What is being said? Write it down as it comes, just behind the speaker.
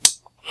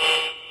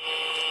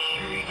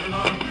Hey,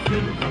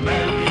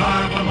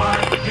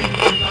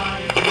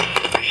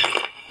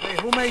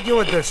 who made you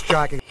a disc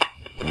jockey?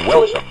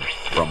 Welcome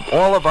from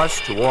all of us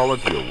to all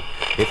of you.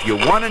 If you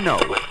want to know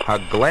how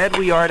glad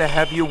we are to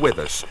have you with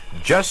us,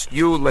 just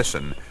you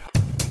listen.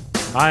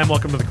 Hi, and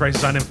welcome to the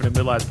Crisis on Infinite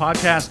Midlives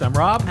podcast. I'm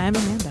Rob. I'm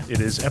Amanda.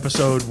 It is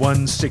episode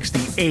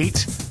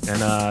 168,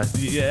 and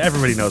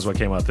everybody knows what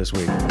came out this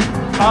week.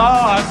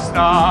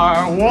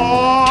 Star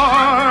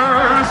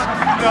Wars,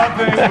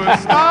 nothing but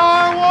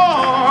Star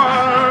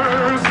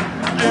Wars.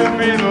 Give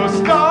me the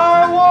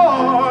Star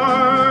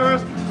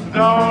Wars,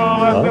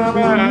 don't let them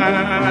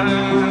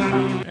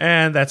end.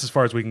 And that's as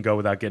far as we can go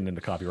without getting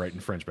into copyright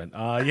infringement.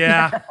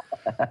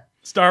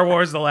 Star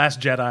Wars The Last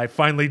Jedi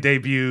finally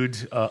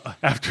debuted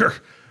after...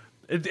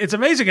 It's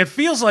amazing. It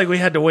feels like we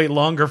had to wait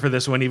longer for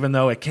this one, even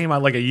though it came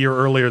out like a year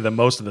earlier than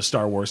most of the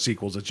Star Wars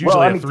sequels. It's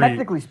usually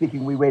technically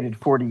speaking, we waited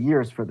 40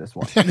 years for this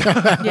one.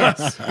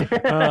 Yes.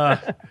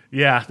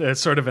 Yeah, it's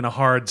sort of in a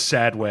hard,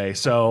 sad way.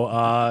 So,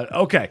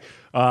 okay.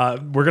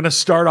 We're going to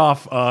start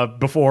off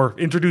before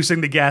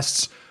introducing the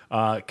guests.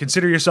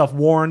 Consider yourself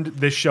warned.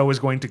 This show is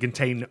going to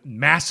contain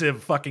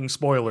massive fucking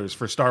spoilers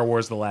for Star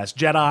Wars The Last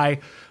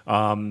Jedi.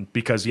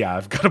 Because,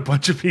 I've got a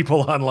bunch of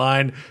people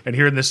online and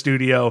here in the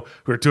studio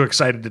who are too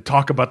excited to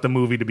talk about the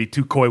movie to be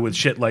too coy with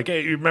shit like,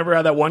 hey, you remember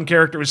how that one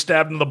character was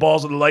stabbed in the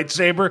balls with a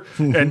lightsaber?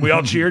 And we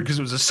all cheered because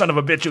it was a son of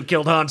a bitch who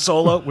killed Han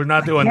Solo? We're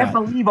not doing that. I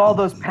can't believe all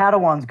those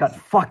Padawans got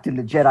fucked in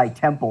the Jedi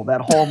Temple.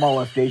 That whole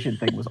molestation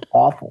thing was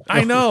awful.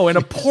 I know, and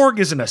a porg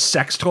isn't a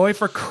sex toy,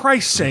 for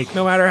Christ's sake,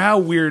 no matter how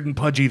weird and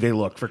pudgy they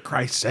look, for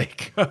Christ's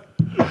sake.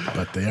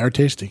 But they are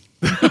tasty.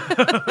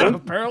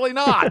 Apparently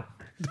not.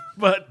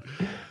 But...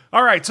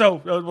 all right, so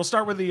we'll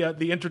start with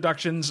the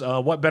introductions.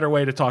 What better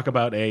way to talk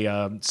about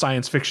a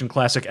science fiction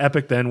classic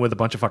epic than with a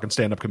bunch of fucking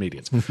stand-up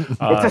comedians? It's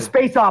a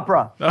space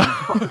opera.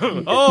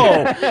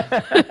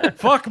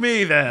 Fuck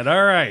me then.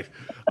 All right.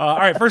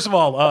 First of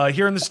all,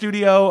 here in the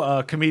studio,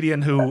 a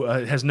comedian who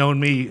has known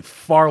me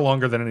far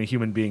longer than any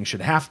human being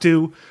should have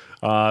to,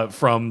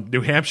 from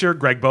New Hampshire,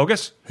 Greg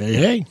Bogus.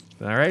 Hey.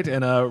 All right,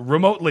 and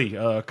remotely,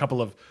 a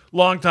couple of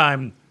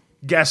longtime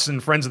guests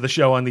and friends of the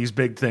show on these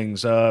big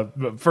things.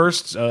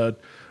 First...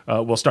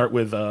 we'll start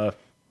with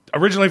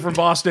originally from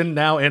Boston,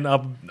 now in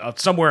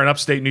somewhere in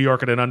upstate New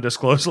York at an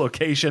undisclosed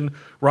location.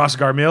 Ross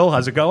Garmill,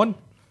 how's it going?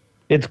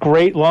 It's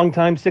great. Long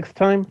time, sixth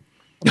time?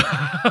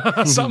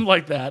 Something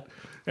like that.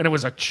 And it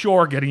was a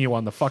chore getting you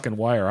on the fucking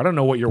wire. I don't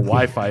know what your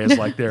Wi-Fi is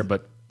like there,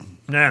 but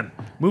man,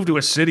 move to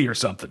a city or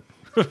something.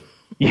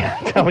 Yeah,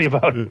 tell me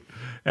about it.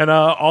 And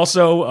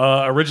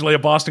also, originally a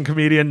Boston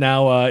comedian,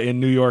 now in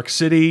New York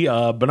City,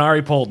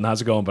 Benari Polton.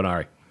 How's it going,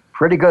 Benari?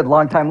 Pretty good.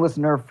 Long-time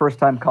listener,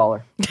 first-time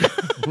caller.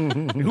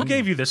 Who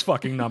gave you this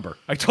fucking number?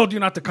 I told you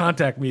not to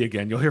contact me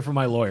again. You'll hear from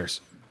my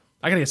lawyers.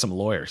 I gotta get some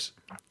lawyers.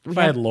 If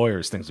I had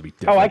lawyers, things would be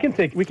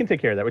different. We can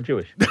take care of that. We're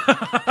Jewish.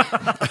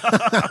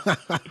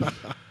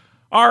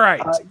 All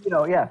right.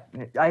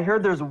 I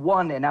heard there's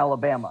one in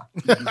Alabama.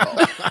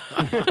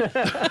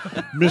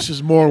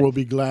 Mrs. Moore will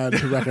be glad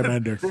to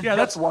recommend her. Yeah,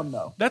 that's one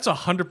though. That's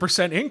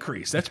 100%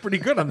 increase. That's pretty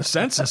good on the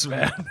census,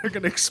 man. They're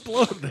gonna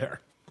explode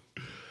there.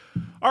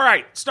 All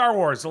right, Star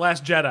Wars: The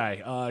Last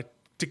Jedi.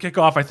 To kick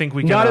off, I think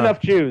we can... Not enough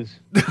Jews.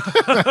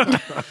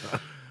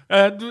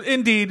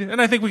 Indeed,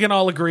 and I think we can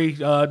all agree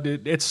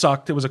it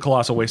sucked. It was a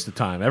colossal waste of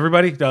time.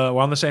 Everybody, we're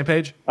on the same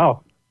page?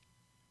 Oh.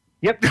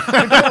 Yep. This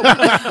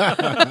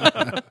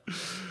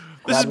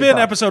has been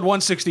episode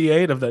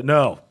 168 of the...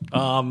 No.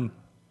 All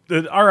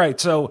right,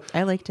 so...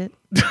 I liked it.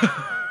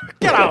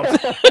 Get out!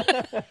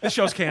 This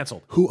show's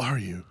canceled. Who are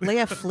you?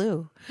 Leia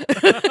flew.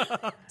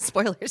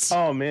 Spoilers.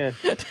 Oh, man.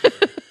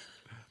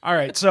 All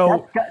right,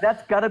 so...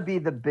 That's got to be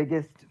the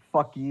biggest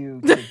fuck you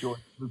to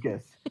George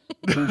Lucas,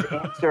 whose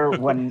answer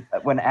when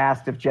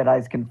asked if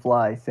Jedis can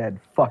fly said,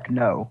 fuck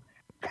no.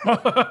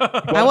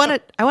 I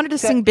wanted to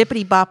sing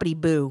Bippity Boppity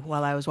Boo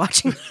while I was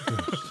watching.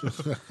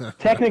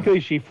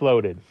 Technically, she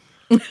floated.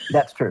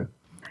 That's true.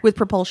 With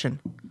propulsion.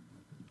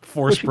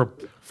 Force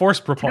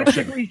propulsion.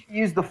 Technically, she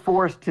used the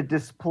Force to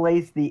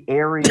displace the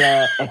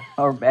area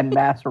and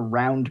mass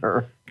around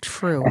her.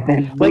 True.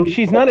 Like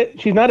she's not a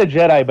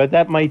Jedi, but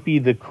that might be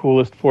the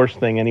coolest Force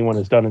thing anyone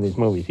has done in these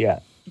movies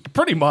yet.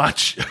 Pretty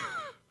much.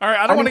 All right,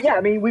 I don't want to. Yeah,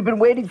 I mean, we've been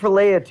waiting for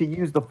Leia to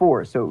use the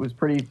Force, so it was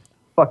pretty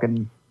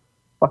fucking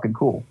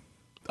cool.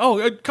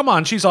 Oh, come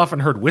on! She's often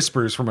heard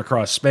whispers from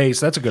across space.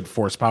 That's a good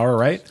Force power,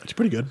 right? It's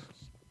pretty good.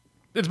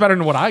 It's better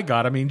than what I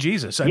got. I mean,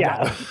 Jesus.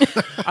 Yeah.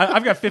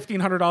 I've got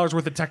 $1,500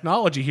 worth of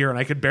technology here, and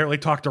I could barely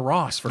talk to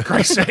Ross, for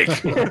Christ's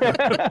sake.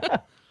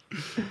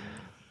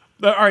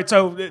 All right,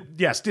 so,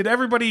 yes, did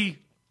everybody...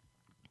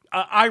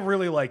 I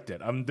really liked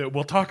it.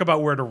 We'll talk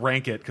about where to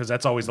rank it, because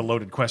that's always the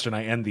loaded question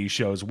I end these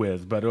shows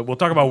with. But we'll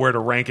talk about where to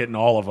rank it in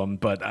all of them.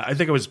 But I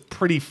think it was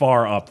pretty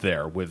far up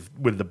there with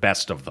the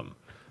best of them.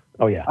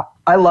 Oh, yeah.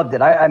 I loved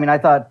it. I mean, I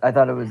thought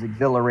it was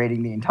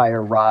exhilarating the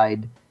entire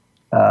ride.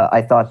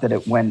 I thought that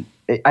it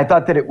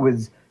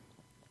was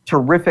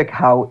terrific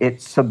how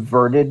it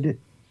subverted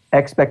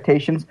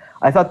expectations.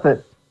 I thought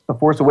that The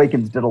Force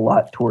Awakens did a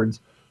lot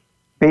towards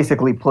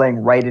basically playing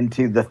right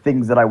into the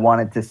things that I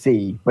wanted to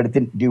see, but it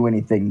didn't do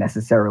anything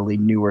necessarily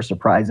new or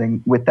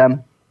surprising with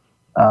them.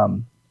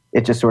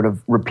 It just sort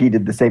of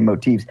repeated the same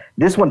motifs.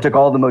 This one took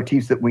all the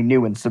motifs that we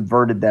knew and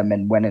subverted them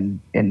and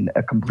went in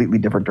a completely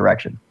different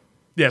direction.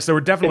 Yes, there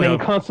were definitely And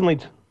then constantly,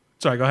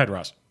 Sorry, go ahead,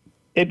 Ross.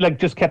 it like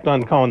just kept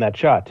on calling that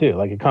shot too.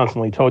 Like it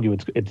constantly told you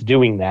it's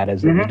doing that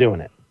as it was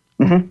doing it.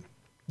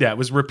 Yeah, it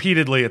was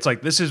repeatedly. It's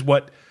like, this is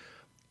what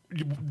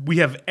we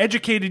have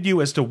educated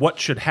you as to what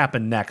should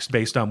happen next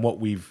based on what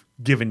we've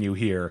given you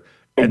here.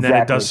 And then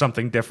it does Exactly.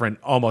 something different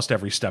almost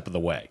every step of the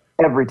way.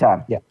 Every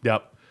time. Yeah.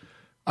 Yep.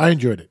 I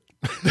enjoyed it.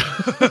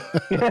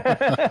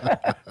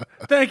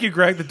 Thank you,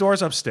 Greg. The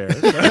door's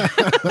upstairs.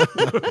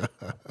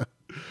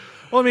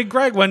 Well, I mean,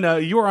 Greg, when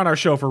you were on our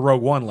show for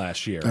Rogue One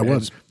last year, I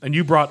was. and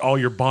you brought all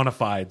your bona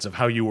fides of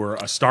how you were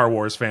a Star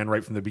Wars fan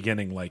right from the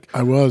beginning, like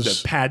I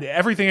was.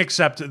 everything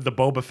except the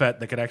Boba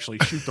Fett that could actually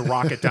shoot the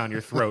rocket down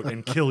your throat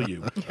and kill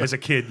you as a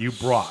kid. You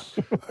brought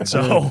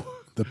so.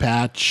 The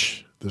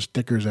patch, the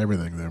stickers,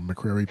 everything. The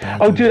McCreary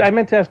patch. Oh, dude, I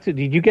meant to ask too.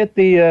 Did you get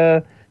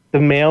the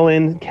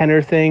mail-in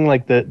Kenner thing,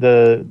 like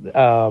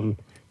the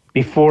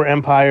before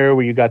Empire,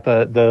 where you got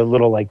the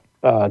little like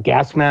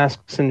gas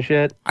masks and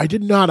shit, I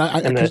did not.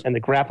 and the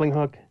grappling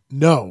hook?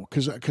 No,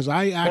 because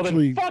I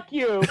actually. Well, then fuck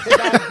you. 'Cause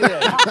I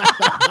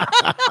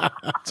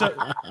did.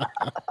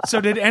 So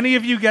did any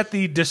of you get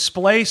the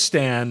display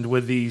stand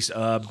with these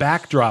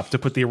backdrop to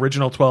put the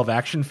original 12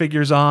 action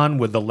figures on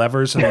with the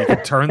levers so that you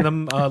could turn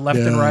them left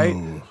and right?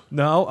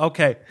 No?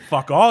 Okay.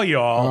 Fuck all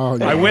y'all. Oh,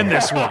 yeah. I win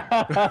this one.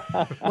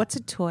 What's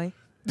a toy?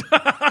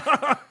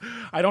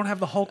 I don't have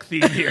the Hulk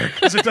theme here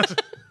because it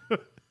doesn't.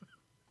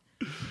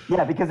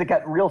 Yeah, because it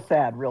got real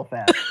sad real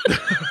fast.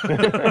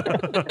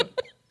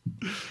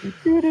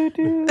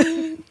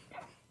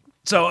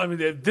 So, I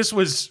mean, this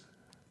was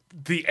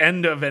the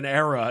end of an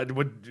era.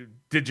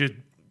 Did you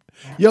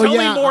Yo, tell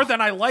yeah. me more than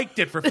I liked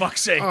it, for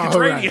fuck's sake? It's Oh,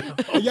 radio.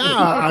 right. Yeah,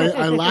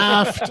 I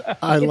laughed.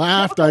 I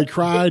laughed. I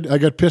cried. I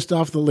got pissed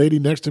off the lady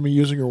next to me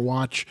using her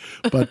watch.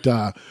 But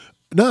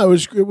no,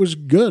 it was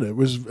good. It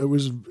was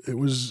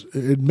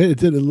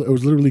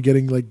literally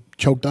getting like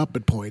choked up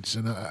at points.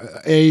 And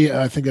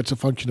I think that's a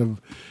function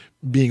of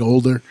being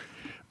older.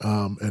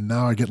 And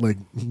now I get like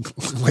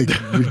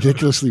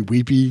ridiculously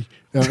weepy.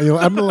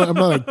 I'm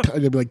not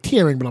like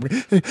tearing, but I'm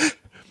like.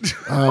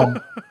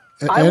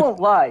 I won't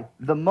lie.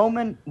 The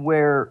moment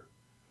when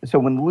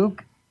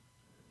Luke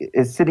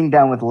is sitting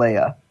down with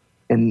Leia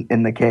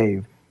in the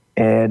cave,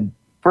 and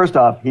first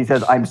off, he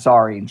says, "I'm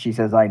sorry," and she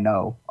says, "I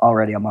know."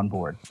 Already, I'm on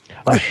board.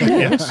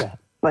 Yes.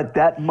 But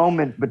that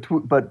moment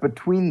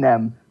between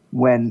them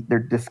when they're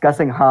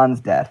discussing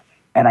Han's death,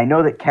 and I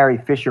know that Carrie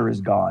Fisher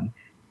is gone,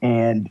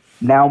 and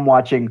now I'm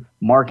watching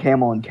Mark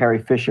Hamill and Carrie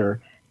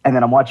Fisher, and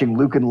then I'm watching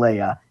Luke and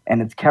Leia,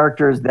 and it's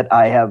characters that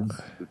I have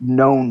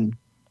known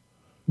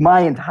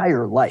my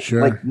entire life.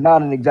 Sure. Like,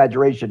 not an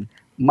exaggeration.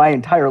 My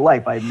entire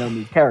life I've known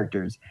these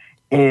characters.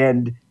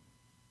 And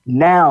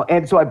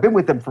so I've been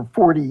with them for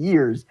 40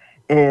 years.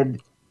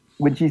 And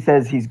when she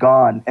says he's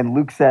gone and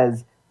Luke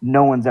says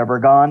no one's ever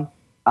gone,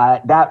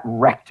 that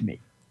wrecked me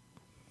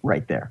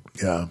right there.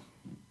 Yeah.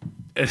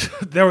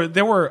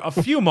 There were a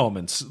few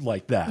moments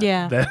like that.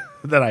 Yeah.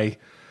 That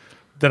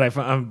I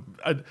found.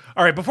 All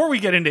right, before we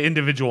get into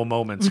individual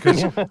moments,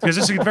 because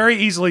this could very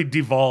easily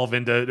devolve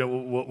into,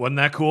 wasn't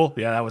that cool?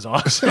 Yeah, that was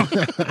awesome.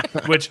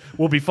 Which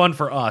will be fun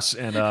for us,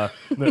 and the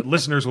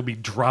listeners will be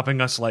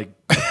dropping us like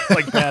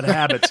bad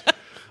habits.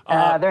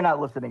 They're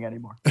not listening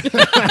anymore.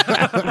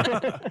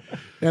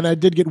 And I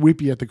did get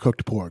weepy at the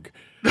cooked pork.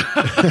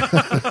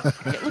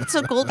 It looked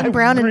so golden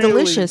brown and really-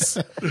 delicious.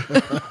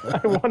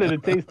 I wanted to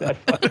taste that.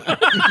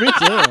 Me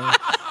too.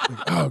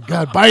 Oh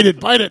God, bite it.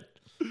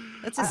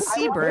 That's a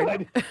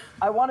seabird.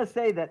 I want to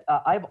say that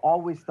I've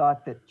always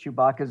thought that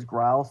Chewbacca's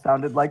growl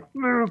sounded like,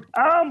 "Luke,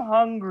 I'm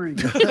hungry."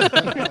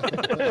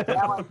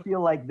 Now I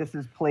feel like this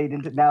is played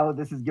into. Now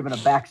this is given a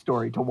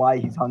backstory to why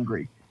he's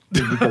hungry,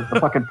 is because the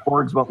fucking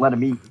porgs won't let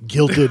him eat.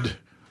 Guilted.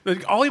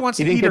 All he wants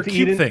He to didn't eat are get to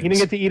cute eat. things. He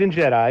didn't get to eat in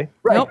Jedi.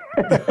 Right. Nope.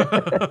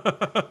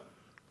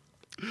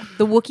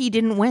 The Wookiee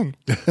didn't win.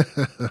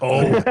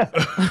 Oh.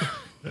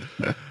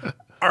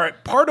 All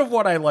right. Part of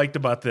what I liked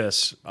about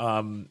this,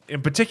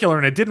 in particular,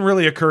 and it didn't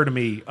really occur to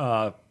me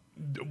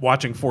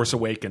watching Force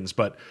Awakens,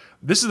 but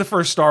this is the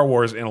first Star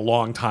Wars in a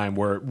long time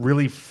where it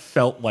really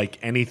felt like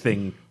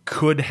anything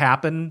could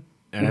happen.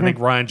 And I think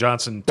Rian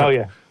Johnson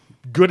took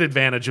good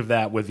advantage of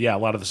that with, a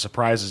lot of the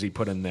surprises he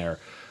put in there.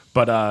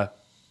 But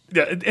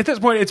at this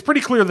point, it's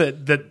pretty clear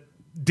that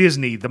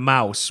Disney, the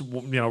mouse,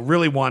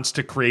 really wants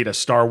to create a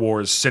Star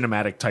Wars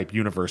cinematic type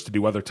universe to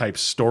do other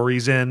types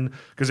stories in,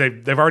 because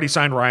they've already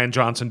signed Rian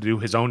Johnson to do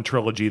his own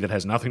trilogy that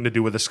has nothing to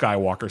do with the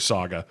Skywalker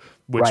saga,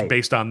 which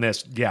based on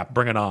this,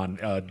 bring it on.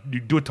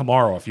 You do it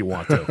tomorrow if you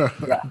want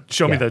to.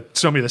 Show me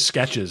the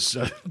sketches.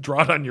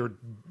 Draw it on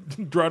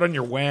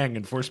your wang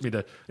and force me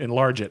to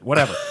enlarge it.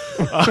 Whatever.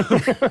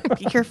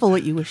 Be careful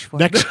what you wish for.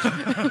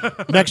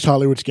 Next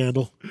Hollywood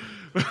scandal.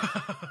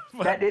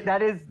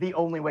 That is the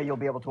only way you'll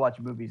be able to watch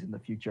movies in the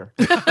future.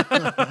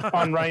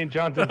 On Ryan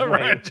Johnson's way.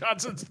 Ryan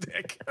Johnson's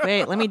dick.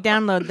 Wait, let me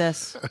download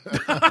this.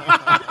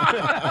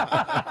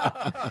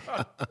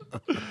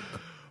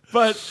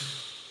 But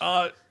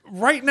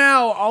right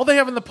now, all they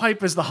have in the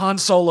pipe is the Han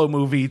Solo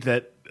movie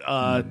that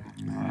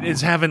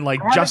is having like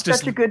Having Justice.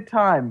 such a good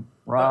time,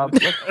 Rob.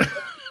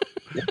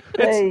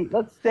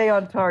 Let's stay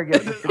on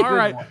target. It's a All good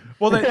right. one.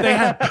 Well, they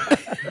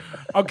have.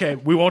 Okay,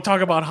 we won't talk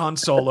about Han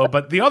Solo,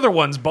 but the other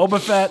ones, Boba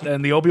Fett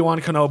and the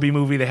Obi-Wan Kenobi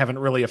movie, they haven't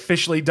really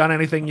officially done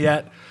anything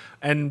yet.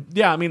 And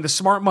yeah, I mean, the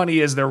smart money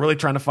is they're really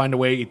trying to find a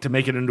way to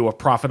make it into a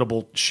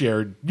profitable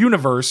shared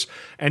universe,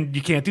 and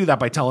you can't do that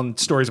by telling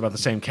stories about the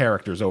same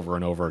characters over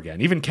and over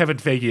again. Even Kevin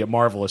Feige at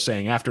Marvel is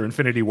saying after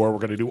Infinity War, we're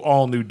going to do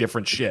all new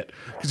different shit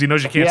because he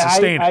knows you can't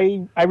sustain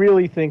it. I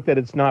really think that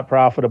it's not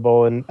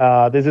profitable. And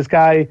there's this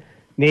guy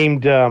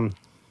named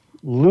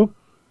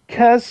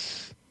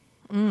Lucas.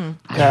 All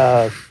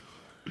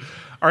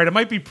right, it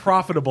might be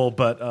profitable,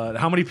 but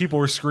how many people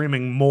were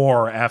screaming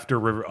more after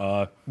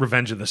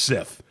Revenge of the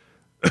Sith?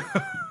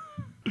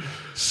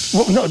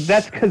 Well, no,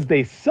 that's because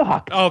they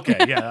sucked.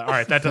 Okay, yeah, all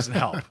right, that doesn't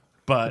help.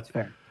 But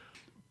Fair.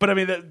 But I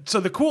mean, so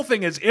the cool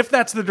thing is, if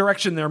that's the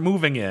direction they're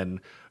moving in,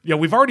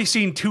 we've already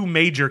seen 2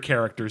 major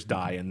characters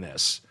die in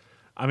this.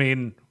 I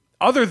mean,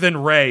 other than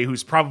Rey,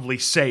 who's probably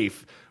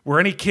safe, were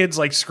any kids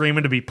like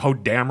screaming to be Poe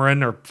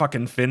Dameron or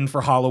fucking Finn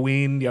for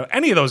Halloween?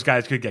 Any of those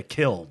guys could get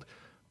killed.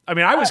 I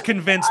mean, I was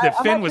convinced that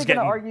Finn was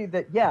getting. I'm actually going to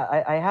argue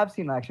that I have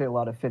seen actually a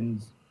lot of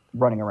Finns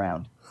running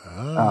around.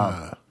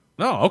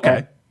 Oh,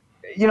 okay.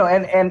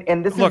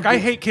 And this Look, is I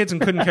hate kids and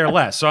couldn't care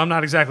less, so I'm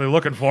not exactly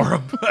looking for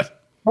them.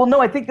 But well,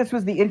 no, I think this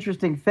was the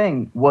interesting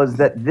thing was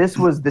that this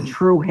was the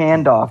true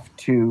handoff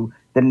to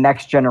the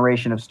next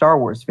generation of Star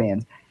Wars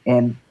fans,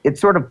 and it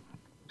sort of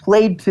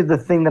played to the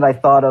thing that I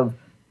thought of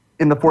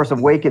in The Force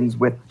Awakens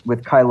with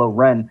Kylo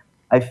Ren.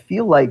 I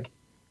feel like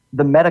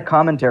the meta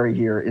commentary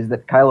here is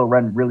that Kylo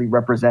Ren really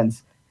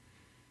represents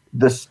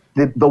the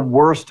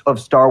worst of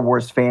Star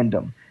Wars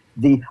fandom.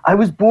 I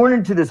was born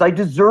into this. I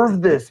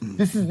deserve this.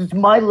 It's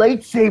my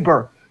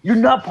lightsaber. You're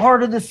not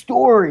part of the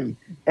story.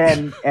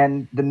 And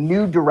the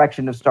new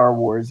direction of Star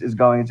Wars is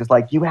going just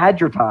like, you had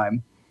your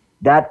time.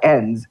 That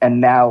ends.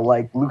 And now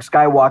like Luke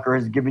Skywalker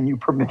has given you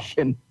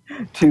permission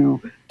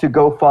to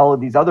go follow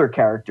these other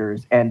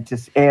characters.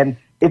 And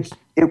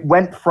it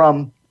went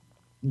from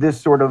this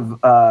sort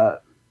of,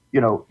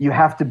 you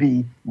have to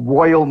be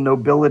royal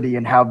nobility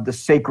and have the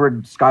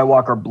sacred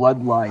Skywalker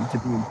bloodline to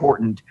be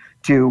important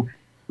to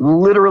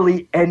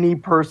literally any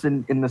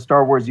person in the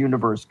Star Wars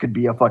universe could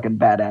be a fucking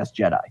badass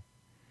Jedi.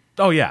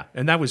 oh yeah,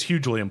 and that was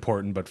hugely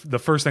important. But the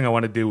first thing I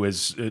want to do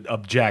is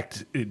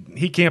object.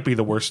 He can't be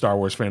the worst Star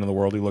Wars fan in the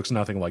world. He looks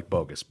nothing like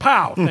Bogus.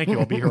 Pow! Thank you.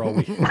 I'll be here all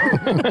week.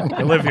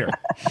 I live here.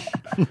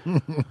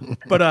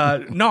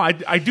 But no,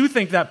 I do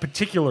think that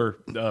particular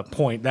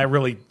point that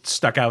really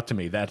stuck out to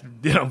me. That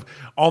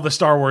all the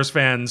Star Wars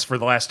fans for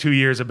the last 2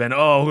 years have been,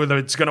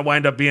 it's going to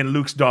wind up being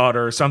Luke's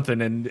daughter or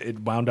something, and it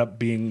wound up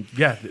being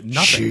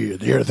nothing.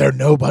 They're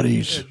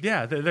nobodies.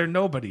 Yeah, they're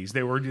nobodies.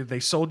 They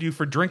sold you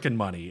for drinking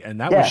money, and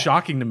that was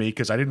shocking to me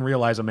because I didn't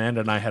realize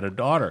Amanda and I had a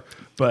daughter.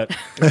 But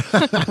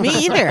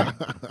Me either.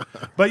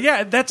 but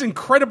yeah, that's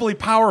incredibly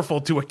powerful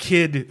to a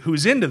kid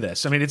who's into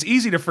this. I mean, it's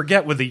easy to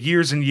forget with the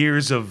years and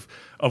years of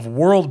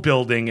world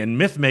building and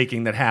myth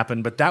making that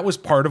happened, but that was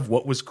part of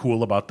what was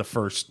cool about the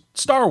first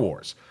Star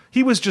Wars.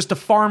 He was just a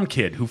farm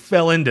kid who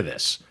fell into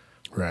this.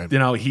 Right.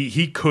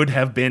 He could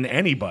have been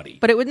anybody.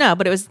 But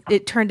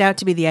it turned out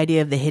to be the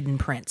idea of the hidden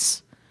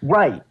prince.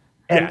 Right.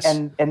 Yes.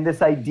 And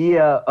this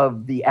idea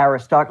of the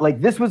aristocracy,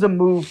 this was a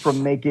move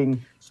from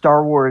making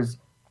Star Wars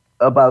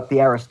about the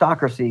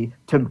aristocracy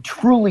to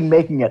truly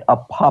making it a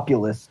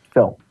populist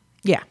film.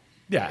 Yeah.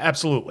 Yeah,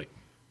 absolutely.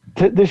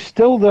 There's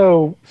still,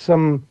 though,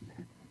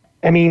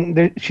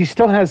 she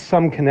still has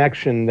some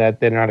connection that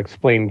they're not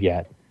explained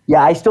yet.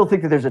 Yeah, I still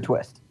think that there's a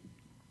twist.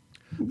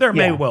 There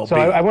may well so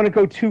be. I want to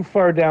go too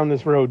far down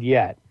this road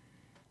yet.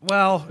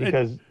 Well,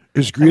 because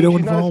Is Greedo she's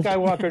involved? not a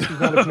Skywalker. She's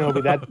not a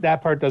Kenobi.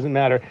 That part doesn't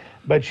matter.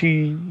 But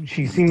she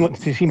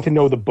seemed to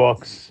know the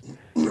books.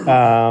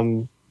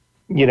 There's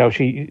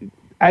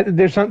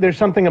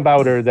something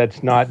about her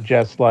that's not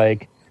just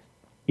like,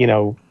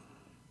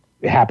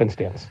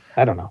 happenstance.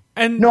 I don't know.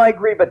 and No, I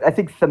agree, but I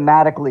think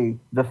thematically,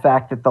 the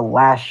fact that the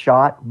last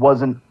shot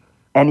wasn't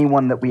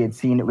anyone that we had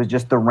seen, it was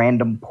just the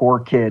random poor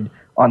kid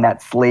on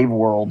that slave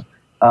world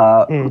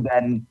who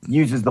then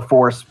uses the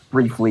Force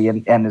briefly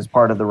and is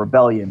part of the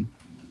rebellion.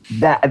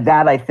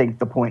 That I think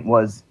the point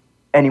was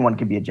anyone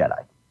can be a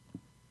Jedi.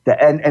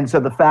 And so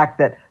the fact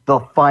that the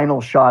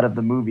final shot of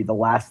the movie, the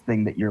last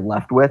thing that you're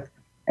left with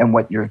and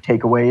what your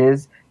takeaway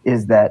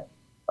is that,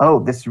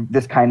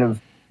 this kind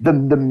of the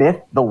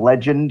myth, the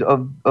legend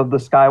of the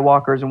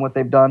Skywalkers and what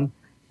they've done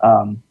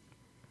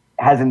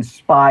has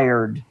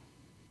inspired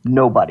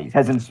nobodies,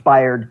 has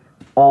inspired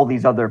all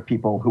these other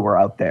people who are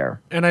out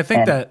there. And I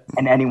think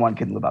and anyone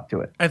can live up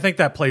to it. I think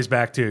that plays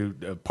back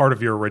to part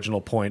of your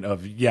original point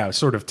of,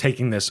 sort of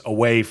taking this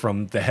away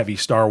from the heavy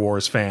Star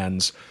Wars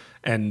fans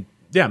and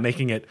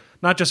making it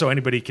not just so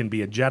anybody can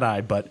be a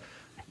Jedi, but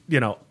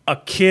a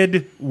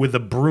kid with a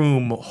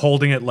broom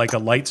holding it like a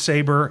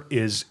lightsaber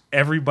is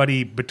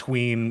everybody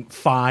between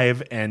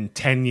 5 and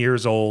 10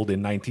 years old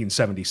in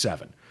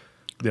 1977.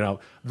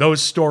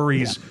 Those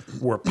stories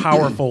were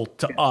powerful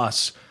to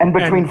us. And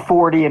between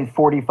 40 and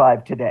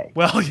 45 today.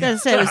 Well, I was gonna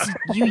say it was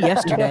you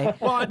yesterday.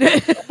 but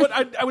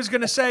I was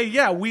going to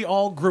say, we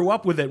all grew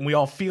up with it and we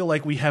all feel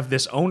like we have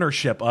this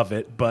ownership of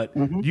it. But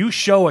you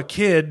show a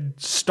kid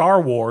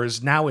Star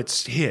Wars, now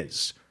it's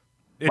his.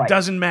 It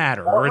doesn't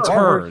matter, or it's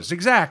hers.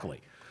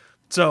 Exactly.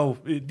 So,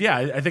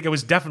 I think it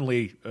was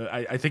definitely,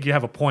 I think you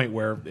have a point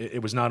where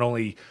it was not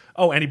only,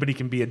 anybody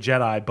can be a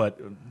Jedi, but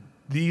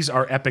these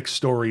are epic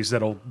stories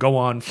that'll go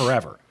on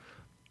forever.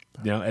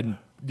 And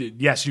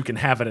yes, you can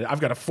have it. I've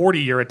got a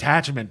 40-year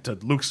attachment to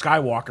Luke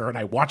Skywalker, and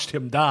I watched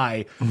him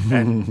die.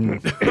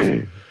 And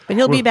But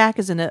he'll be back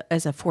as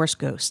a Force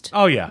ghost.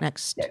 Oh, yeah.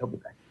 Next. Yeah, he'll be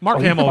back. Mark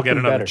Hamill will get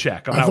another better.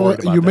 check. I'm I not thought worried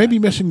about you that. may be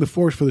missing the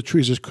forest for the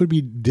trees. This could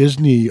be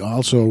Disney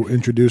also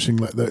introducing.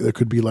 There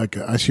could be like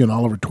I see an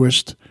Oliver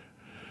Twist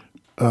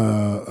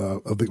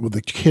with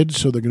the kids.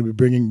 So they're going to be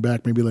bringing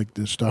back maybe like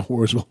the Star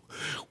Wars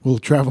will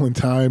travel in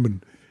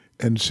time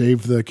and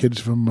save the kids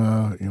from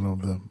maybe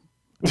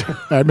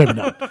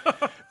not.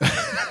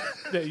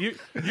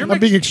 I'm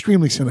being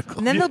extremely cynical.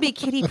 And then there'll be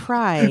Kitty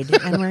Pryde,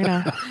 and we're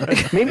gonna.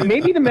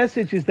 Maybe the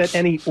message is that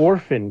any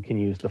orphan can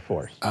use the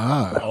Force.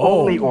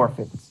 Only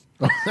orphans.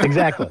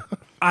 Exactly.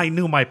 I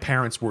knew my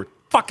parents were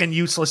fucking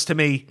useless to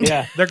me.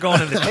 Yeah. They're going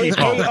to the Hey,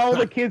 cheapo. all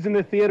the kids in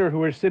the theater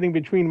who are sitting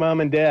between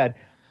mom and dad.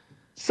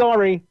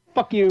 Sorry,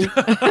 fuck you.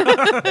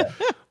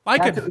 I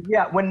could.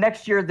 When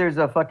next year there's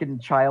a fucking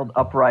child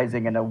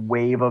uprising and a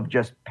wave of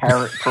just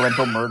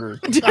parental murders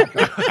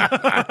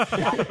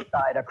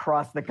outside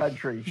across the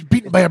country.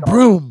 Beaten by a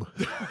broom.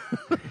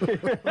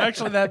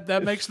 Actually,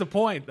 that makes the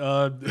point.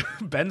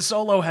 Ben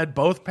Solo had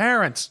both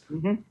parents.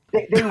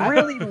 They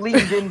really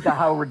leaned into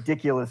how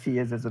ridiculous he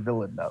is as a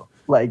villain, though.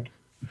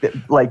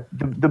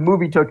 The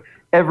movie took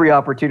every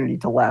opportunity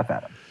to laugh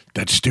at him.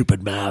 That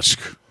stupid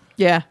mask.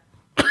 Yeah.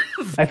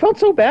 I felt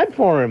so bad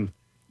for him.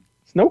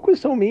 Snoke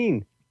was so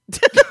mean.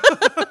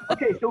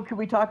 Okay, so can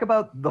we talk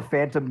about the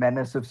Phantom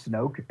Menace of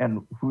Snoke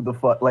and who the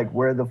fuck,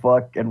 where the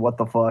fuck, and what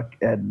the fuck,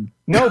 and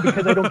No,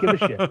 because I don't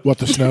give a shit. What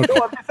the Snoke?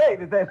 no, I'm just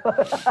saying that.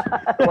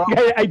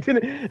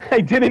 I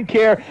didn't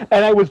care,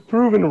 and I was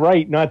proven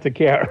right not to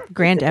care.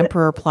 Grand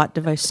Emperor plot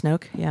device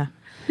Snoke. Yeah.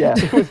 Yeah,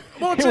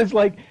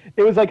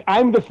 It was like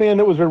I'm the fan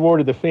that was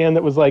rewarded, the fan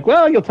that was like,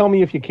 well, you'll tell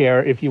me if you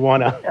care, if you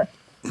wanna.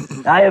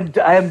 I am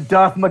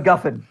Darth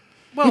MacGuffin.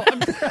 Well,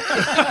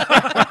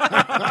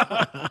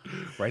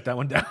 write that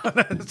one down.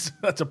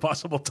 That's a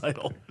possible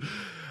title.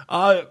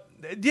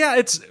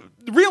 It's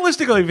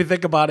realistically, if you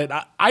think about it,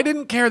 I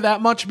didn't care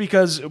that much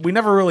because we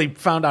never really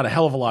found out a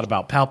hell of a lot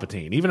about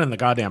Palpatine. Even in the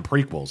goddamn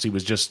prequels, he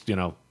was just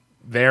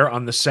there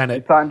on the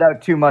Senate. Found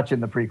out too much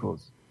in the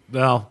prequels.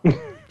 Well,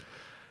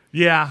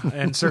 yeah,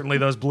 and certainly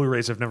those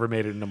Blu-rays have never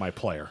made it into my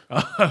player.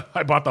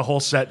 I bought the whole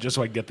set just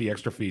so I could get the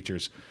extra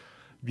features.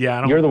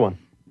 Yeah, You're the one.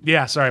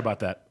 Yeah, sorry about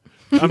that.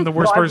 I'm the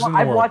worst person in the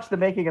I've world. watched the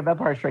making of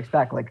Empire Strikes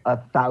Back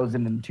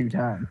 1,002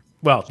 times.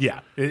 Well, yeah,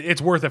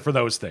 it's worth it for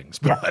those things.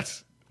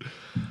 But,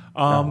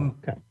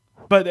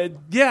 Okay.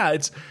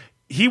 it's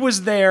he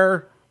was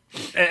there,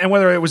 and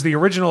whether it was the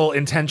original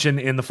intention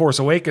in The Force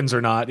Awakens or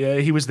not,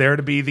 he was there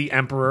to be the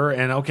Emperor.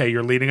 And okay,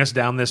 you're leading us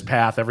down this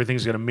path.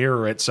 Everything's going to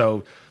mirror it.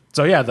 So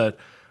yeah,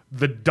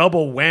 the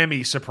double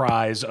whammy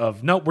surprise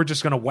of nope, we're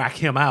just going to whack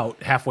him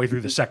out halfway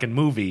through the second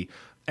movie,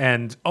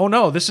 and oh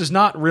no, this is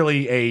not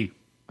really a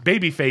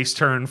babyface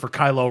turn for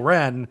Kylo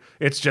Ren.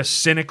 It's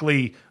just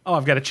cynically,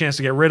 I've got a chance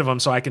to get rid of him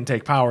so I can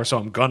take power, so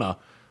I'm gonna.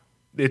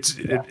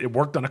 It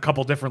worked on a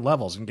couple different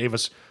levels and gave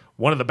us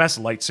one of the best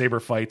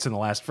lightsaber fights in the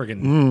last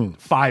friggin'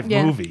 5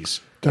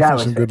 movies.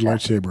 Definitely some good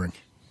lightsabering.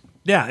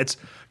 Yeah, it's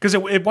because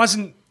it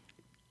wasn't.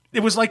 It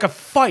was like a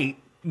fight,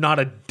 not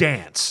a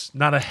dance,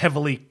 not a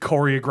heavily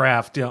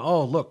choreographed.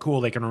 Oh, look,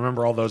 cool! They can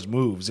remember all those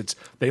moves.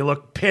 They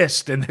look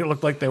pissed and they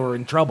look like they were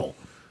in trouble.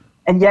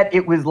 And yet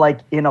it was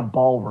like in a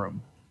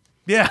ballroom.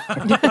 Yeah.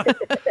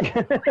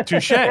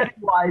 Touche. I've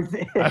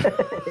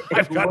got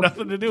It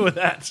nothing to do with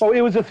that. Oh,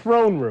 it was a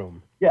throne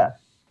room. Yeah.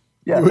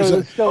 So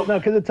it's still no,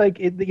 because it's like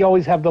you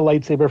always have the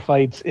lightsaber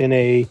fights in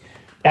a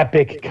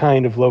epic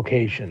kind of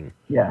location.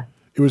 Yeah.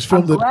 It was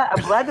I'm filmed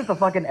glad that the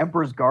fucking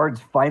Emperor's guards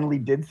finally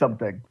did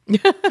something.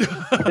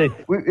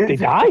 They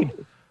died.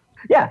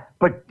 Yeah,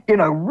 but in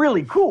a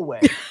really cool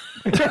way.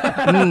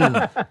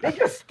 They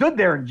just stood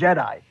there in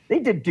Jedi. They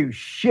didn't do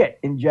shit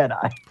in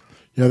Jedi.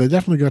 Yeah, they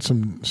definitely got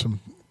some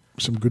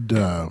good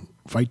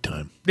fight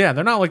time. Yeah,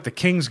 they're not like the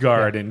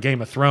Kingsguard in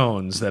Game of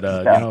Thrones that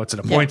it's an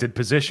appointed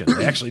position.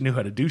 They actually knew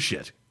how to do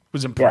shit. It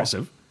was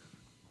impressive.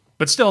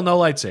 But still, no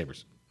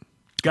lightsabers.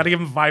 Got to give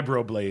them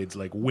vibroblades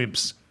like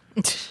wimps.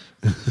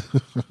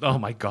 Oh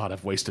my god,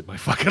 I've wasted my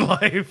fucking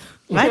life.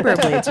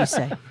 Vibroblades, you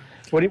say?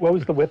 What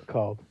was the whip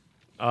called?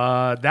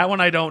 That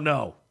one I don't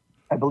know.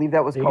 I believe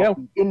that was There you called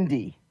go.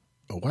 Indy.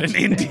 Oh, what? An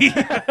indie.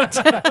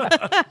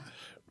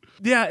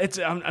 Yeah, it's.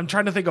 I'm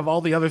trying to think of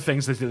all the other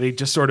things that they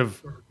just sort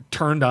of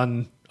turned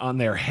on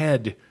their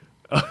head,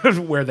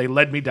 where they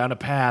led me down a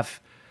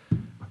path.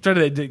 Can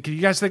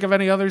you guys think of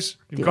any others?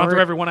 You've gone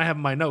through every one I have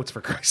in my notes,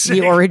 for Christ's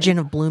sake. The origin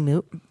of blue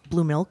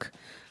milk.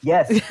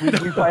 Yes, we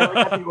finally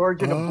got the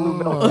origin of blue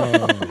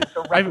milk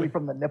directly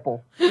from the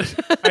nipple. I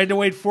had to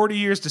wait 40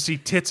 years to see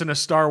tits in a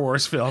Star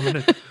Wars film,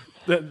 and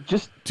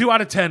Just 2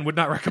 out of 10 would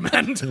not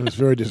recommend. It was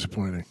very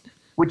disappointing.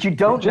 What you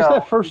don't just know.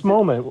 that first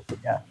moment,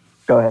 Yeah,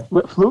 go ahead.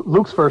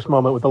 Luke's first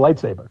moment with the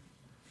lightsaber.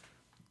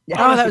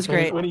 Oh, that was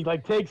great. When he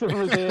like takes it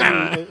from his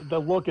hand, the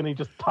look, and he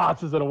just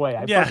tosses it away.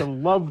 I Yeah.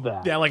 fucking love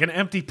that. Yeah, like an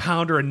empty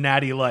pounder of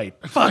Natty Light.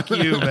 Fuck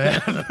you,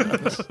 man.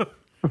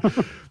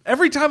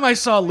 Every time I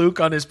saw Luke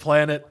on his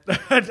planet,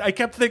 I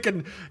kept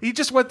thinking he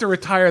just went to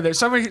retire there.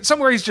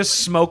 Somewhere he's just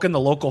smoking the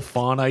local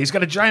fauna. He's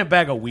got a giant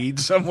bag of weed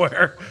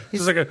somewhere.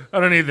 He's like, I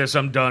don't need this.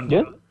 I'm done.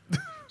 Yeah.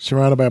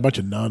 Surrounded by a bunch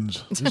of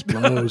nuns. This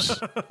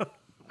blows.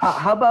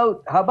 How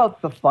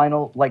about the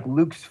final, like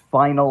Luke's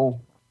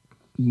final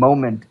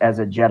moment as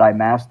a Jedi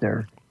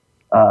Master?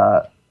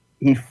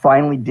 He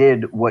finally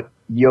did what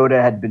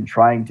Yoda had been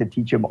trying to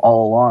teach him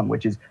all along,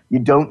 which is you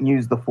don't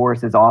use the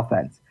Force as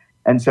offense.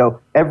 And so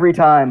every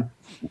time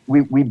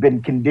we've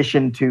been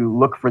conditioned to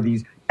look for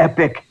these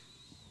epic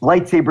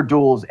lightsaber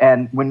duels,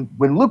 and when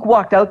Luke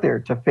walked out there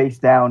to face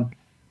down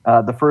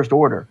the First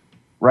Order,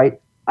 right?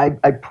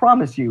 I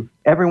promise you,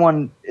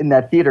 everyone in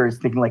that theater is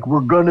thinking like, we're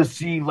gonna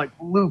see like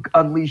Luke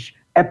unleash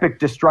epic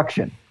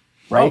destruction,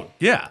 right? Oh,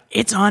 yeah.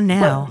 It's on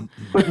now.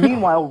 But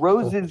meanwhile,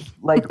 Rose's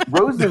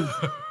words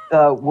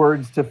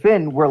to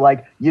Finn were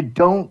like, "You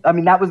don't." I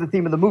mean, that was the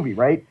theme of the movie,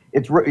 right?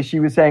 She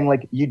was saying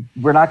like,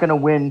 we're not going to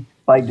win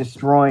by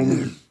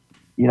destroying,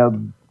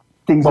 things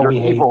What that are we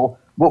hate. evil.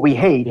 What we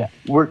hate, Yeah.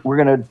 we're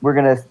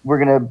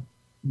gonna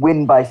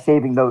win by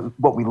saving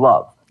what we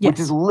love, Yes. which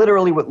is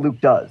literally what Luke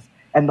does.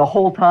 And the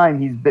whole time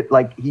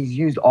he's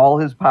used all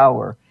his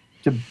power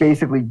to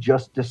basically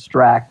just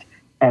distract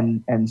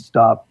and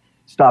stop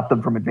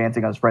them from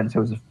advancing on his friends,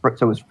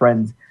 so his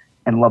friends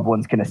and loved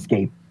ones can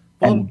escape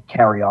and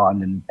carry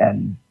on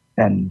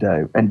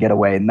and get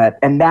away.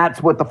 And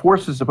that's what the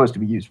Force is supposed to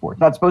be used for.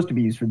 It's not supposed to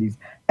be used for these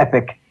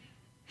epic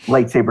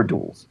lightsaber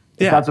duels.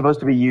 It's Yeah. not supposed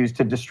to be used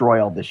to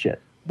destroy all this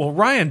shit. Well,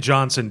 Ryan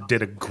Johnson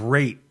did a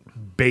great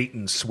bait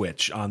and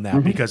switch on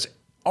that because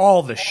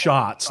all the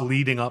shots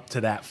leading up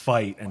to that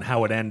fight and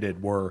how it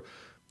ended were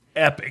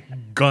epic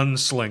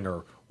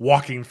gunslinger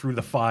walking through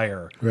the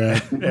fire.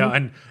 Right.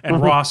 And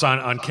Ross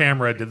on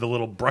camera did the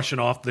little brushing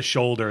off the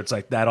shoulder. It's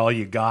like, that all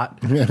you got?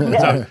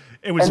 So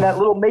it was And that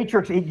little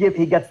Matrix, he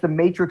gets the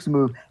Matrix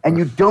move, and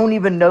you don't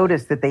even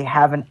notice that they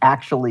haven't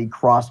actually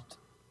crossed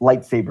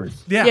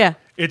lightsabers. Yeah.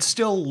 It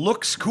still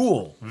looks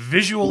cool.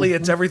 Visually,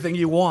 it's everything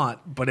you want,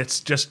 but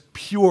it's just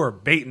pure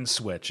bait and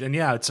switch. And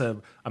yeah,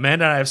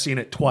 Amanda and I have seen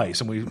it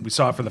twice, and we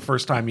saw it for the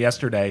first time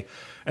yesterday.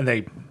 And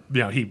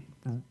he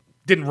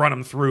didn't run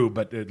him through,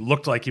 but it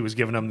looked like he was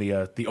giving him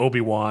the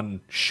Obi-Wan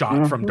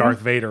shot from Darth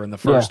Vader in the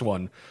first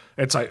one.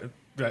 It's like,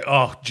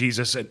 oh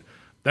Jesus! And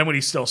then when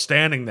he's still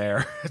standing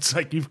there, it's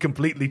like, you've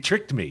completely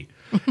tricked me.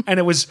 And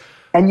it was.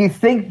 And you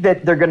think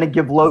that they're going to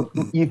give Luke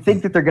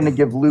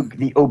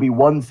the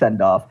Obi-Wan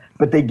send-off,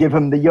 but they give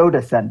him the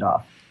Yoda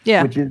send-off.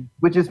 Yeah.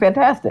 Which is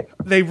fantastic.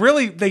 They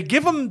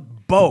give him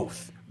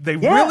both. They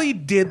Yeah. really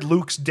did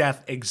Luke's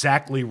death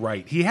exactly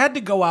right. He had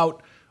to go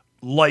out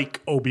like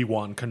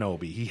Obi-Wan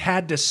Kenobi. He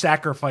had to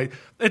sacrifice.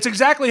 It's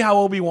exactly how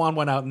Obi-Wan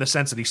went out in the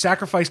sense that he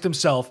sacrificed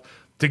himself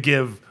to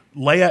give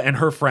Leia and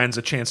her friends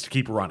a chance to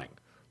keep running.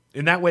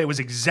 In that way, it was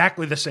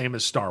exactly the same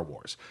as Star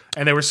Wars.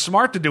 And they were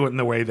smart to do it in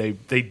the way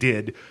they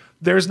did.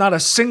 There's not a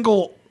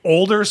single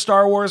older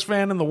Star Wars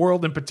fan in the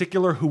world in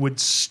particular who would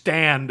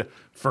stand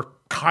for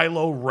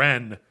Kylo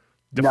Ren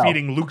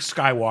defeating Luke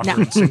Skywalker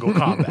in single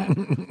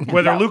combat.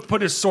 Whether Luke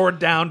put his sword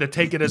down to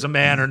take it as a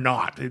man or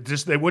not,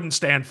 they wouldn't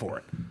stand for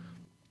it.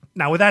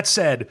 Now, with that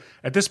said,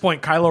 at this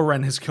point, Kylo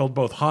Ren has killed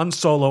both Han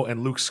Solo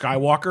and Luke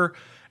Skywalker,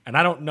 and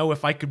I don't know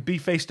if I could be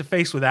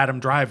face-to-face with Adam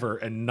Driver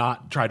and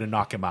not try to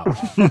knock him out.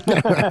 Well,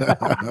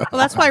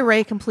 that's why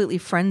Rey completely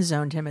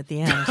friend-zoned him at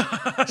the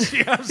end.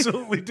 She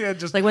absolutely did.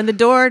 Just Like when the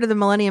door to the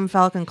Millennium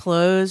Falcon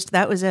closed,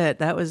 that was it.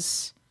 That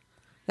was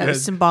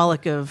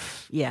symbolic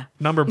of,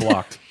 number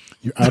blocked.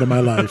 You're out of my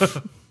life.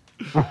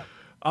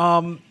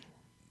 And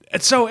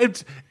so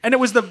it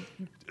was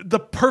the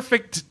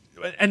perfect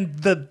and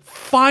the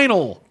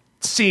final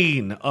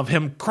scene of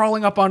him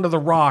crawling up onto the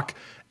rock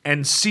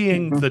and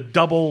seeing the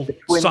double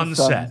twin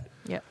sunset.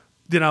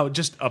 Yep.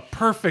 Just a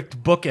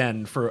perfect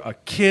bookend for a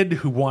kid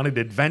who wanted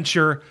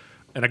adventure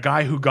and a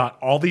guy who got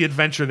all the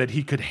adventure that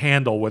he could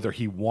handle, whether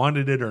he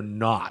wanted it or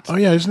not. Oh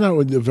yeah, isn't that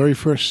what the very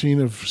first scene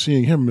of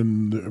seeing him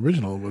in the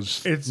original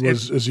was? Is he in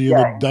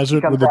the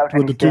desert he with comes out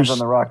and the he two stands on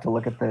the rock to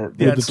look at the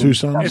Yeah, the two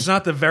sons? It's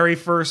not the very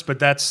first, but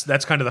that's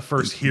kind of the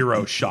first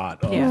hero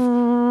shot. Of,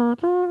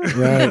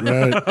 Right.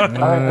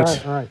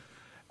 All right.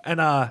 And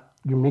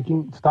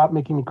Stop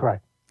making me cry.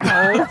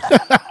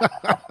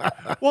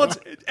 well,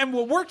 and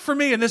what worked for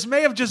me, and this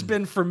may have just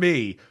been for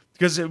me,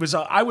 because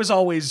I was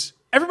always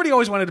everybody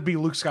always wanted to be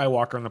Luke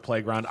Skywalker on the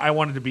playground. I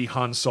wanted to be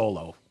Han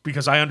Solo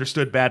because I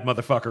understood bad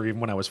motherfucker even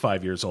when I was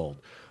 5 years old.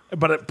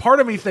 But part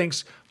of me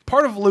thinks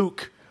part of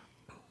Luke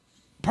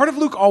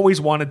always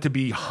wanted to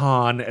be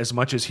Han as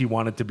much as he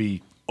wanted to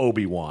be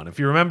Obi-Wan. If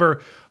you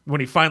remember when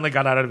he finally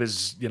got out of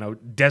his,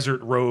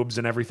 desert robes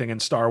and everything in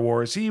Star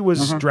Wars, he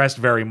was dressed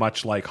very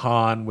much like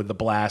Han with the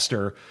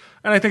blaster.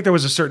 And I think there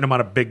was a certain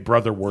amount of Big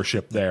Brother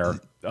worship there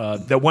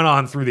that went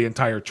on through the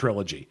entire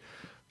trilogy.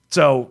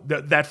 So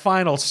that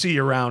final see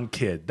you around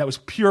kid, that was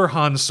pure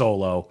Han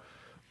Solo.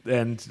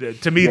 And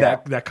to me,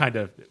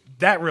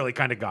 that really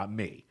kind of got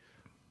me.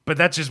 But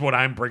that's just what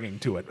I'm bringing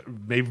to it.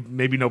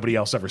 Maybe nobody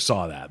else ever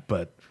saw that,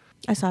 but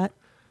I saw it.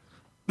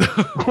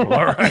 Well,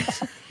 all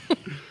right.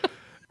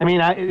 I mean,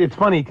 it's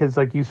funny because,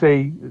 like you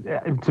say,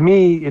 to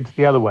me, it's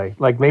the other way.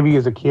 Like maybe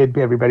as a kid,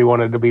 everybody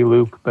wanted to be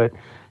Luke, but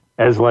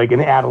as like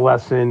an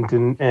adolescent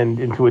and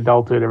into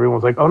adulthood,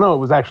 everyone's like, oh no, it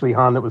was actually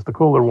Han that was the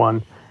cooler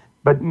one,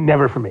 but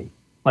never for me.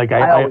 Like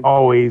I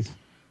always,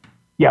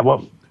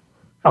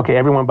 okay,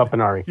 everyone but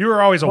Benari. You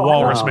were always a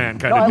walrus man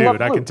kind of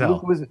dude, I can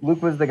tell.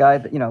 Luke was the guy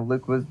that,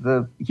 Luke was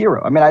the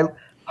hero. I mean,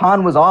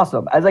 Han was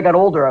awesome. As I got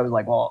older, I was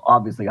like, well,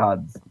 obviously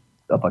Han's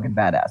a fucking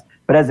badass.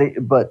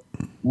 But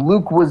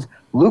Luke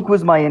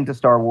was my into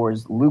Star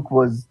Wars.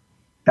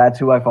 That's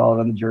who I followed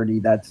on the journey.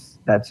 That's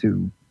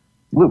who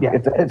Luke. Yeah.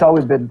 It's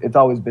always been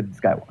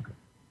Skywalker.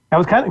 I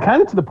was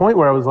kind of to the point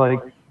where I was like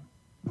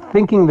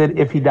thinking that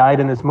if he died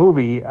in this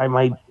movie, I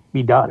might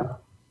be done.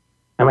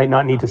 I might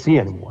not need to see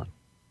anymore.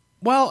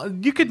 Well,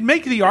 you could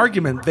make the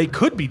argument they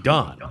could be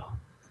done.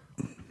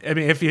 I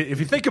mean, if you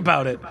think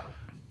about it,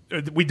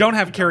 we don't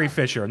have Carrie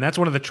Fisher, and that's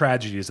one of the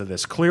tragedies of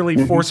this.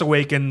 Clearly, Force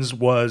Awakens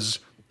was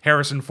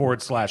Harrison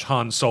Ford /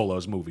 Han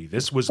Solo's movie.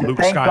 This was Luke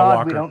Thank Skywalker.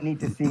 God we don't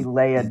need to see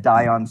Leia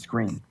die on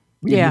screen.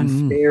 We've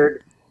been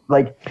spared.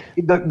 Like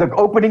the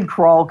opening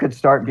crawl could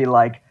start and be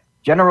like,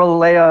 General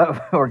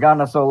Leia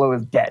Organa Solo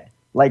is dead.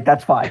 Like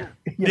that's fine,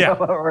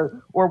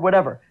 or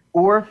whatever.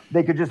 Or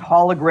they could just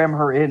hologram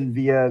her in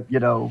via,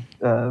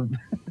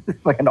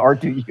 like an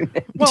R2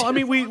 unit. Well, I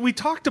mean, we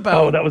talked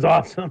about. Oh, that was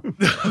awesome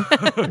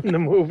in the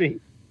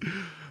movie.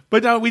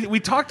 But no, we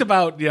talked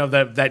about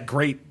that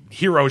great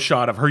hero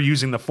shot of her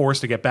using the Force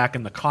to get back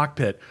in the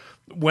cockpit.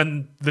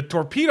 When the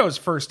torpedoes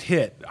first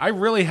hit, I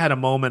really had a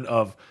moment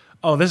of,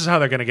 oh, this is how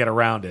they're going to get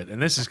around it,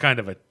 and this is kind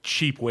of a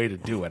cheap way to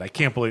do it. I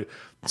can't believe.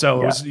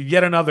 So it was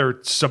yet another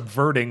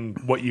subverting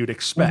what you'd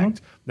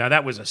expect. Now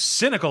that was a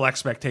cynical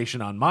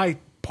expectation on my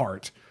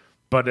part,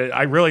 but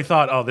I really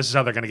thought, oh, this is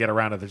how they're going to get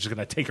around it. They're just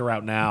going to take her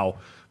out now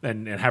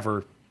and have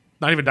her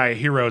not even die a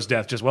hero's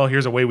death. Just, well,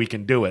 here's a way we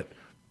can do it.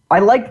 I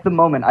liked the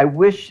moment. I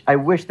wish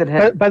that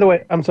had. By the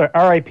way, I'm sorry.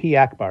 R.I.P.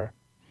 Akbar.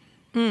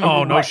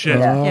 Oh no shit!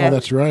 Oh,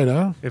 that's right,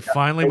 huh? It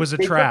finally was a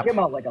they trap. Took him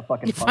out like a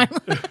fucking punk.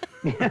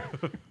 I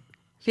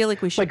feel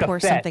like we should Like a pour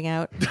fet. something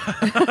out.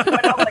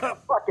 Went out like a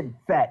fucking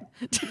fet.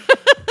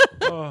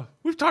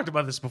 We've talked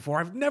about this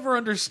before. I've never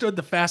understood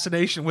the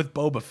fascination with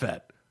Boba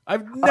Fett.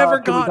 I've never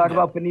Can we gotten talk it.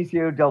 about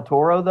Benicio del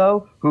Toro,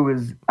 though, who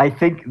is, I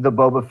think, the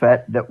Boba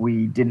Fett that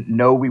we didn't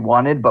know we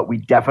wanted, but we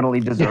definitely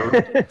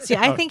deserved. See,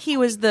 I think he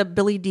was the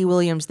Billy D.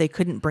 Williams they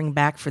couldn't bring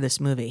back for this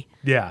movie.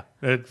 Yeah.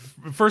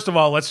 First of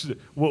all,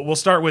 we'll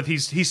start with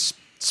he's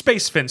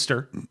Space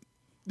Finster.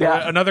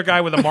 Yeah. Another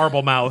guy with a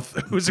marble mouth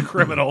who's a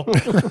criminal.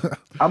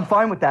 I'm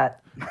fine with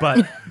that.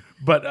 But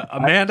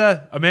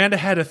Amanda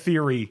had a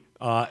theory,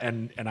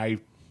 and I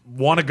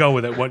want to go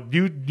with it. What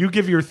you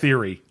give your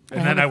theory,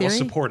 and then I will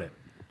support it.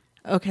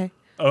 Okay.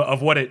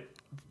 Of what it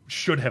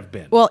should have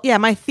been. Well, yeah,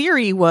 my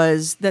theory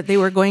was that they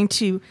were going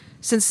to,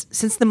 since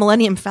the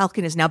Millennium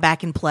Falcon is now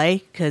back in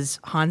play because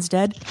Han's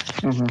dead,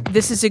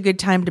 this is a good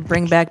time to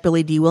bring back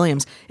Billy D.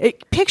 Williams.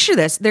 Picture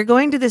this. They're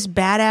going to this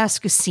badass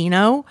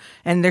casino,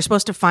 and they're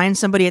supposed to find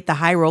somebody at the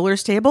high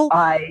rollers table.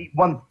 I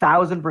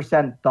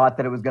 1000% thought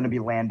that it was going to be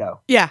Lando.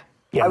 Yeah.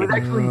 I was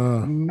actually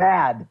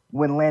mad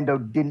when Lando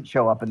didn't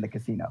show up in the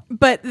casino.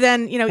 But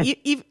then,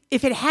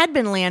 if it had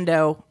been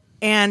Lando...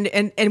 And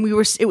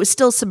it was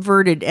still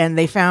subverted, and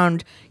they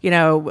found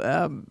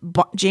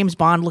James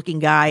Bond looking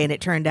guy, and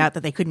it turned out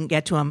that they couldn't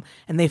get to him,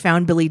 and they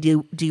found Billy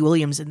D.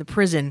 Williams in the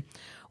prison.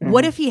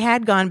 What if he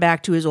had gone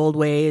back to his old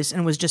ways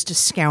and was just a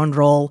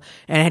scoundrel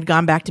and had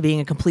gone back to being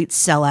a complete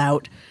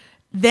sellout?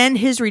 Then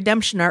his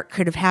redemption arc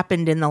could have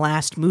happened in the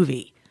last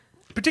movie.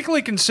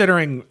 Particularly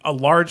considering a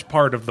large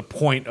part of the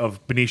point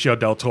of Benicio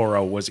del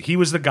Toro was he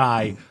was the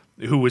guy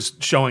who was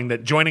showing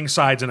that joining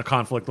sides in a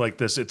conflict like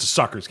this, it's a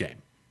sucker's game.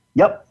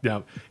 Yep.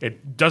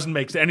 It doesn't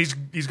make sense.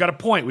 And he's got a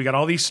point. We got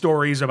all these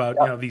stories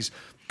about these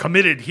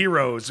committed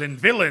heroes and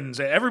villains.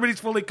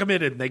 Everybody's fully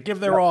committed. And they give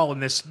their all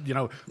in this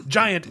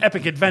giant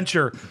epic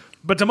adventure.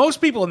 But to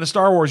most people in the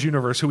Star Wars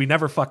universe who we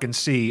never fucking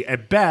see,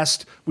 at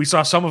best, we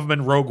saw some of them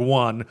in Rogue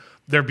One.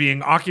 They're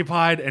being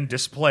occupied and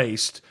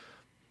displaced.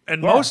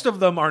 And most of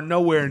them are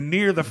nowhere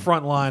near the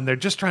front line. They're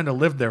just trying to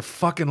live their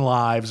fucking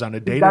lives on a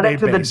day-to-day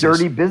basis. Got into the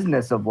dirty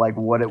business of like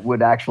what it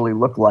would actually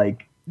look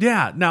like.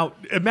 Yeah. Now,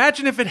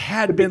 imagine if it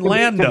had been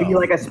Lando. To be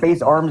like a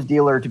space arms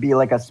dealer, to be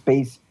like a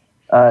space,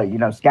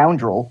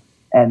 scoundrel,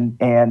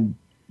 and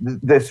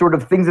the sort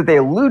of things that they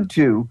allude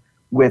to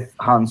with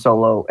Han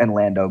Solo and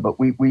Lando, but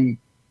we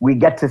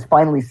get to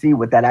finally see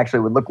what that actually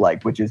would look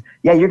like, which is,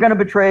 yeah, you're going to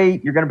betray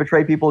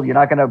people. You're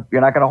not going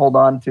to hold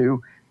on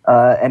to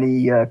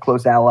any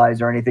close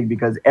allies or anything,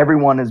 because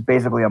everyone is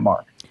basically a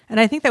mark. And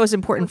I think that was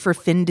important for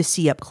Finn to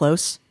see up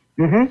close.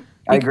 Mm-hmm.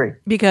 I agree.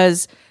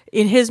 Because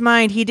in his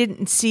mind, he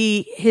didn't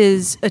see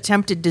his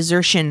attempted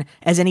desertion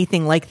as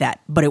anything like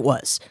that, but it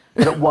was.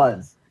 But it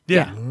was.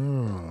 Yeah.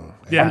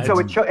 Yeah. And so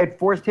it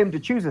forced him to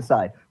choose a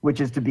side,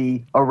 which is to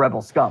be a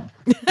rebel scum.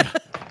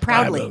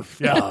 Proudly.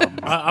 Yeah,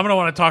 I'm going to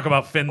want to talk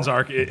about Finn's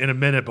arc in a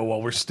minute, but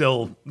while we're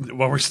still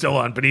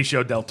on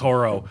Benicio del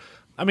Toro,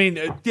 I mean,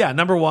 yeah,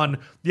 number one,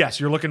 yes,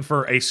 you're looking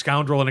for a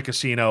scoundrel in a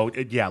casino.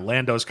 Yeah,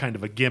 Lando's kind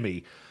of a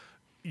gimme.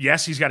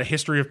 Yes, he's got a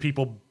history of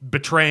people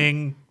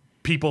betraying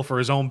people for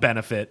his own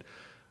benefit,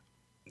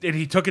 and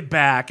he took it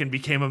back and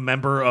became a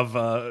member of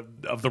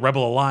the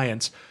Rebel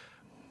Alliance.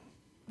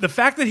 The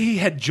fact that he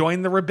had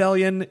joined the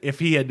rebellion, if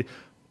he had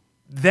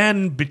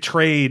then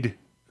betrayed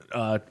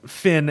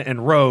Finn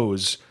and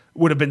Rose,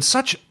 would have been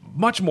such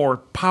much more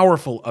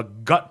powerful a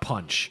gut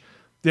punch.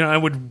 You know,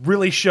 it would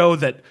really show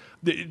that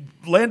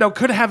Lando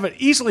could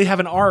easily have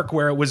an arc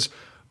where it was,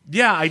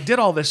 yeah, I did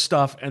all this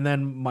stuff, and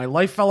then my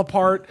life fell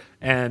apart,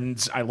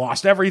 and I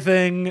lost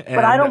everything. And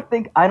but I don't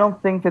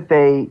think that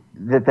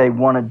they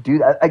want to do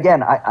that.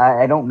 Again,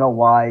 I don't know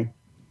why.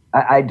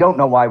 I don't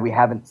know why we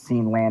haven't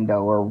seen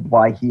Lando or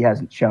why he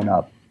hasn't shown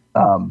up.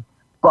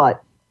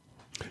 But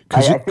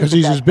because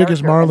he's as big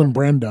as Marlon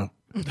Brando.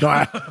 No,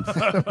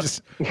 I'm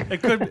just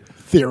it could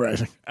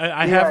theorizing.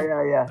 I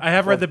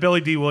have read that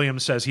Billy D.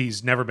 Williams says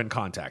he's never been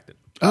contacted.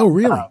 Oh,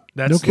 really?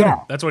 That's no kidding.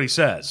 Yeah. That's what he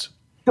says.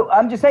 So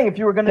I'm just saying, if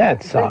you were going to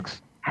That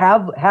sucks.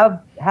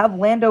 have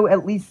Lando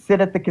at least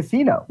sit at the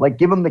casino, like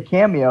give him the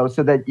cameo,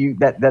 so that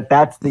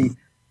that's the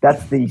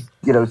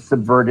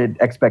subverted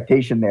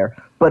expectation there.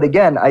 But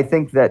again, I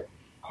think that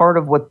part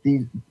of what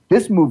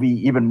this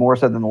movie, even more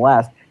so than the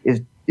last,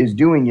 is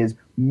doing is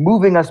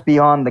moving us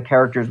beyond the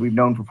characters we've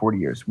known for 40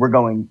 years. We're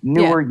going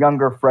newer,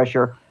 younger,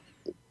 fresher,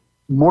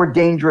 more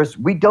dangerous.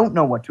 We don't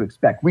know what to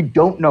expect. We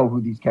don't know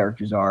who these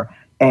characters are.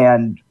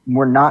 And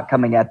we're not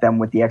coming at them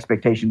with the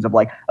expectations of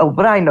like, oh,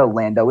 but I know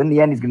Lando. In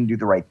the end, he's going to do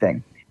the right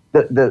thing.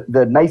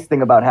 The nice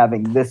thing about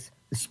having this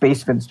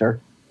space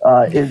finster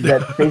is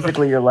that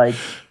basically you're like,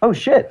 oh,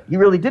 shit, he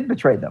really did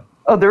betray them.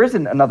 Oh, there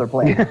isn't another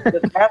plan.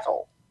 That's an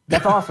asshole.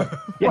 That's awesome.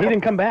 Yeah, he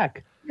didn't come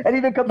back. And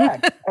he didn't come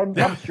back. And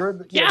I'm sure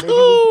that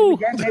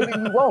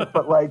maybe we won't.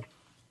 But like,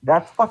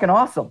 that's fucking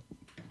awesome.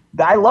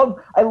 I love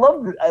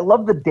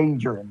the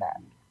danger in that.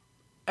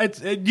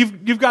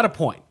 You've got a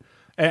point.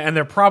 And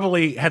there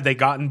probably, had they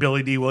gotten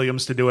Billy D.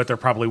 Williams to do it, there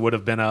probably would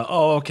have been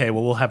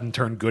we'll have him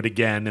turn good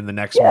again in the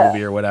next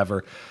movie or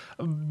whatever.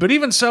 But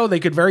even so, they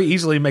could very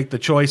easily make the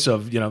choice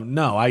of,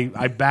 no,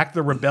 I backed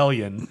the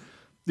rebellion.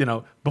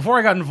 Before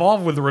I got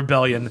involved with the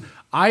rebellion,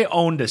 I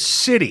owned a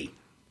city.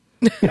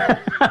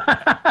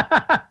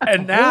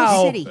 And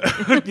now,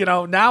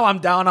 now I'm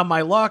down on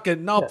my luck,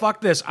 and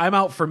fuck this. I'm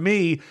out for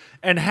me,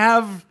 and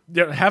have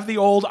the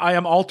old I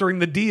am altering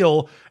the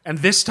deal, and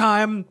this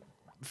time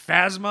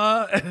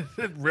Phasma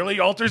really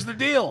alters the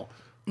deal.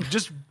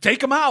 Just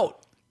take him out.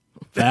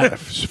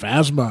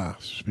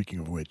 Phasma, speaking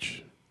of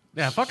which.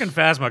 Yeah, fucking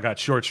Phasma got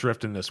short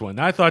shrift in this one.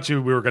 I thought we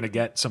were going to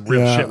get some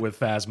real shit with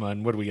Phasma,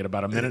 and what do we get,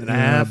 about a minute and a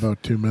half?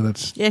 About 2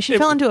 minutes. Yeah, she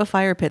fell into a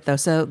fire pit, though,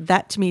 so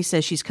that to me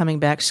says she's coming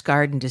back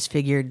scarred and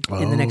disfigured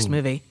in the next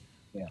movie.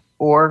 Yeah.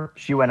 Or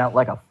she went out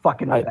like a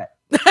fucking vet.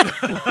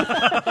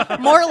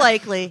 More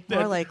likely.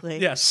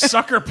 Yeah,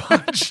 sucker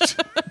punched.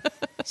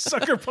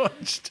 Sucker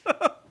punched.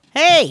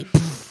 Hey!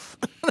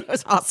 That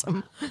was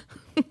awesome.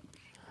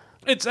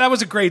 That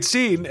was a great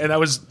scene, and that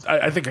was,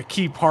 I think, a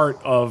key part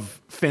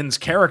of Finn's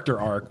character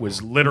arc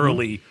was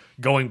literally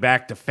going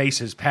back to face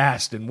his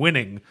past and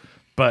winning.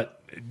 But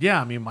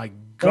yeah, I mean, my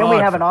God. And we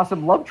have an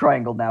awesome love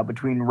triangle now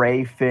between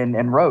Rey, Finn,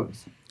 and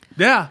Rose.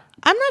 Yeah.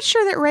 I'm not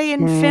sure that Rey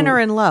and Finn are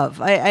in love.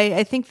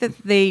 I think that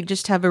they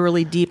just have a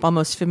really deep,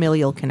 almost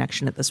familial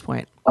connection at this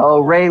point.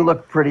 Oh, Rey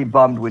looked pretty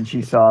bummed when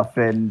she saw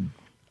Finn.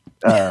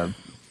 I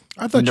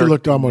thought you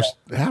looked almost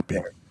happy.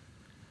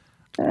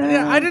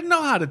 Yeah, I didn't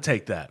know how to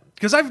take that.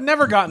 Because I've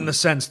never gotten the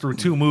sense through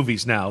 2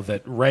 movies now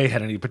that Rey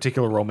had any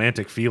particular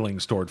romantic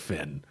feelings toward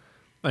Finn.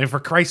 I mean, for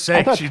Christ's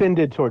sake. I thought Finn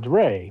did towards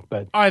Rey,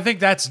 but I think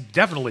that's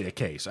definitely a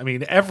case. I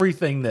mean,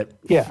 everything that...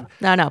 Yeah.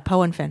 No,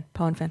 Poe and Finn.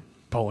 Poe and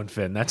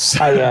Finn, that's...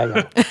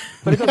 yeah.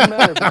 But it doesn't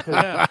matter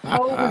because...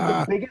 Poe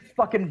was the biggest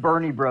fucking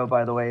Bernie bro,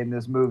 by the way, in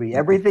this movie.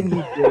 Everything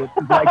he did was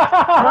like,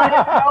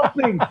 I'm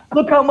helping.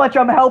 Look how much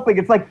I'm helping.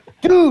 It's like,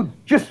 dude,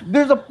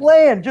 there's a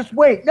plan. Just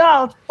wait.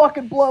 No, let's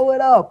fucking blow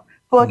it up.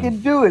 Fucking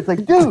do it. It's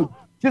like, dude...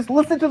 Just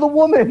listen to the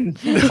woman.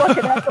 She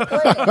fucking has a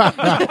plan.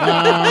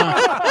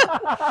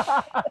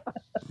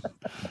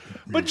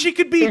 But she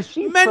could be Is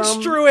she from,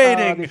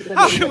 menstruating. the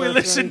How Extended can we Universe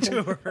listen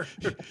or to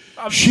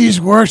her? She's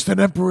worse than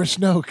Emperor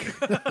Snoke.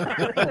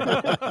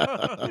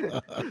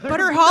 But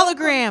her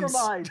holograms.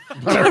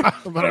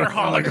 But her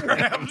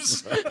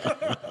holograms.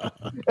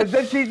 And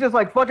then she's just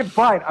like, fucking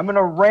fine. I'm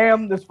gonna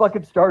ram this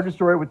fucking Star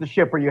Destroyer with the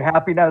ship. Are you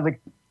happy now? I was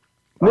like,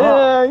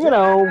 Yeah,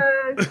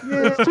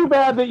 it's too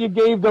bad that you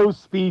gave those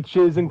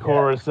speeches in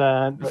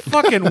Coruscant. But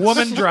Fucking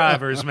woman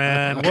drivers,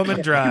 man. Woman He wasn't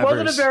a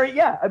drivers.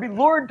 very, I mean,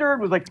 Laura Dern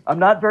was like, I'm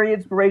not very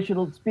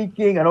inspirational at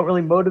speaking. I don't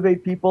really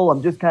motivate people.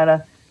 I'm just kind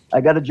of, I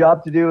got a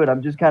job to do and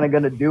I'm just kind of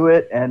going to do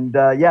it. And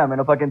I'm going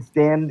to fucking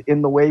stand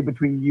in the way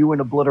between you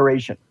and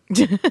obliteration.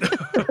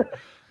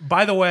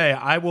 By the way,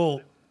 I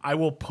will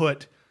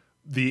put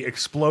the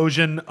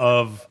explosion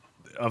of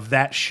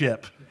that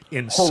ship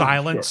in Holy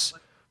silence.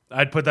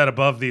 I'd put that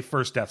above the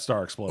first Death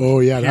Star explosion. Oh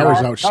yeah, that was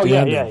oh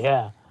outstanding.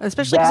 yeah.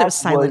 Especially because it was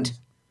silent.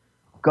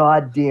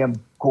 Goddamn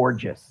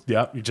gorgeous.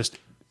 Yep,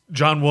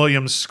 John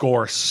Williams'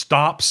 score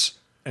stops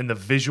and the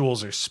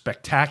visuals are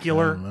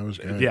spectacular. Oh, that was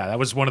great. Yeah, that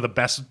was one of the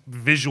best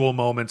visual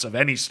moments of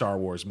any Star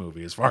Wars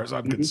movie, as far as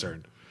I'm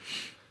concerned.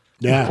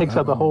 Yeah, Takes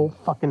out the whole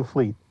fucking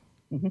fleet.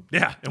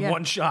 Yeah, in Yeah.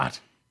 one shot.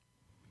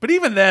 But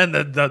even then,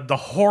 the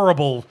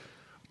horrible,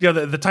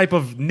 the type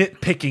of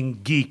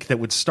nitpicking geek that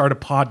would start a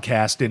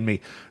podcast in me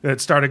that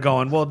started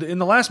going, well, in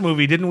the last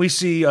movie, didn't we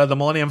see the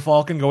Millennium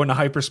Falcon go into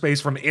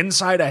hyperspace from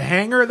inside a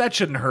hangar? That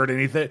shouldn't hurt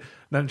anything.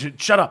 Then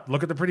shut up.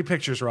 Look at the pretty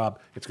pictures, Rob.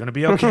 It's going to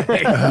be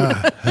okay.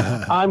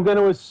 I'm going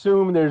to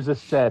assume there's a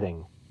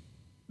setting.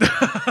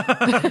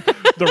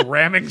 The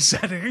ramming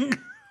setting.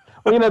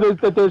 Well,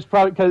 there's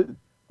probably because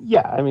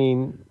I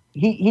mean,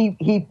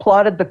 He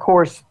plotted the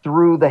course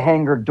through the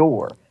hangar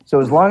door. So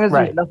as long as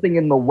Right. there's nothing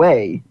in the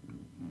way,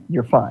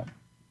 you're fine.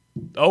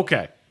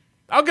 Okay.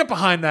 I'll get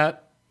behind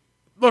that.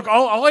 Look,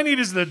 all I need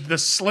is the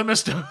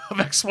slimmest of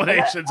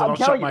explanations, and I'm I'll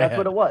shut telling you, my that's head.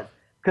 what it was.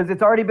 Because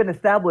it's already been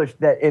established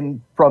that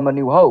from A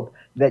New Hope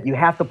that you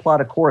have to plot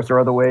a course, or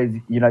otherwise,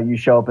 you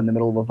show up in the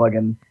middle of a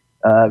fucking,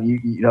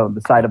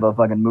 the side of a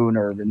fucking moon,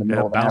 or in the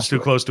middle Yeah, of an bounce too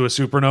asteroid. close to a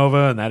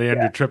supernova, and that ended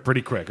your trip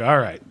pretty quick. All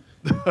right.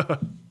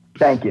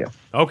 Thank you.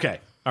 Okay.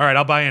 All right,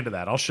 I'll buy into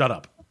that. I'll shut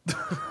up.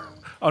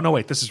 Oh, no,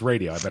 wait. This is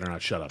radio. I better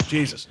not shut up.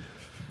 Jesus.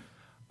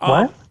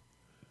 what?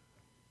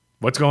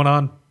 What's going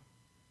on?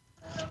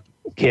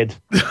 Kid.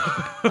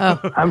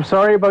 I'm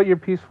sorry about your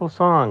peaceful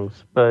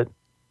songs, but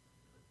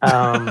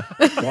Dad's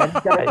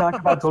got to talk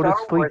about Go to Star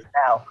sleep. Wars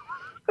now.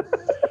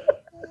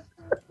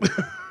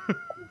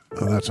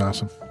 Oh, that's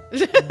awesome.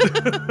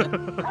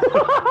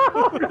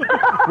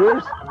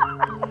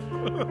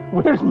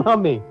 where's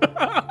Mummy?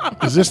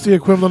 Is this the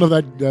equivalent of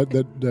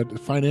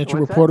that financial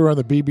reporter on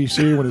the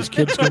BBC when his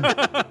kid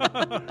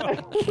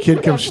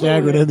comes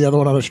staggering in, the other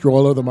one on a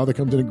stroller, the mother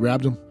comes in and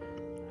grabs him?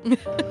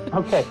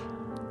 Okay,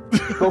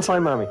 go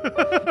find Mommy.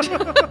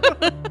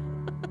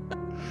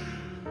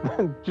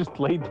 Just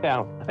lay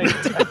down. I'm not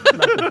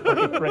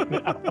fucking right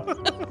now.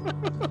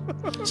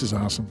 This is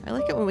awesome. I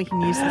like it when we can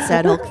use the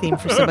Sad Hulk theme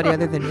for somebody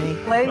other than me.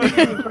 Playing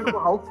the Incredible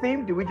Hulk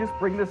theme, do we just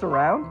bring this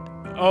around?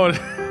 Oh,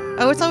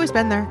 Oh, it's always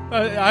been there.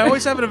 I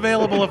always have it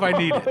available if I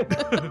need it.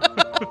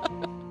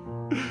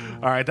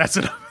 All right, that's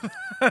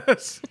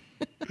enough.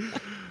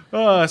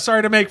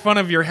 Sorry to make fun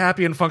of your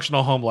happy and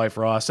functional home life,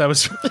 Ross. That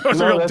was a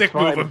No, real that's dick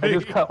fine. move of I me.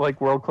 just got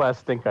like world class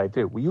stink eye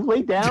too. Will you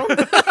lay down?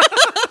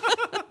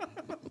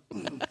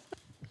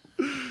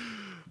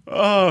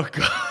 Oh,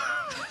 God.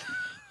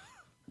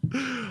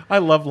 I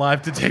love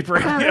live to tape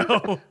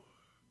radio.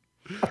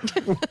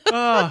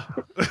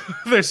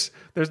 There's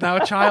now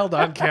a child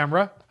on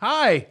camera.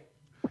 Hi.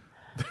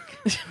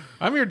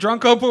 I'm your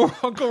drunk Uncle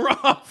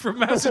Rob from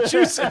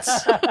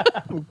Massachusetts.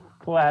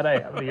 Glad I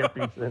have the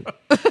earpiece in.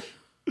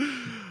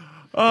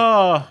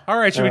 All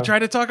right. Should we try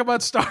to talk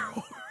about Star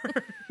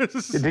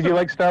Wars? Did you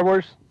like Star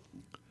Wars?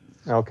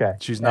 Okay.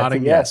 She's That's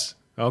nodding a yes. yes.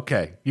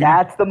 Okay.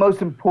 That's the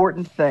most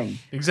important thing.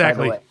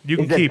 Exactly. by the way, You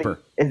can is that keep the- her.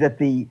 Is that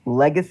the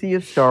legacy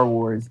of Star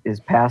Wars is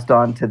passed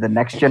on to the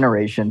next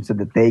generation so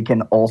that they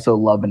can also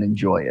love and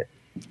enjoy it.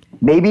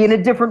 Maybe in a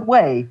different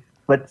way,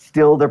 but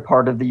still they're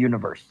part of the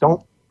universe.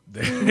 Don't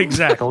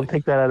Exactly.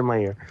 take that out of my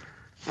ear.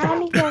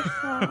 Mommy goes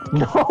home.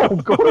 No,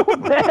 go to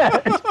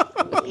bed.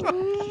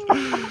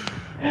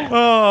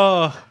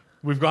 Oh,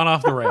 we've gone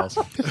off the rails.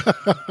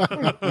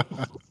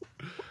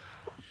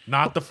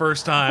 Not the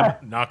first time.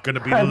 Not going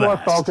to be the I've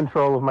lost all last.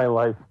 control of my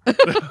life.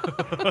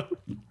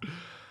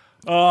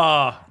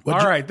 All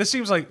right. This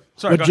seems like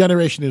sorry. What go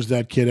generation is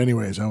that kid,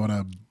 anyways? I want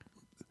to.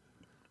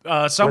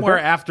 ahead. Somewhere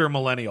after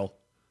millennial,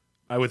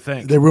 I would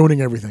think. They're ruining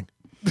everything.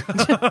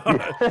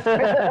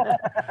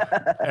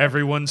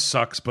 Everyone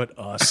sucks but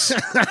us.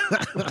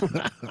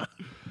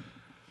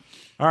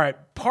 All right.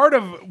 Part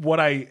of what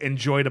I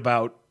enjoyed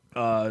about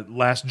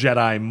Last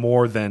Jedi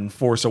more than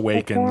Force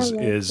Awakens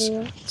is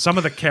some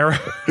of the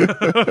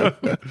character.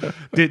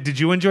 Did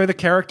you enjoy the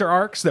character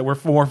arcs that were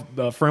more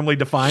firmly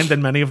defined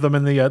than many of them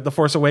in the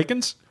Force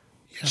Awakens?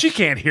 She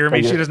can't hear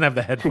me. She doesn't have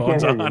the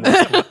headphones hear you.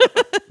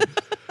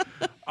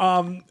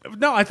 on.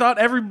 No, I thought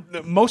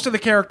most of the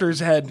characters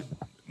had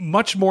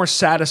much more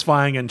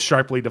satisfying and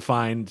sharply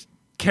defined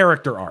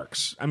character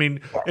arcs. I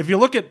mean, if you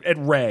look at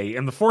Rey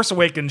in The Force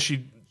Awakens,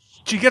 she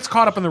gets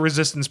caught up in the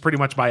Resistance pretty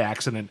much by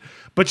accident,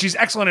 but she's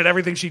excellent at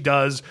everything she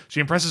does. She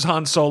impresses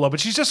Han Solo, but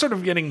she's just sort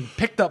of getting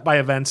picked up by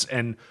events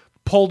and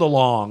pulled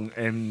along,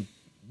 and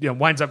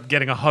winds up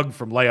getting a hug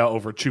from Leia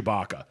over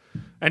Chewbacca.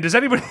 And does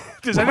anybody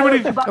Over finally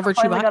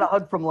Chewbacca? got a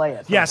hug from Leia.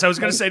 So Yes, I was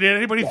going to say, did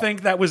anybody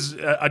think that was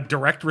a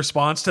direct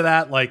response to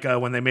that? Like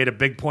when they made a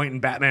big point in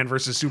Batman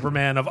versus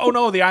Superman of, oh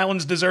no, the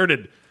island's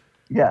deserted.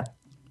 Yeah,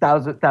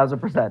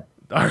 1,000%.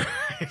 All right.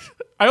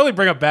 I only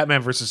bring up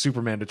Batman versus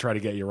Superman to try to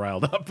get you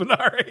riled up, but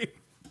all right.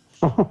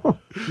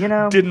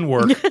 Didn't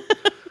work.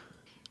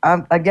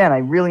 Again, I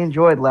really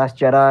enjoyed Last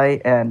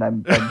Jedi, and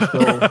I'm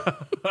still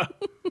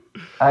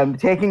I'm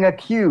taking a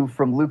cue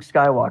from Luke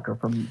Skywalker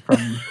from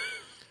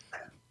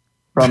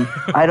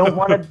I don't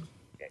want to.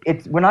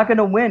 We're not going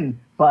to win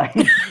by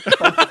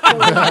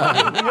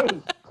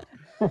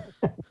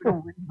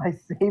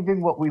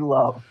saving what we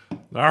love.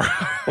 All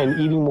right. And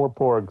eating more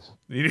porgs.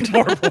 Eating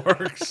more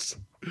porgs.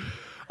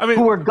 I mean,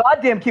 Who are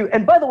goddamn cute.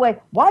 And by the way,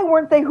 why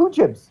weren't they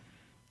hoojibs?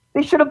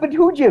 They should have been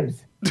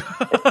hoojibs.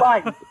 It's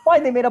fine. It's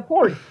fine. They made a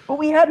porg, but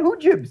we had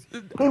hoojibs.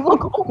 They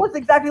look almost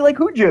exactly like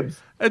hoojibs.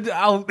 And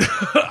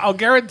I'll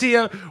guarantee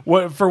you,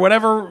 for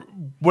whatever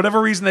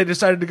reason they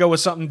decided to go with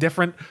something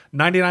different,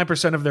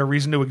 99% of their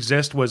reason to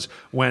exist was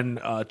when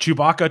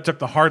Chewbacca took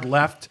the hard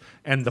left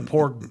and the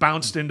porg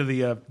bounced into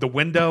the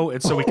window,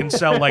 and so we can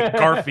sell like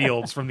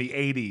Garfields from the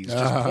 80s,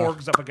 just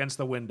porgs up against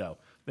the window.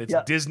 It's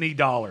Disney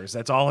dollars.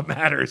 That's all that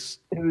matters.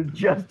 It was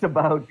just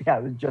about,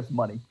 it was just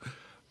money.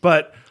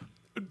 But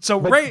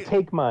Rey,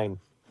 take mine.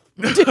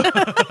 Please.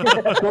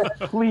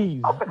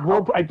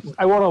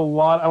 I want a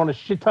lot. I want a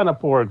shit ton of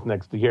porgs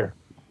next year.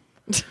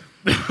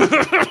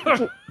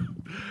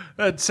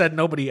 That said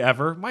nobody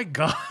ever. My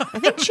God. I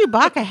think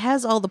Chewbacca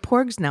has all the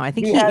porgs now. I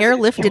think he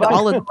airlifted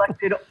all of.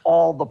 Collected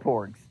all the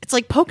porgs. It's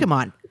like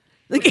Pokemon.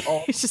 Like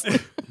it's just.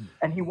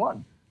 And he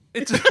won.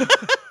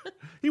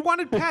 He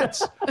wanted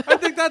pets. I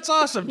think that's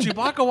awesome.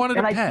 Chewbacca wanted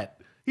a pet.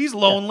 He's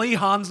lonely.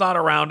 Han's not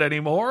around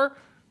anymore.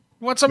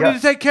 He wants somebody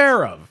to take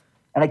care of.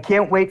 And I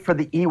can't wait for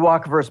the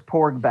Ewok versus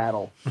Porg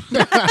battle.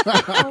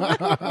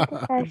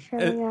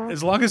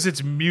 As long as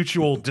it's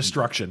mutual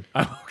destruction,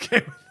 I'm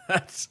okay with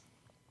that.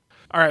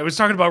 All right, I was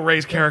talking about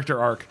Rey's character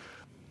arc.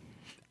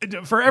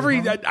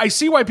 I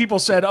see why people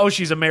said, oh,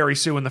 she's a Mary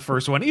Sue in the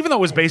first one, even though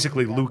it was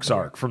basically Luke's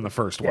arc from the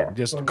first one.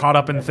 Just caught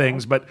up in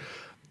things, but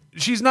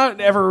she's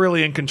not ever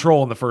really in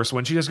control in the first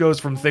one. She just goes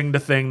from thing to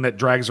thing that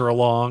drags her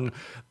along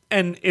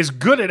and is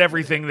good at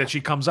everything that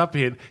she comes up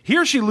in.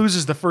 Here she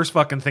loses the first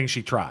fucking thing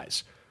she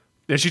tries.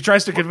 She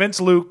tries to convince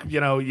Luke,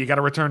 you got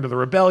to return to the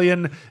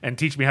rebellion and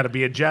teach me how to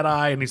be a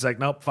Jedi. And he's like,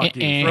 nope, fuck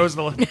you. Throws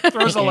the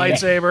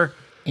lightsaber.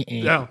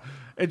 No.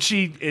 And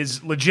she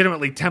is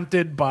legitimately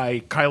tempted by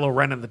Kylo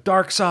Ren and the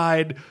dark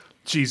side.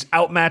 She's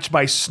outmatched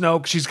by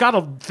Snoke. She's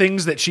got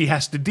things that she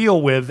has to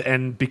deal with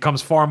and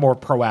becomes far more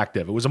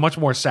proactive. It was a much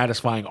more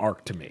satisfying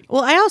arc to me.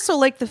 Well, I also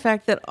like the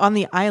fact that on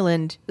the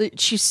island,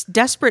 she's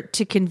desperate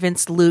to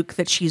convince Luke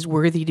that she's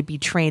worthy to be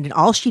trained, and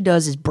all she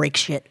does is break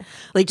shit.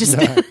 Like just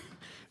puts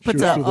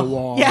Shoots through the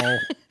wall. Yeah.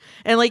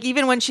 And like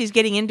even when she's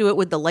getting into it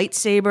with the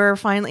lightsaber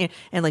finally,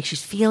 and like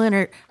she's feeling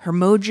her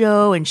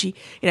mojo, and she,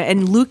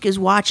 and Luke is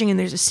watching, and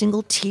there's a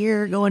single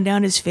tear going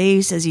down his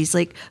face as he's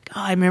like,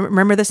 oh, I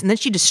remember this, and then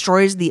she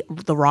destroys the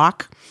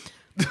rock.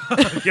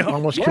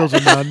 Almost kills a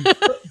nun.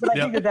 But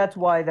I think that's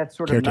why that's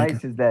sort of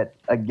nice, is that,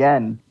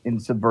 again, in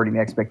subverting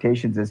the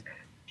expectations, is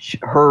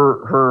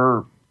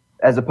her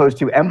as opposed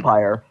to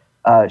Empire,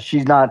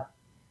 she's not,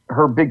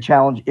 her big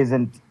challenge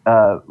isn't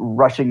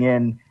rushing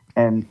in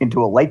and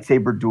into a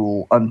lightsaber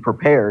duel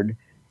unprepared.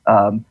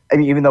 I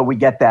mean, even though we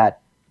get that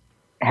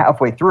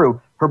halfway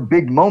through, her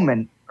big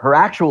moment, her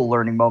actual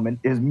learning moment,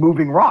 is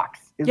moving rocks.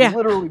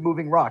 Literally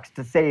moving rocks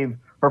to save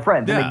her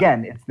friends. Yeah. And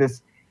again,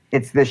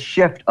 it's this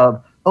shift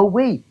of, oh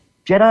wait,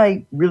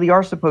 Jedi really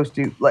are supposed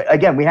to, like,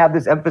 again, we have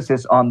this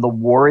emphasis on the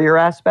warrior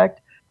aspect,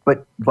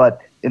 but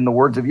in the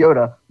words of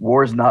Yoda,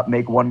 wars not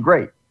make one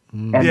great.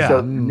 And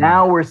so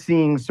now we're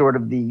seeing sort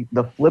of the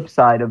flip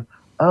side of,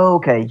 oh,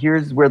 okay,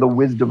 here's where the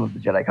wisdom of the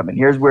Jedi come in.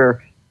 Here's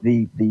where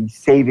the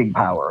saving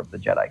power of the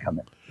Jedi come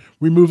in.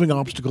 Removing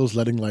obstacles,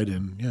 letting light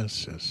in.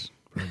 Yes.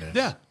 Very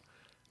nice.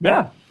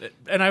 Yeah.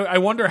 And I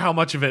wonder how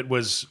much of it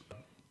was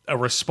a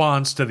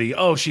response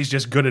to she's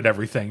just good at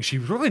everything.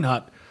 She's really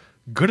not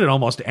good at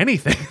almost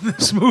anything in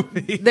this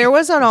movie. There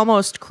was an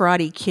almost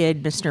Karate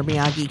Kid, Mr.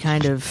 Miyagi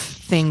kind of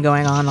thing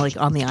going on, like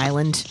on the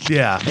island.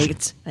 Yeah. Like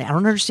I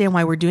don't understand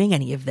why we're doing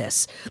any of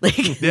this. Like,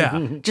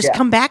 just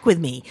come back with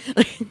me.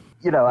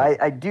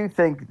 I do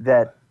think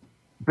that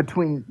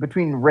between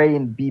Rey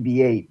and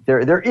BB-8,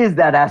 there is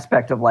that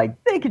aspect of like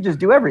they could just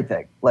do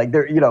everything. Like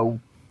they're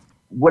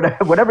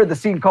whatever the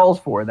scene calls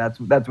for, that's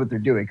what they're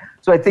doing.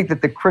 So I think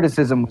that the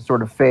criticism was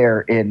sort of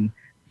fair in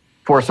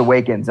Force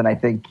Awakens, and I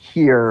think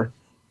here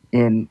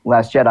in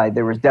Last Jedi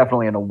there was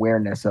definitely an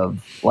awareness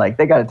of like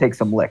they got to take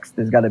some licks.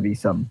 There's got to be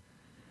some,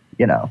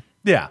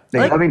 Yeah.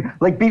 I mean,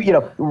 like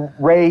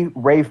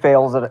Ray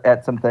fails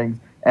at some things,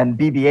 and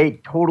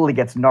BB-8 totally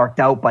gets knocked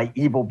out by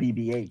evil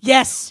BB-8.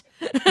 Yes.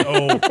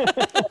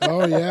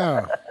 Oh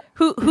yeah.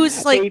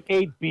 Who's like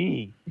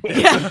 8B.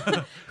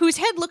 whose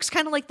head looks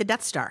kind of like the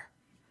Death Star.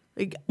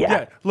 Like,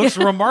 Yeah, looks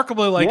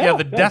remarkably like Yeah.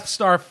 the Death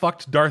Star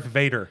fucked Darth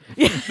Vader.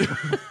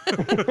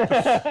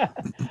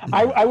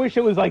 I wish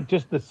it was like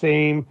just the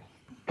same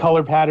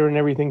color pattern and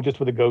everything, just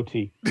with a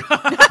goatee.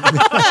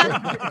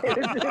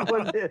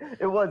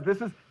 It was.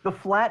 This is the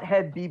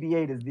flathead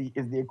BB-8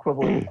 is the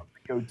equivalent of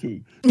the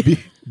goatee.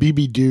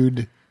 BB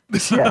dude.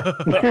 Yeah.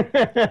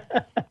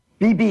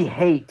 BB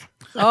hate.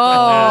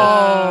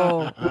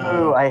 oh,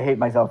 Ooh, I hate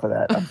myself for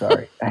that. I'm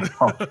sorry.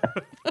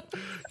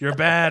 You're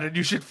bad, and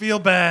you should feel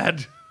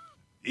bad.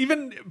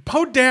 Even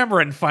Poe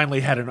Dameron finally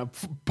had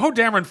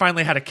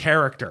a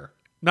character.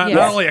 Not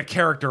only a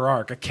character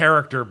arc, a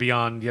character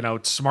beyond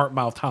smart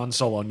mouth Han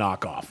Solo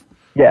knockoff.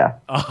 Yeah.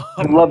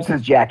 He loves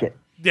his jacket.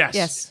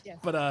 Yes.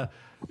 But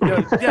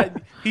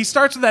he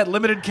starts with that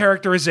limited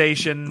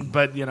characterization,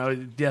 but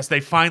yes, they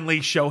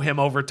finally show him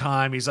over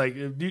time. He's like,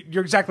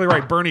 "You're exactly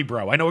right, Bernie,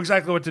 bro. I know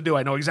exactly what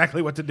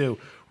to do.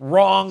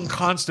 Wrong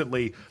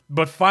constantly,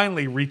 but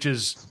finally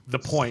reaches the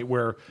point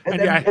where And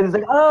it's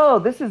like, oh,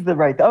 this is the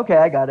right. Okay,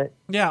 I got it.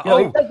 Yeah. He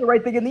does the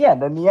right thing in the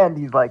end. In the end,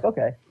 he's like,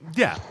 okay.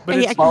 Yeah, but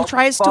he it's,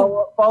 tries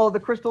to. Follow the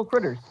crystal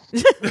critters.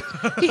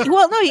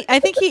 I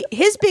think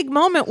his big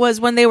moment was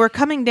when they were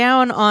coming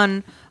down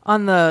on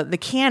the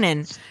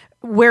cannon,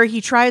 where he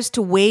tries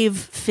to wave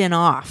Finn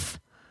off.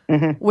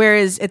 Mm-hmm.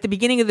 Whereas at the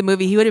beginning of the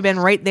movie, he would have been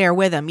right there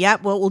with him.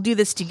 Yep, well, we'll do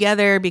this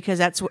together because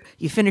that's what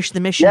you finish the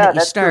mission that you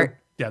that's start. true.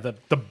 yeah,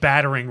 the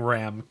battering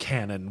ram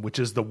cannon, which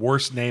is the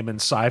worst name in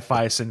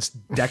sci-fi since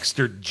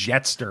Dexter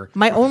Jetster.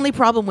 My only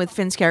problem with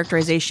Finn's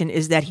characterization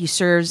is that he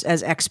serves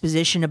as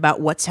exposition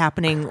about what's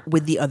happening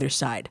with the other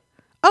side.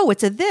 Oh,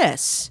 it's a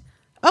this.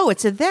 Oh,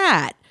 it's a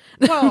that.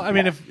 Well, I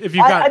mean, if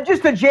you got I'm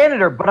just a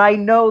janitor, but I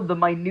know the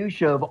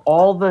minutia of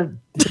all the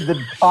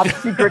top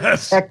secret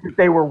tech that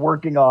they were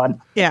working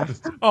on Yeah.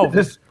 to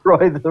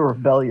destroy the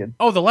rebellion.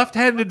 Oh, the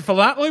left-handed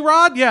philately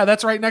rod? Yeah,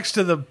 that's right next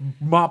to the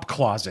mop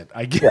closet,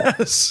 I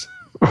guess.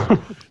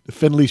 The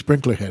Finley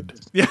sprinkler head.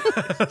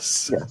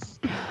 Yes. Yes.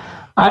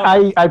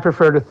 I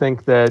prefer to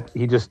think that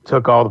he just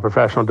took all the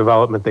professional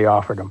development they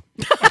offered him.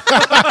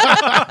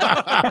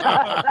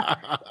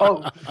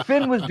 Oh,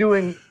 Finn was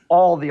doing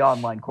all the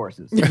online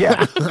courses.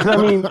 Yeah, I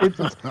mean,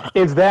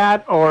 it's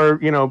that or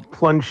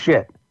plunge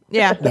shit.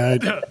 Yeah.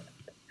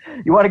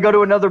 You want to go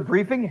to another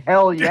briefing?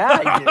 Hell yeah,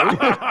 I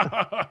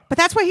do. But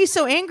that's why he's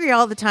so angry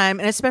all the time,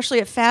 and especially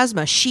at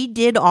Phasma. She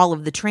did all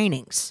of the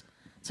trainings.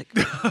 It's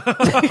like,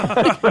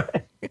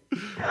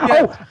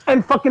 Oh,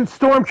 and fucking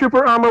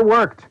stormtrooper armor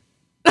worked.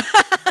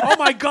 Oh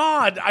my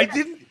God, I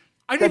didn't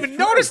even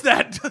notice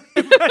that.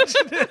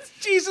 Imagine it.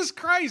 Jesus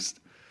Christ.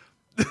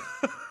 that's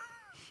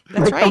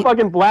A right.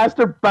 fucking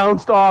blaster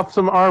bounced off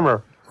some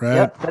armor. Right.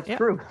 Yep, that's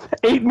true.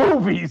 8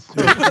 movies.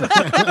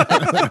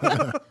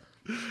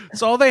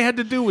 So all they had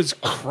to do was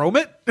chrome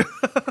it.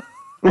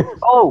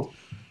 Oh,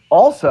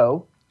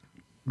 also,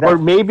 Or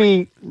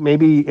maybe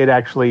it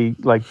actually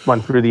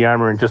went through the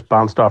armor and just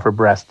bounced off her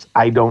breasts.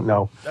 I don't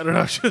know. I don't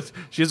know.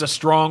 She's a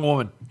strong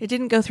woman. It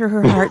didn't go through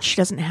her heart. She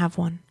doesn't have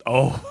one.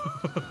 Oh,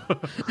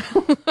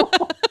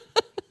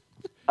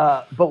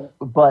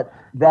 but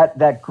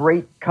that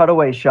great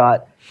cutaway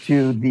shot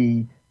to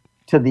the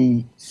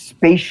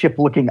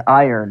spaceship-looking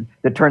iron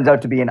that turns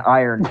out to be an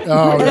iron,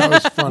 Oh, that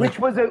was funny.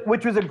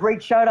 which was a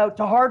great shout out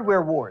to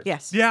Hardware Wars.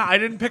 Yes. yeah. I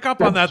didn't pick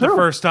up on that the true.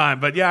 first time,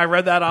 but yeah, I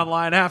read that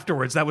online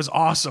afterwards. That was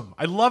awesome.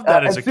 I loved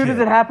that as a As soon kid. as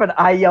it happened,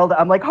 I yelled,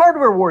 I'm like,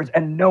 Hardware Wars,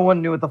 and no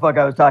one knew what the fuck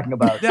I was talking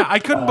about. Yeah, I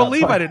couldn't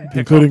believe I didn't pick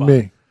Including up on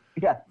it. me.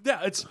 Yeah.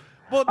 Yeah, it's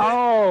well.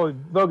 Oh,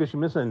 Bogus, you're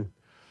missing.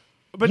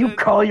 But You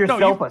call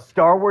yourself a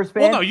Star Wars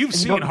fan? Well, no, you've and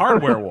seen you don't-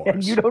 Hardware Wars.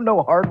 And you don't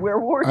know Hardware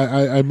Wars?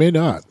 I may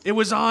not. It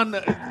was on.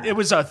 It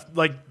was a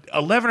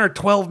 11 or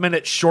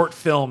 12-minute short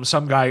film.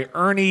 Some guy,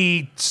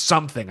 Ernie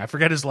something, I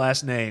forget his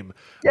last name.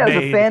 Yeah, it was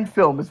made. a fan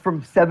film. It's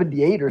from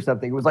 '78 or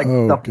something. It was like,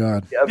 Oh, the-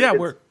 God. I mean, Yeah,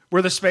 it's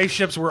where the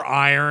spaceships were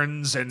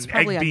irons and egg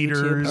probably on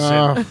beaters.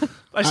 YouTube. And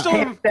I still.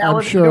 ham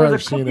salad. sure There was I've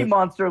a seen Cookie it.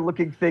 Monster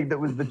looking thing that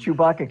was the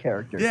Chewbacca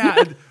character. Yeah,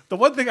 and the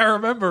one thing I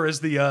remember is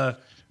the.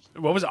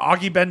 What was it?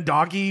 Augie Ben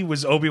Doggy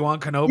was Obi-Wan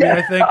Kenobi, Yeah,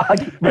 I think.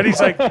 Augie And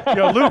he's like,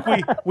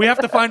 Luke, we have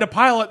to find a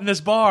pilot in this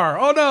bar.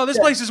 Oh no, this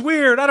place is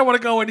weird. I don't want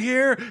to go in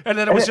here. And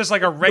then it was just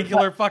like a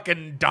regular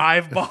fucking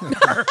dive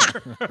bar.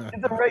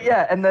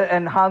 Yeah,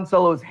 and Han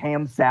Solo's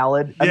ham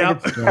salad. I Yeah. mean,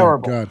 it's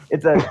terrible. God.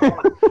 It's a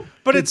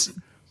But that's the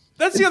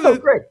It's other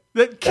so great.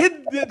 that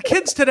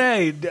kids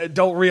today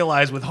don't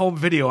realize with home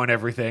video and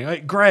everything.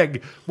 Like,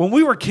 Greg, when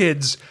we were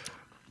kids,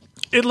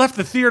 it left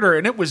the theater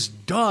and it was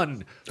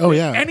done. Oh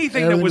yeah.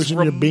 anything Everything that was in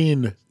your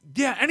bean.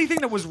 yeah, anything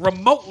that was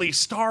remotely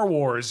Star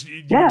Wars,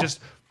 you Yeah. would just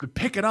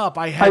pick it up.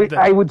 I had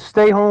I would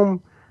stay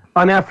home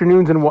on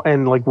afternoons and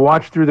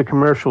watch through the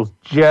commercials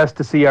just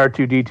to see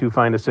R2D2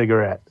 find a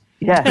cigarette.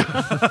 yeah.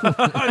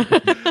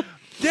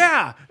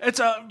 yeah, it's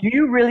a Do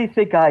you really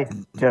think I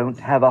don't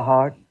have a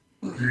heart?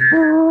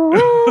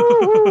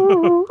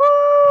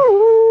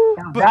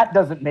 that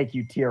doesn't make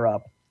you tear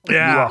up.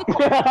 Yeah.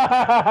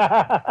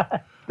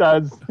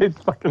 Does. It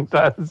fucking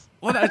does.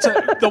 Well,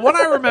 the one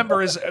I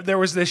remember is there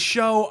was this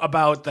show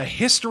about the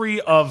history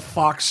of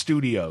Fox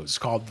Studios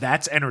called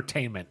That's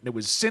Entertainment. It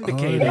was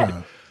syndicated.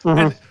 yeah.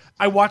 And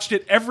I watched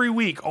it every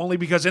week only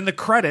because in the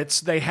credits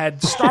they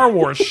had Star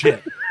Wars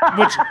shit,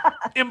 which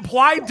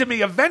implied to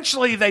me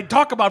eventually they'd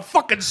talk about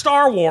fucking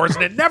Star Wars,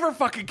 and it never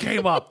fucking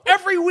came up.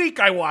 Every week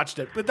I watched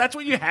it, but that's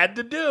what you had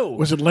to do.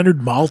 Was it Leonard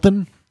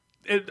Maltin?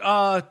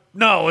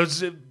 No, it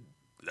was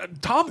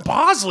Tom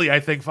Bosley, I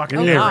think,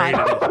 fucking narrated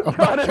it. Oh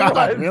my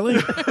God,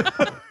 really?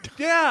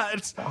 Yeah,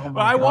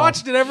 I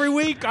watched it every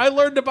week. I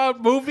learned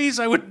about movies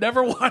I would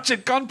never watch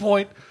at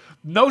gunpoint.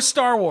 No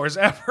Star Wars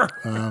ever.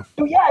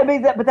 So yeah, I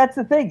mean, but that's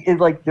the thing is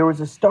like there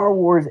was a Star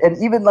Wars, and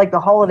even like the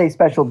holiday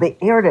special, they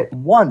aired it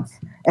once,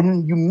 and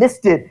then you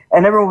missed it,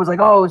 and everyone was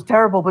like, "Oh, it was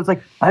terrible," but it's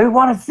like I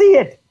want to see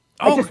it.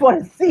 I just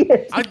want to see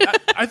it.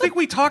 I think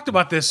we talked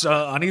about this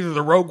on either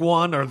the Rogue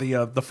One or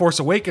the Force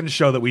Awakens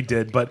show that we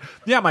did. But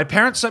yeah, my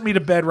parents sent me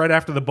to bed right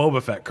after the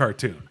Boba Fett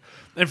cartoon.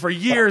 And for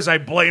years, I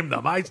blamed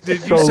them.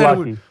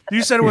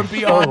 You said it would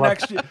be on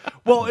next year.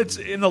 Well, it's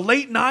in the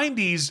late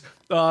 90s.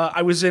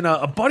 I was in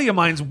a buddy of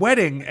mine's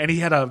wedding, and he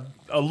had a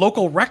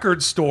local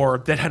record store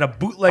that had a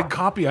bootleg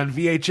copy on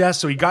VHS.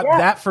 So he got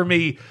that for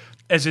me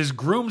as his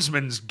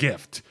groomsman's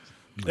gift.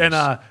 Nice.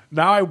 And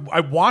now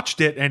I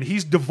watched it, and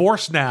he's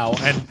divorced now,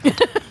 and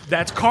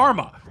that's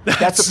karma.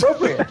 That's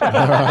appropriate.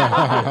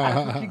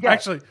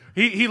 Actually,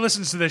 he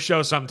listens to this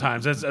show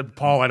sometimes. That's,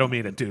 Paul, I don't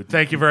mean it, dude.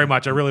 Thank you very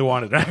much. I really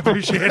wanted it. I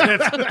appreciate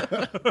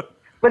it.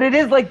 But it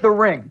is like The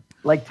Ring.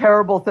 Like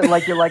terrible thing.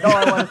 Like you're like, oh,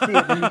 I want to see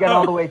it. And you get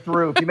all the way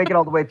through. If you make it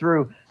all the way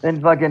through,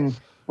 then fucking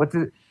what's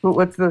the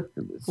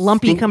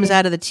Lumpy Stinky? comes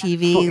out of the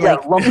TV. Yeah,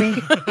 like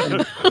Lumpy,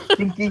 and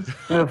Stinky,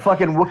 the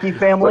fucking Wookiee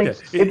family.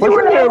 Okay. If you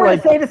were ever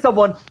to say to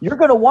someone, you're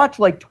going to watch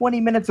like 20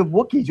 minutes of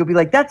Wookiees, you'll be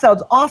like, that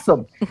sounds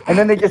awesome. And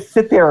then they just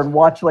sit there and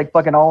watch like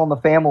fucking All in the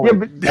Family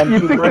and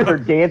Pete Ritter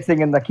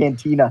dancing in the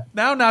cantina.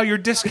 Now you're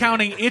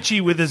discounting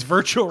Itchy with his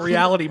virtual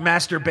reality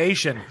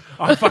masturbation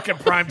on fucking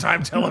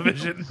primetime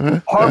television.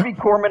 Harvey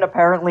Korman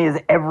apparently is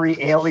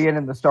every alien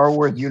in the Star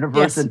Wars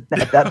universe at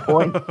that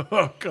point.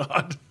 Oh,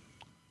 God.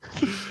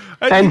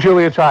 And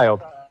Julia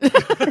Child.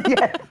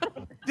 Yeah.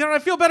 You know, I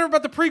feel better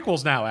about the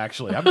prequels now,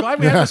 actually. I'm glad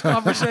we had this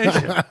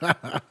conversation.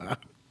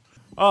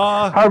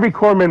 Harvey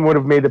Korman would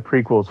have made the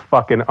prequels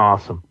fucking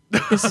awesome.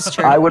 this is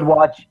true. I would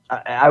watch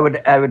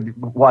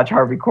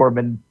Harvey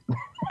Korman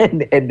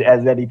and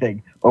as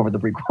anything over the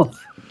prequels.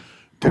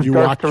 Did you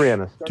Darth watch?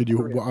 Tyrannus. Did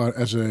you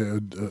as a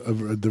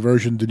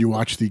diversion? Did you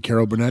watch the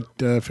Carol Burnett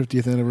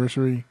 50th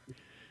anniversary?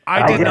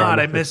 I did not.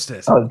 I missed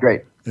it. Oh, it was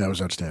great. Yeah, it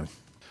was outstanding.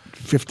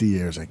 50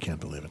 years, I can't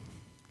believe it.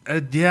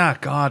 Yeah,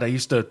 God, I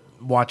used to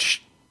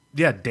watch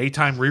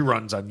daytime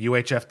reruns on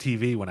UHF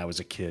TV when I was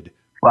a kid.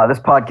 Wow, this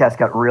podcast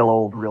got real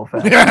old real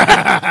fast.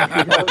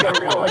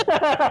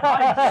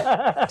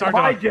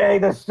 Hi, Jay,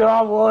 the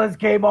Star Wars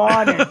came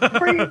on at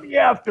 3 in the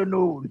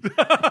afternoon.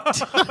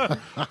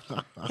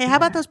 Hey, how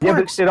about those Yeah,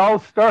 porks? but it all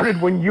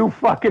started when you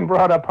fucking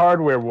brought up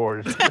Hardware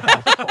Wars.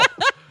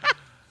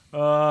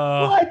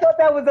 Well, I thought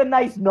that was a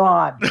nice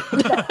nod.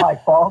 That's my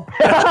fault.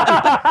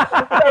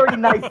 Very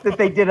nice that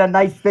they did a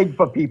nice thing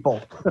for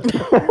people.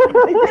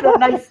 They did a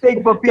nice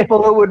thing for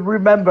people who would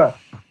remember.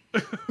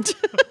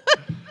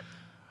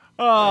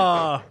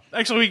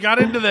 Actually, we got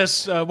into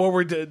this where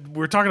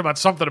we're talking about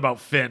something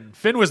about Finn.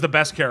 Finn was the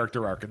best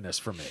character arc in this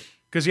for me.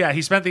 Because,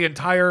 he spent the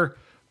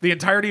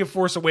entirety of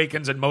Force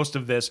Awakens and most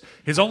of this.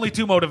 His only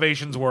two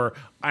motivations were,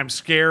 I'm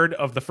scared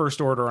of the First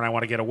Order and I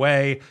want to get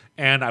away,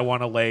 and I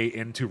want to lay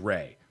into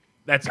Rey.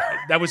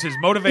 That was his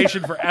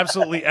motivation for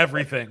absolutely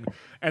everything.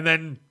 And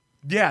then,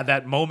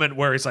 that moment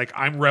where he's like,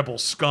 I'm rebel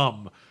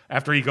scum,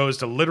 after he goes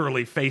to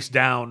literally face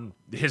down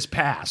his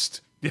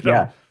past. You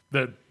know,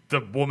 the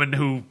woman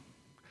who,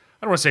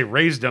 I don't want to say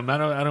raised him.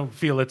 I don't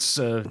feel it's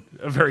a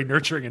very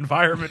nurturing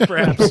environment,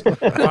 perhaps,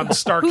 on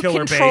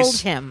Starkiller Base. Controlled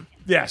him.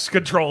 Yes,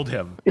 controlled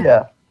him.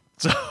 Yeah.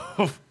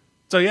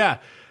 So yeah,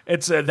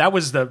 it's that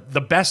was the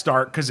best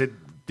arc because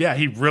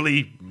he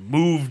really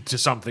moved to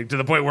something to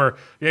the point where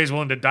he's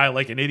willing to die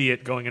like an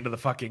idiot going into the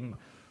fucking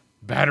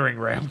battering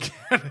ram.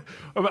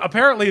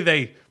 Apparently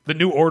the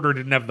New Order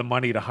didn't have the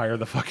money to hire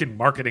the fucking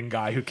marketing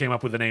guy who came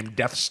up with the name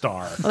Death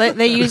Star. Well,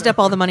 they used up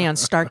all the money on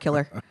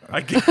Starkiller.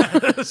 I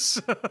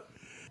guess.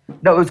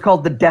 No, it was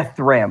called the Death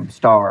Ram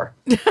Star.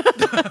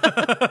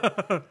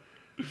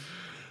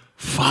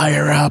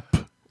 Fire up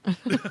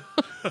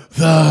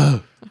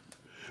the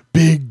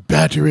big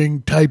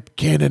battering type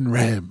cannon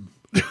ram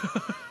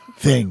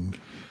thing.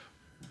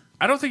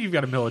 I don't think you've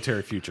got a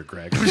military future,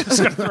 Greg. I'm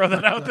just going to throw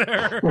that out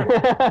there.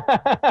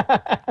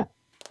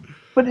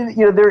 But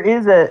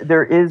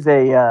there is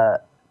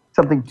a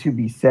something to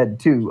be said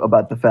too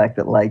about the fact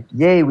that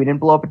yay, we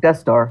didn't blow up a Death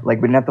Star. Like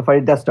we didn't have to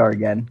fight a Death Star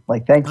again.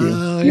 Like thank you.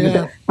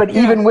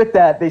 Even with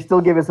that, they still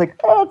give us but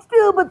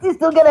you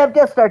still gotta have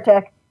Death Star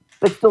tech.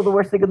 It's still the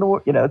worst thing in the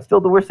world. It's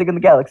still the worst thing in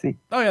the galaxy.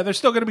 Oh yeah, there's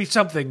still going to be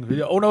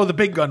something. Oh no, the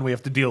big gun we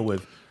have to deal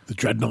with. The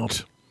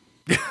Dreadnought.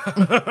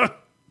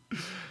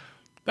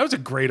 That was a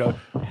great.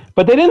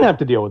 But they didn't have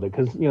to deal with it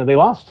because they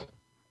lost.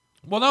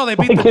 Well, no, they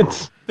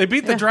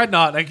beat the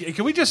Dreadnought.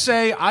 Can we just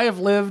say I have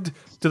lived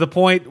to the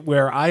point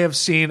where I have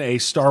seen a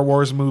Star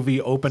Wars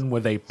movie open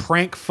with a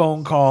prank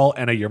phone call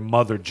and a your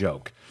mother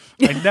joke.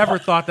 I never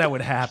thought that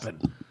would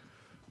happen.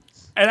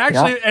 And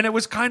actually, and it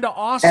was kind of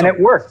awesome. And it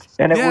worked.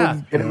 And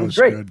it was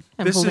great. Good.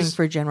 I'm This holding is-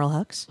 for General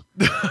Hux.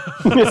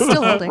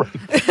 Still holding.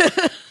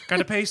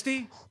 Kind of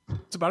pasty.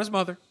 It's about his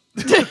mother.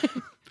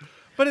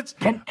 But it's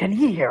Can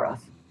he hear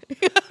us?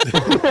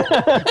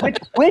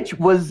 which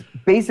was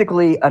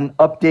basically an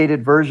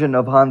updated version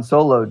of Han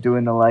Solo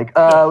doing the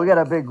we got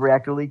a big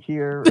reactor leak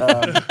here,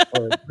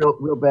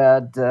 real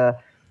bad.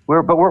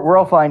 We're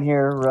all fine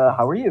here.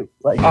 How are you?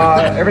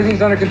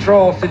 Everything's under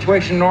control.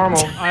 Situation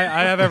normal. I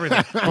have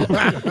everything.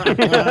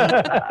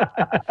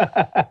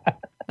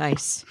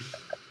 Nice.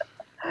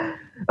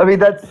 I mean,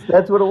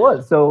 that's what it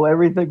was. So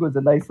everything was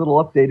a nice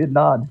little updated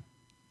nod.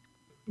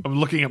 I'm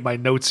looking at my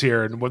notes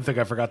here, and one thing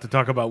I forgot to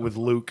talk about with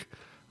Luke.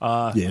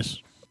 Yes.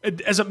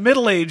 As a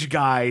middle-aged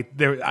guy,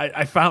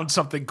 I found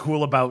something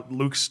cool about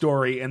Luke's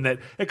story in that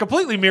it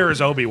completely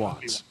mirrors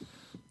Obi-Wan's.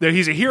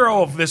 He's a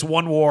hero of this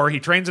one war. He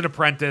trains an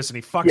apprentice, and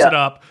he fucks it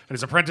up, and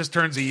his apprentice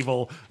turns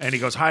evil, and he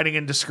goes hiding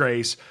in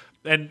disgrace.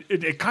 And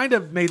it kind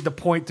of made the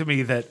point to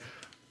me that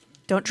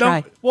Don't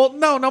try.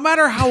 no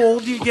matter how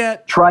old you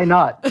get, Try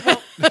not.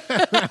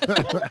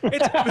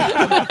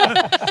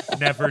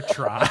 never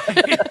try.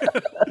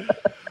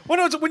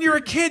 When you're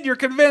a kid, you're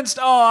convinced,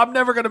 I'm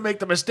never going to make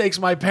the mistakes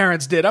my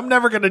parents did. I'm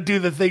never going to do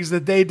the things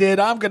that they did.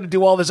 I'm going to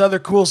do all this other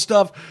cool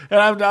stuff, and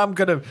I'm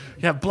going to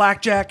have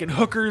blackjack and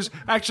hookers.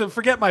 Actually,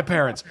 forget my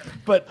parents.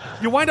 But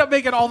you wind up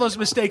making all those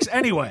mistakes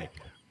anyway.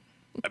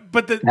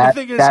 But the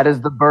thing is... That is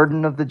the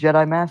burden of the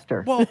Jedi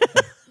Master. Well,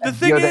 the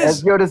thing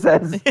as Yoda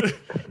says.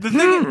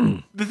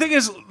 The thing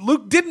is,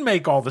 Luke didn't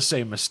make all the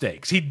same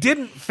mistakes. He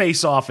didn't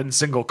face off in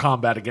single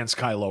combat against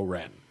Kylo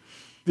Ren.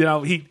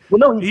 He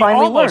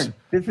finally learned.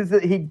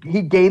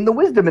 He gained the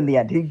wisdom in the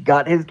end. He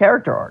got his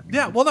character arc.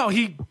 Yeah, well, no,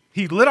 he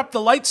lit up the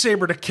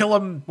lightsaber to kill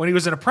him when he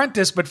was an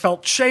apprentice, but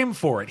felt shame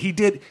for it. He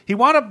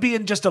wound up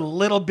being just a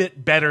little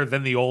bit better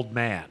than the old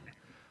man.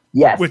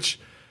 Yes. Which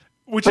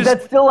But is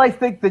that's still, I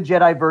think, the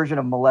Jedi version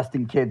of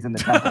molesting kids in the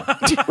temple.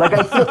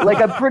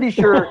 I'm pretty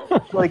sure,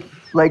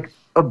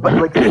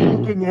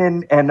 sneaking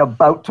in and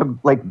about to,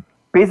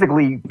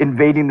 basically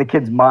invading the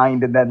kid's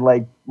mind and then,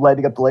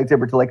 lighting up the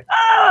lightsaber to,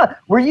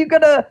 were you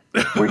gonna,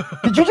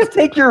 did you just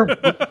take your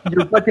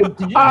fucking, did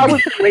you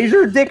just take your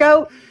laser dick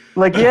out?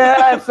 Yeah,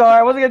 I'm sorry,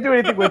 I wasn't gonna do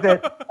anything with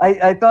it.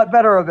 I thought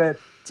better of it.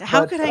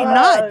 How could I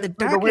not? The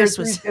darkness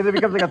was... And it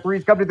becomes like a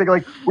Three's Company thing,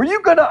 were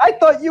you gonna, I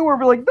thought you were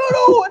no,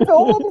 it's a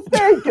whole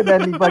mistake. And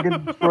then he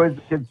fucking destroys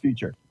the kid's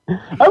future.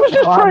 I was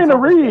just trying to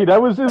read.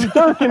 It was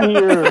dark in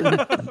here. I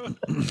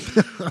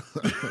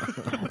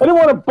didn't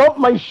want to bump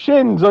my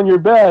shins on your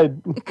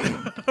bed.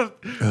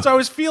 So I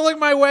was feeling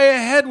my way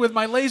ahead with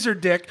my laser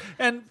dick,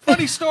 and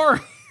funny story.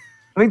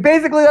 I mean,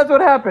 basically that's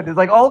what happened. It's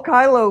all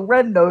Kylo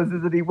Ren knows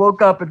is that he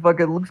woke up and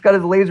fucking Luke's got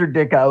his laser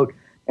dick out.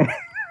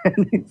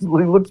 And he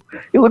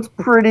looks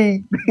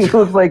pretty. He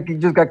looks like he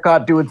just got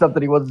caught doing something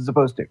he wasn't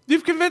supposed to.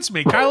 You've convinced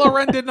me. Kylo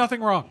Ren did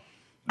nothing wrong.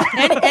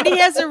 and he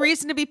has a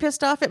reason to be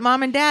pissed off at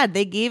mom and dad.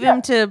 They gave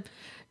him to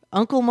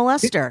Uncle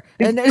Molester.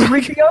 His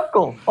creepy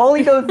uncle. All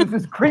he knows is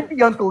his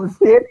creepy uncle is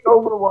standing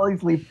over while he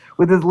sleeps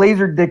with his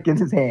laser dick in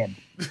his hand.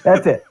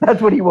 That's it.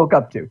 That's what he woke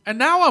up to. And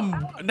now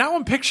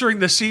I'm picturing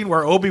the scene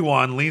where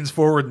Obi-Wan leans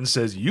forward and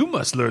says, "You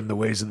must learn the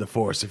ways of the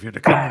Force if you're to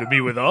come to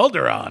me with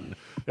Alderaan."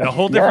 In a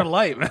whole different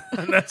light, man.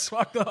 That's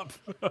fucked up.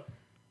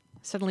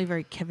 Suddenly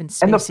very Kevin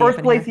Spacey. And the first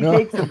place he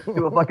takes him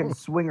to a fucking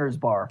swingers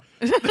bar.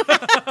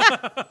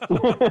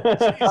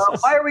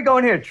 Why are we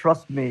going here?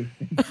 Trust me.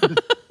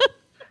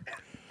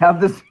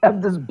 Have this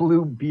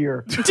blue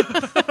beer.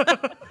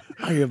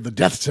 I have the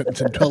death sentence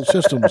in 12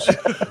 systems,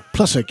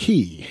 plus a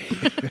key.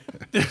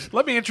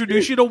 Let me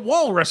introduce you to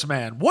Walrus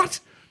Man. What?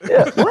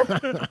 Yeah,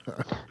 what?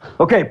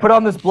 Okay, put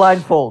on this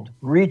blindfold.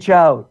 Reach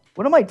out.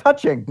 What am I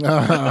touching?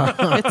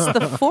 It's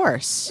the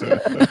Force.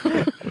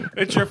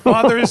 It's your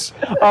father's.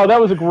 Oh, that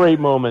was a great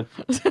moment.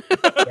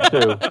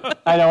 Too.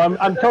 I know.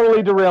 I'm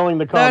totally derailing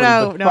the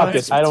comedy. No, fuck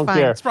it's it. I don't fine.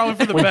 care. It's probably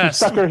for the When best.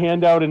 she stuck her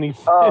hand out and he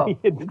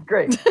It's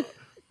great.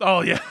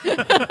 Oh yeah,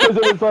 because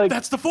it was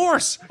that's the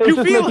Force. it's You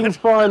just feel making it.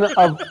 fun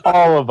of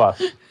all of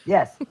us.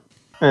 Yes.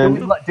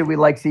 And Did we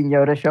like seeing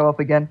Yoda show up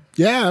again?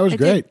 Yeah, that was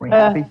great. Were you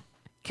happy?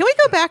 Can we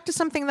go back to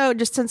something though?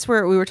 Just since we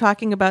were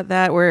talking about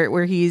that,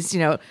 where he's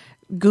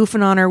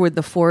goofing on her with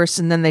the Force,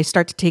 and then they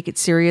start to take it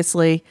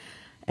seriously,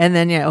 and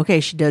then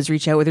she does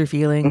reach out with her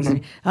feelings.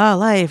 Mm-hmm. And,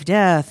 life,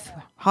 death,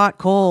 hot,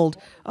 cold.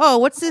 Oh,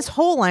 what's this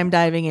hole I'm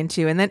diving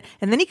into? And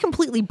then he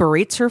completely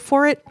berates her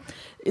for it.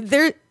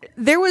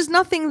 There was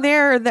nothing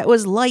there that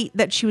was light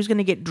that she was going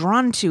to get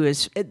drawn to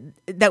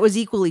that was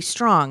equally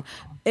strong.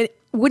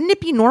 Wouldn't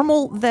it be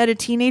normal that a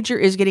teenager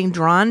is getting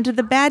drawn to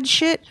the bad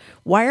shit?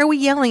 Why are we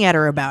yelling at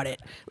her about it?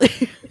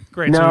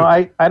 Great. no,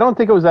 So I don't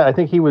think it was that. I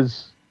think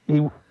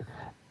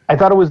I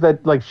thought it was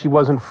that she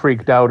wasn't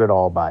freaked out at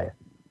all by it.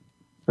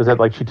 It was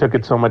that she took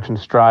it so much in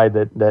stride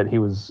that he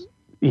was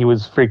he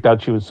was freaked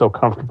out she was so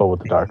comfortable with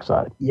the dark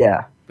side.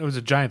 Yeah. It was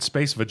a giant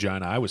space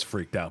vagina. I was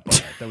freaked out by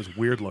that. That was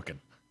weird looking.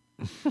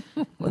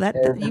 Well, that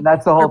And you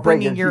that's the are whole thing.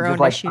 bringing And your she's own just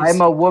like, issues.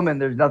 I'm a woman.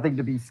 There's nothing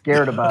to be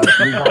scared about.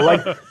 And he's all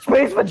like,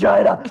 space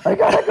vagina. I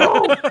gotta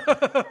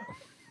go.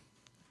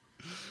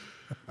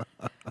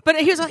 But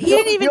he didn't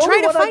even The try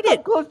only to one fight I'm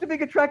it. close to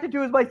being attracted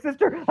to is my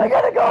sister. I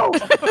gotta go.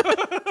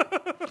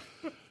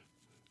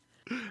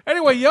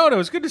 Anyway, Yoda. It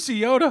was good to see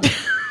Yoda.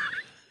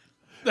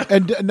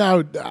 And now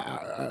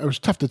it was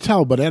tough to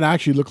tell, but it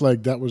actually looked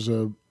like that was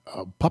a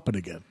puppet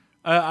again.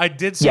 I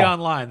did see Yeah.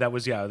 online that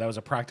was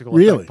a practical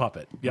Really? effect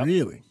puppet. Yep.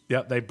 Really?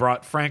 Yep. They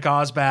brought Frank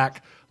Oz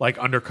back,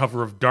 like under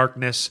cover of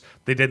darkness.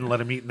 They didn't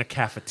let him eat in the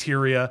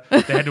cafeteria.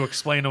 They had to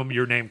explain to him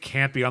your name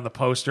can't be on the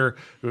poster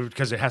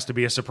because it has to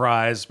be a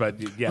surprise. But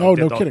yeah, Oh,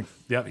 he did no kidding.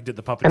 Yep, he did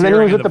the puppeteering And then he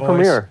was and at the voice.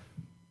 premiere.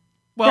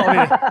 Well, I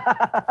mean,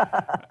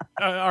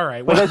 all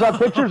right. But Well, I saw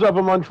pictures of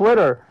him on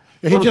Twitter.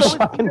 Yeah, he It was just- a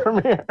fucking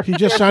premiere. He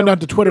just signed on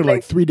to Twitter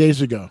like 3 days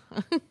ago.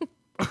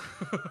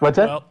 What's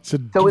that? well,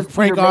 Said So is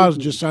Frank Peter Oz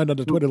Mayhew. just signed on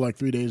to Twitter like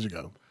 3 days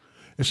ago.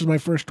 This is my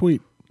first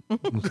tweet.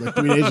 It was like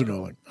 3 days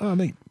ago. Like, oh,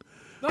 neat.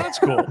 no, that's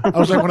cool. I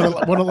was like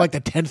one of like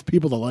the 10th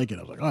people to like it.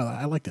 I was like, oh,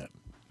 I like that.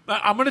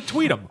 I'm going to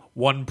tweet him.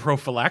 One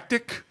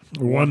prophylactic,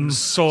 One one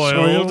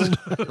soiled.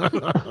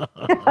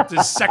 It's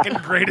his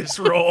second greatest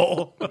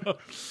role.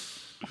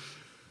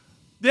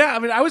 Yeah, I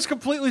mean, I was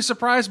completely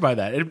surprised by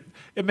that.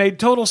 It made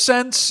total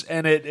sense,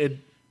 and it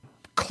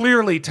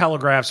clearly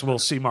telegraphs we'll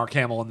see Mark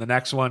Hamill in the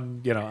next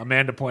one. You know,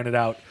 Amanda pointed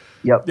out.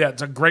 Yep. Yeah,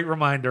 it's a great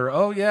reminder.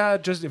 Oh yeah,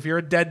 just if you're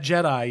a dead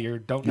Jedi, you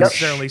don't Yep.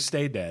 necessarily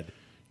stay dead.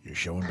 You're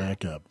showing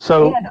back up.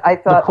 So And I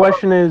the thought-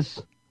 question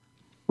is,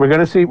 we're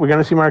gonna see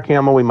Mark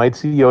Hamill. We might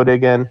see Yoda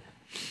again.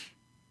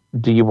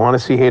 Do you want to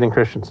see Hayden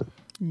Christensen?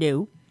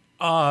 No.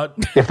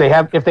 If they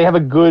have a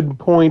good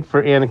point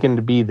for Anakin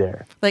to be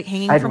there, Like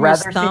hanging I'd from his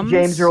rather see thumbs.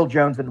 James Earl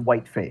Jones in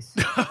whiteface.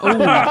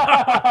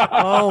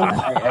 Oh,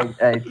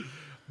 I,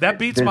 That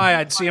beats my.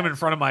 I'd see him in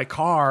front of my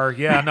car.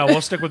 Yeah, no, we'll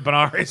stick with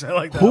Benares. I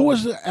like that. Who one.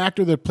 was the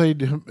actor that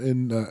played him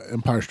in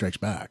Empire Strikes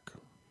Back?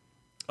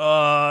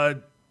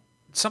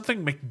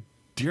 Something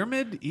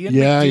McDiarmid? Ian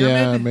Yeah, McDiarmid?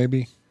 yeah,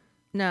 maybe.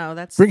 no,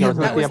 that's Bring him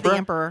that back. was The the Emperor?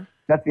 Emperor.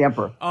 that's the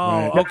Emperor. Oh,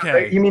 Right.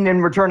 okay. You mean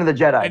in Return of the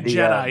Jedi? In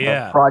Jedi,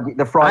 yeah.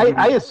 The froggy.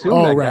 I assume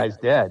Oh, that right. guy's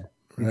dead.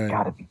 Right.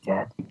 gotta be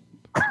dead.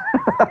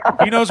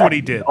 He knows what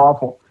he did.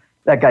 Awful.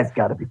 That guy's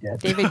gotta be dead.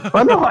 David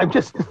Oh no, I'm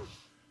just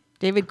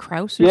David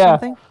Krause or Yeah.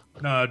 something.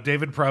 No,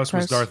 David Prowse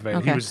was Prowse? Darth Vader.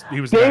 Okay.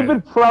 He was the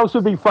David guy. Prowse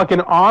would be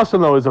fucking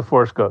awesome though as a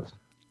Force Ghost.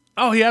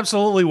 Oh, he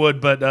absolutely would,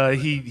 but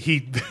he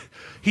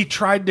he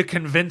tried to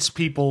convince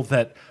people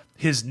that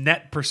his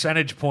net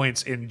percentage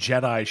points in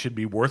Jedi should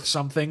be worth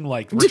something.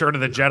 Like Return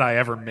of the Jedi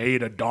ever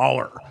made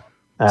 $1.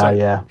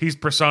 Yeah. He's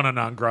persona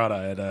non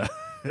grata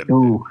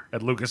Ooh,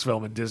 at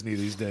Lucasfilm and Disney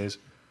these days.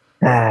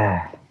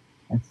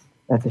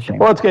 that's a shame.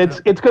 Well, it's good.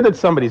 It's good that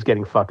somebody's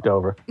getting fucked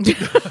over.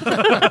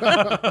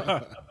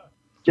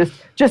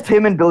 Just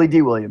him and Billy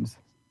D. Williams.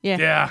 Yeah.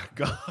 Yeah,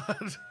 God.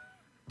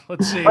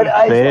 Let's see. But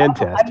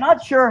Fantastic. I'm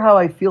not sure how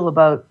I feel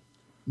about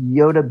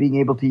Yoda being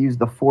able to use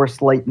the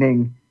Force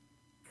lightning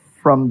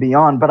from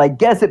beyond, but I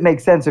guess it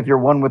makes sense if you're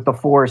one with the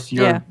Force.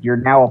 You're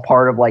now a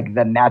part of like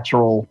the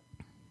natural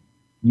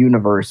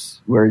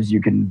universe, whereas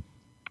you can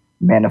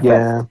manifest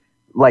Yeah.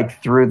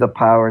 like through the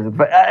powers.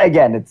 But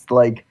again, it's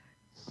like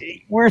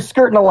we're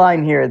skirting a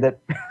line here that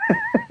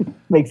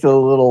makes it a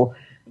little.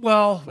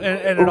 Well, and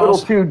A it little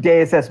also too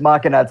Deus Ex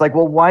Machina. It's like,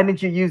 well, why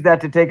didn't you use that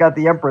to take out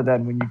the Emperor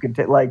then? When you could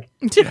take like,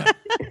 yeah.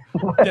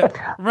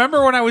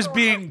 Remember when I was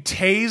being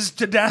tased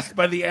to death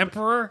by the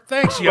Emperor?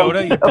 Thanks,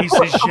 Yoda, you piece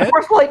of shit.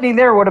 Force lightning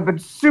there would have been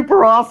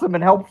super awesome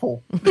and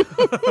helpful. They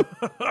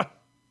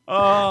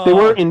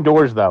were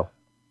indoors though.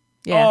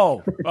 Yeah.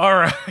 Oh, all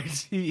right.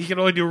 He can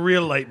only do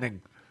real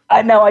lightning.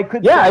 I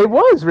could. Yeah, say it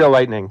was real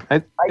lightning.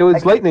 It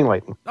was lightning.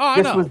 Oh, I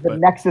this know. was the but-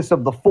 nexus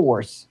of the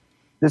Force.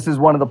 This is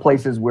one of the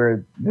places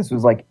where this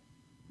was like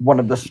one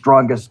of the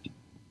strongest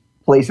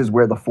places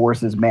where the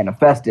Force is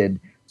manifested.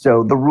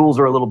 So the rules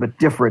are a little bit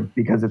different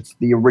because it's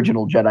the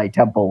original Jedi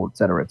Temple, et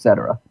cetera, et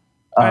cetera.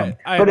 I-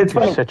 But it's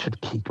You're funny. such a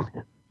geek,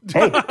 man.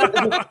 Hey,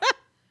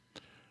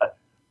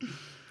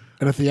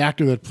 And if the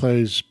actor that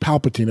plays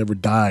Palpatine ever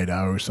died,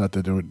 I always thought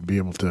that they would be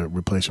able to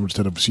replace him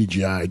instead of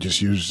CGI.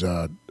 Just use,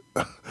 oh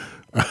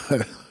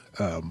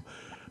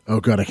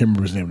God, I can't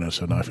remember his name now,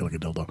 so now I feel like a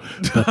dildo.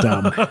 But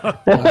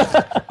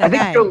I think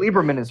guy. Joe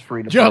Lieberman is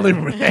free to Joe play.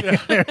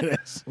 Lieberman, there it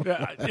is.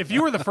 Yeah, if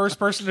you were the first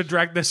person to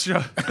drag this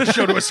show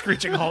to a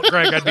screeching halt,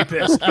 Greg, I'd be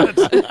pissed. But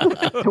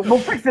We'll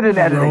fix it in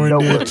editing. Ruined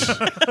Don't worry. it.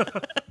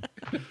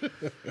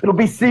 It'll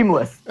be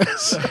seamless.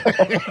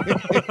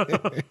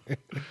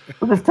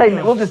 We'll just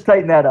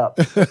tighten that up.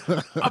 We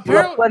have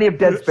apparently, plenty of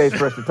dead space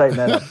for us to tighten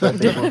that up. So I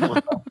think we're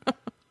fine.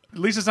 at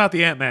least it's not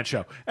the Ant-Man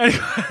show. Anyway,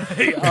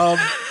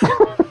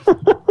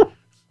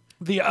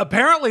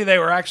 apparently they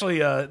were actually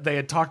they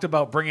had talked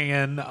about bringing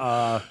in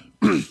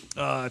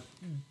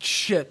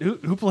shit.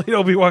 Who played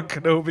Obi-Wan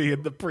Kenobi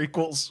in the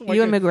prequels?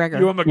 Ewan McGregor.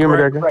 Ewan Ewan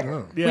McGregor.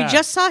 McGregor. Yeah. We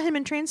just saw him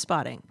in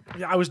Trainspotting.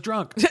 Yeah, I was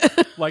drunk.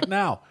 Like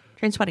now.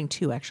 Trainspotting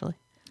 2, actually.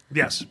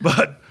 Yes,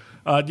 but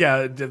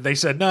they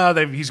said no.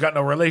 He's got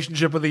no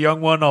relationship with the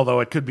young one. Although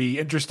it could be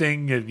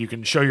interesting, you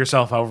can show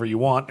yourself however you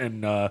want,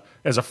 and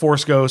as a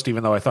Force ghost.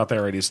 Even though I thought they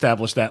already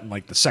established that in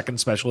like the second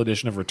special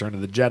edition of Return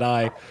of the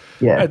Jedi.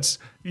 Yeah.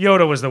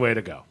 Yoda was the way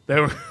to go. They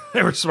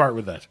were smart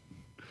with that.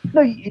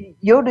 No,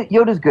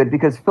 Yoda's good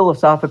because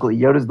philosophically,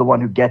 Yoda's the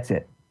one who gets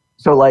it.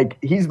 So like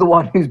he's the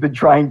one who's been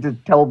trying to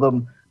tell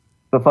them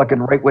the fucking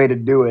right way to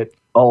do it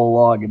all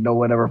along, and no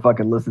one ever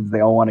fucking listens. They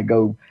all want to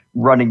go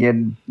running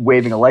in,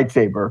 waving a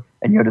lightsaber,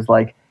 and Yoda's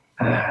like,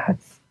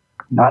 "That's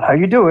not how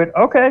you do it."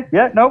 Okay,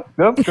 yeah, no,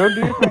 go do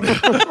your thing.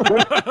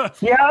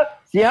 see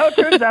how it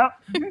turns out.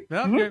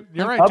 No,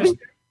 you're right.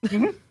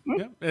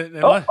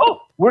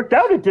 Worked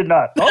out. It did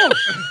not.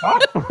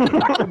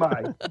 Am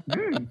I?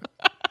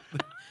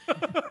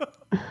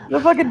 The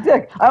fucking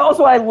dick.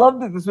 I love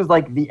that this was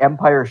like the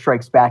Empire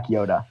Strikes Back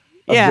Yoda.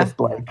 Just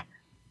like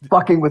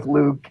fucking with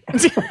Luke.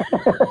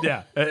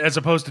 Yeah, as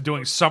opposed to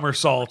doing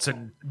somersaults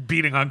and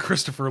beating on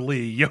Christopher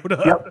Lee.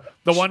 Yoda,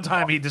 the one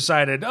time he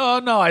decided, oh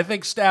no, I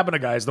think stabbing a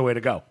guy is the way to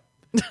go.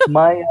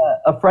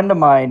 A friend of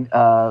mine,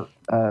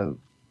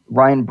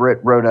 Ryan Britt,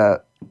 wrote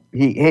a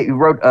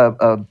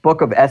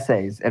book of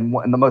essays, and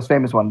the most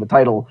famous one, the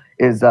title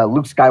is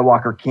Luke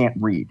Skywalker Can't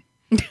Read.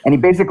 And he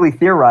basically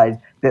theorized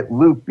that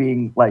Luke,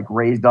 being like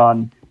raised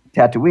on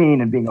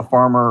Tatooine and being a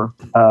farmer,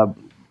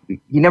 he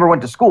never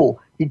went to school.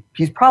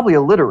 He's probably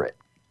illiterate,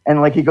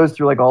 and like he goes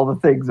through like all the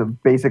things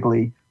of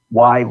basically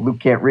why Luke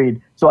can't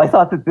read. So I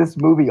thought that this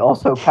movie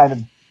also kind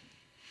of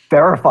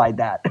verified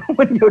that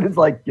when Yoda's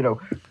like,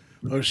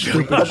 those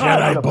stupid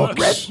Jedi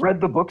books.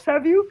 Read the books,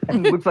 have you?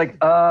 And Luke's like,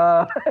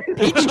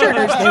 Page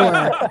turners they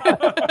were.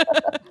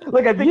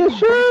 Look, I think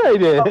sure I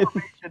did.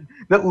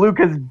 That Luke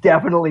has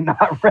definitely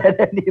not read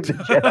any of the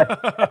Jedi.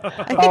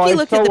 I think he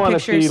looked at the want to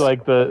pictures. see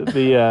like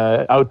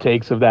the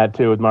outtakes of that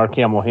too, with Mark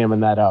Hamill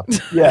hamming that up.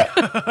 Yeah.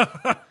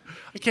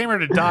 I came here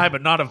to die,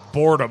 but not of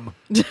boredom.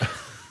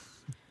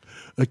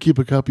 I keep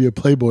a copy of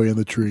Playboy in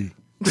the tree.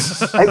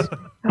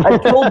 I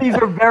told these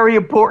are very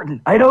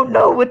important. I don't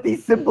know what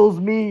these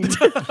symbols mean.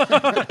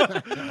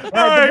 And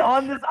I've been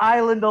on this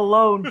island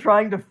alone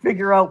trying to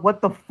figure out what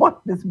the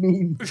fuck this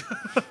means.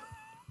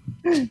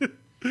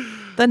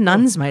 The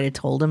nuns might have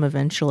told him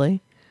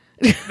eventually.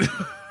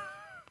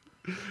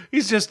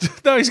 He's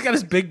got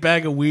his big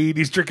bag of weed.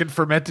 He's drinking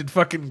fermented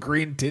fucking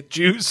green tit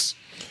juice.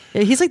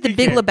 He's like the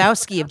Big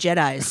Lebowski of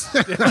Jedis.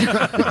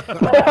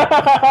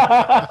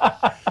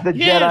 The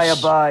Jedi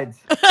abides.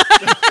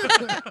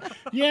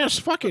 Yes,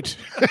 fuck it.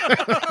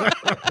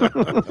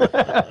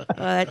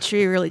 That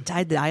tree really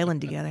tied the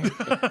island together.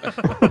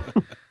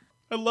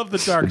 I love the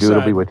dark Dude, it'll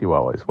side. be with you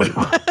always.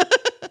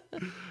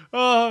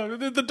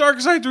 The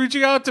dark side's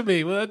reaching out to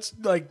me. Well, that's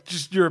like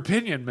just your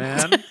opinion,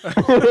 man.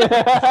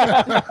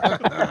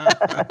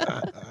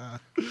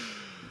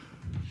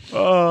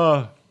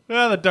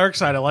 The dark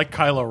side. I like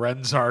Kylo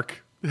Ren's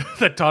arc.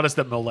 That taught us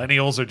that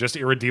millennials are just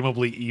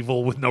irredeemably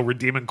evil with no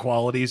redeeming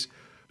qualities.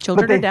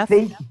 Children But of death.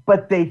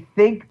 they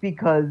think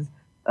because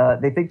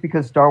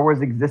Star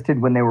Wars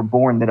existed when they were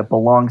born that it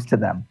belongs to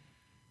them.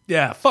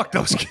 Yeah, fuck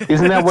those kids.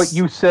 Isn't that what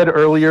you said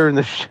earlier in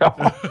the show?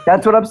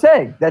 That's what I'm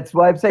saying. That's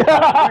why I'm saying.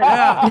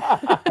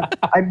 Yeah.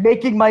 I'm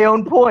making my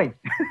own point.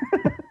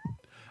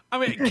 I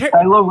mean,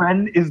 Kylo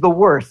Ren is the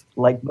worst,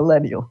 like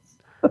millennials.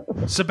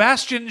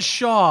 Sebastian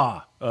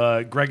Shaw.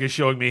 Greg is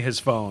showing me his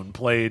phone.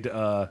 Played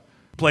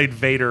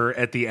Vader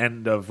at the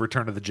end of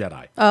Return of the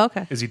Jedi. Oh,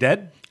 okay. Is he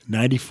dead?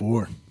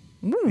 94.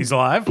 He's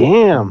alive.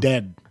 Damn.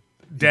 Dead.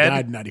 Dead? He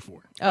died in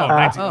 94. Oh,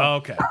 19. Oh,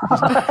 okay.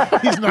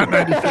 He's not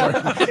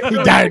 94.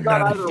 He died in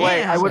Gone 94. either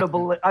way,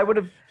 I would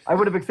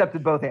have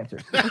accepted both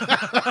answers.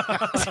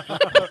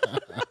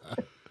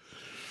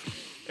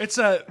 It's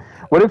a.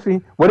 What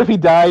if he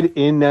died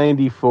in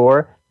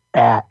 94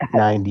 at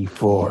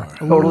 94?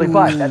 Totally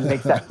fine. That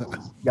makes sense.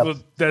 Yep. Well,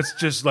 that's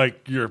just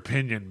like your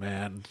opinion,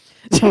 man.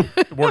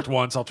 It worked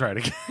once. I'll try it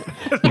again.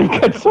 You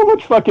got so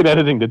much fucking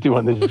editing to do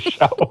on this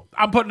show.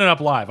 I'm putting it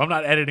up live. I'm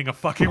not editing a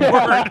fucking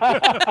word.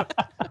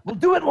 We'll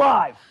do it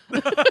live.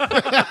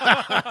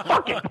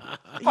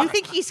 You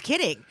think he's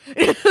kidding?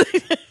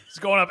 It's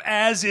going up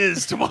as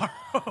is tomorrow.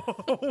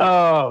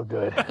 Oh,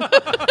 good.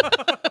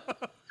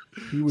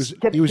 He was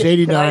Can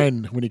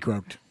 89 when he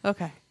croaked.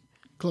 Okay.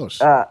 Close.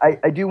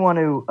 I do want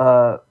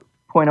to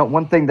point out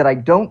one thing that I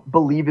don't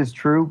believe is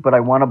true, but I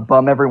want to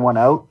bum everyone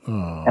out.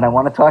 And I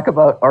want to talk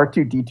about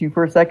R2-D2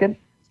 for a second,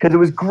 because it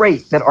was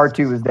great that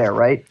R2 was there,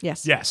 right?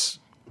 Yes. Yes.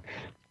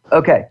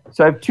 Okay,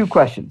 so I have two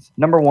questions.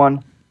 Number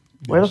one,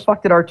 where the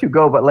fuck did R2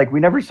 go? But, like, we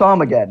never saw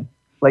him again.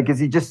 Like, is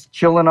he just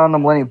chilling on the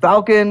Millennium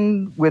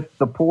Falcon with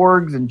the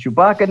Porgs and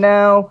Chewbacca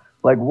now?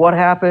 Like, what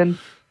happened?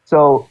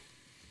 So,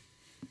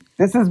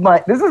 this is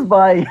my,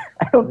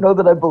 I don't know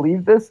that I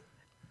believe this,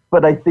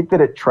 but I think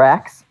that it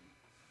tracks.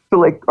 So,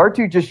 like,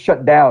 R2 just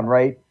shut down,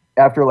 right?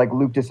 After, like,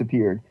 Luke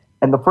disappeared.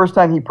 And the first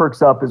time he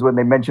perks up is when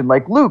they mention,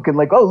 like, Luke, and,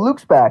 like, oh,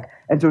 Luke's back.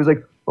 And so he's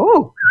like,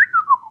 oh.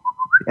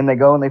 And they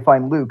go and they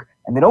find Luke.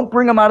 And they don't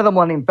bring him out of the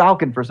Millennium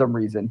Falcon for some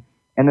reason.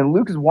 And then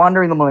Luke is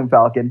wandering the Millennium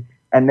Falcon.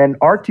 And then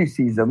R2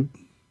 sees him.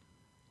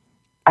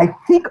 I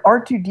think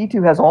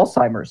R2D2 has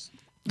Alzheimer's.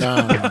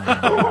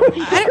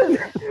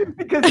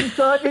 Because he's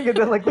talking and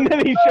then And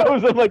then he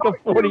shows him like a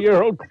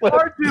 40-year-old clip.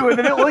 R2, and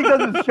then all he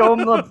does is show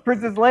him the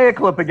Princess Leia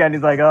clip again.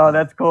 He's like, oh,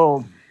 that's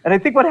cold. And I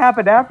think what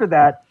happened after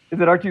that is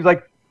that R2's like,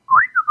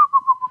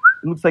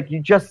 it looks like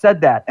you just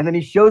said that. And then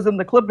he shows him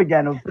the clip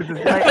again of Princess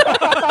Leia.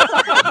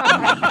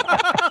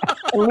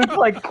 It looks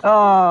like,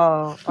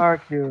 oh,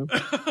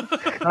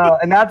 R2.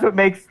 And that's what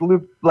makes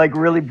Luke like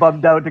really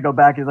bummed out to go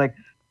back. He's like,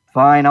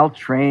 fine, I'll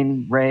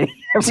train Rey.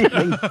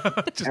 Everything's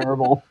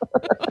terrible.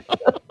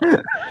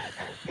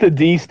 The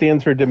D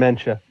stands for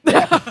dementia.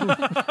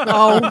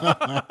 Oh,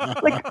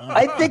 Like,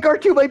 I think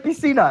R2 might be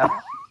senile.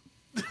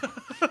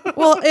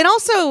 well, and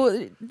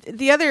also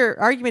the other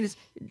argument is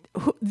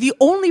the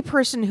only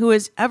person who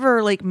has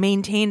ever like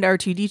maintained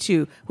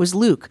R2D2 was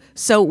Luke.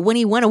 So when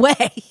he went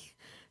away,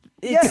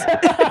 it's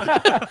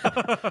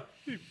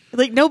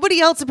like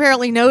nobody else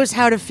apparently knows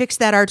how to fix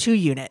that R2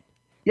 unit.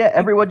 Yeah,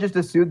 everyone just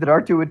assumed that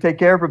R2 would take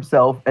care of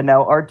himself, and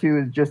now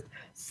R2 is just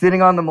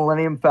sitting on the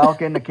Millennium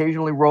Falcon,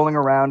 occasionally rolling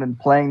around and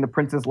playing the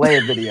Princess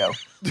Leia video.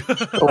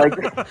 So, like,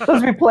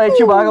 those be playing,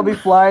 Chewbacca will be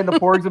flying, the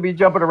Porgs will be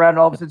jumping around, and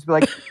all of a sudden be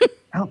like,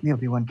 help me,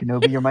 Obi-Wan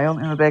Kenobi, you're my own.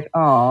 And I'll be like,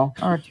 oh,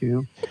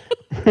 R2.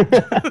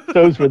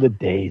 Those were the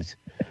days.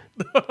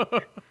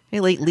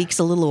 It like leaks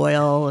a little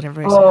oil and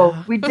everybody's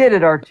Oh, we did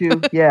it,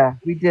 R2. Yeah,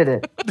 we did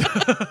it.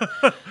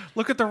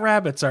 Look at the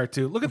rabbits,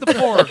 R2. Look at the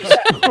porgs.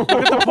 Look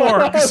at the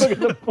porgs. Look at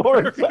the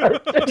porgs.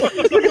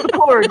 Look at the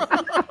Porgs.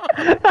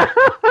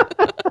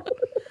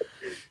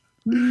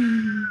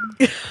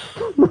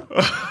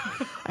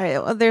 All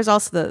right, well, there's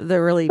also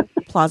the really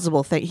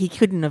plausible thing. He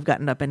couldn't have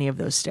gotten up any of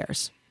those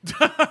stairs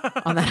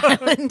on that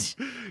island.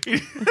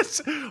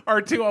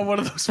 R2 on one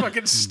of those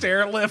fucking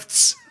stair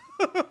lifts.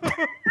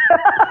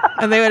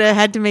 And they would have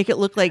had to make it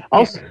look like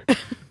Also,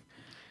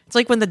 it's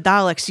like when the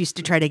Daleks used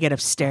to try to get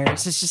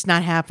upstairs. It's just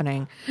not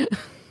happening.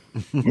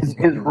 His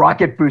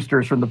rocket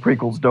boosters from the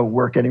prequels don't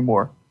work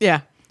anymore.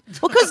 Yeah.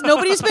 Well, because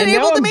nobody's been And now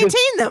able to I'm maintain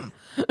just- them.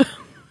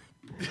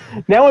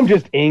 now I'm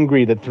just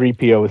angry that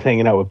 3PO is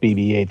hanging out with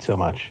BB-8 so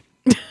much.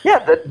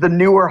 Yeah, the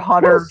newer,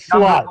 hotter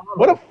Slut.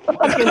 What a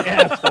fucking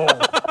asshole.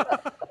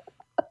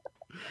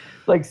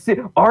 Like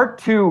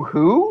R2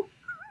 who?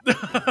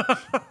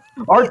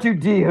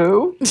 R2D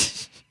who?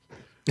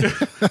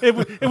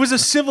 It was a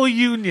civil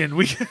union.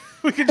 We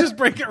could just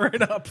break it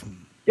right up.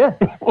 Yeah.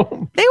 They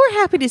were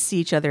happy to see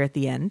each other at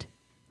the end.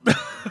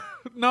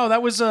 No,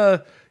 that was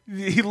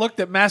he looked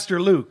at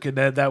Master Luke and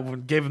that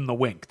one gave him the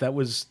wink. That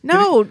was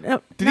No,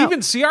 Did he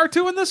even see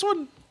R2 in this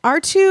one?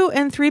 R2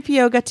 and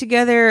 3PO got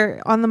together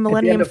on the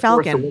Millennium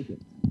Falcon.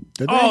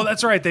 Oh,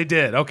 that's right, they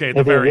did. Okay, at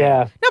the very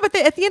end. Yeah. No, but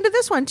at the end of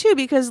this one too,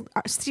 because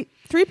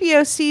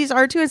 3PO sees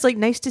R2 as like,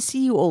 nice to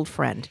see you, old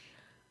friend.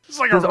 It's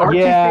like Does a R2 say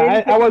Yeah,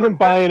 anything? I wasn't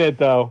buying it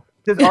though.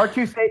 Does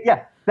R2 say?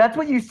 Yeah, that's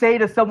what you say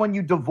to someone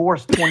you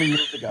divorced 20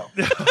 years ago.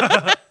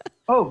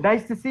 Oh,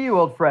 nice to see you,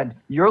 old friend.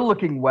 You're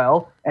looking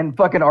well. And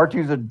fucking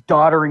R2's a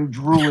doddering,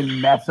 drooling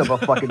mess of a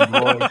fucking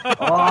droid.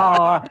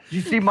 Oh, you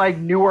see my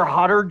newer,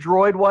 hotter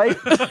droid wife?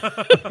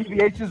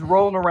 PBH is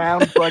rolling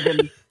around,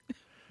 fucking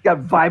got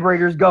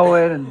vibrators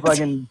going and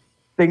fucking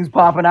things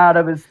popping out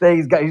of his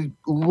thing. He's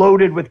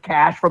loaded with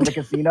cash from the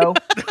casino.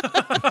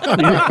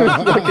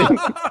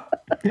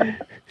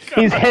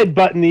 He's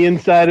headbutting the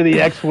inside of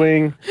the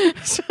X-Wing.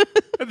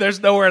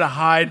 There's nowhere to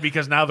hide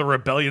because now the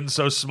rebellion's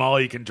so small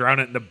you can drown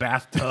it in the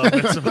bathtub.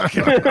 It's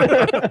fucking-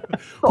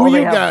 Who All are they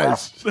you have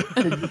guys? left.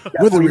 We're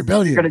the They're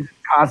rebellion. going to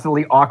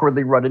constantly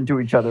awkwardly run into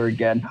each other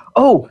again.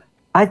 Oh,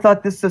 I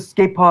thought this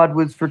escape pod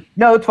was for...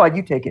 No, it's fine.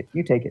 You take it.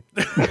 You take it.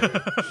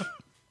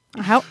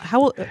 How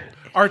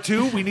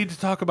R2, we need to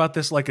talk about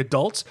this like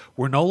adults.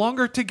 We're no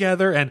longer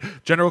together. And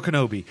General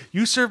Kenobi,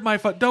 you serve my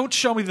fun. Don't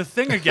show me the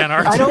thing again,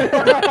 R2. I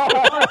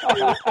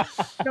don't...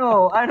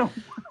 No, I don't...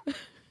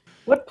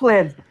 What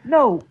plans?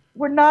 No,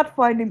 we're not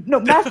finding... No,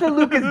 Master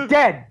Luke is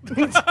dead.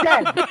 He's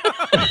dead.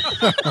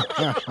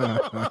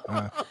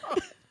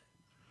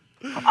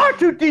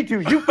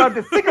 R2-D2, you found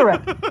a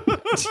cigarette.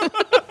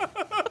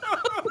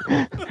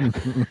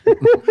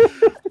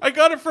 I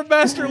got it from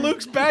Master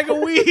Luke's bag of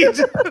weed.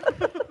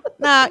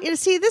 Nah, you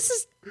see, this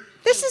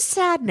is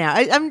sad now.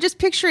 I'm just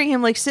picturing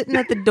him like sitting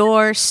at the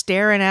door,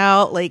 staring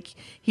out, like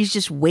he's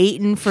just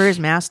waiting for his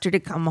master to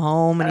come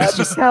home, and I'm he's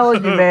just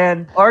telling you,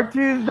 man,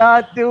 R2's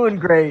not doing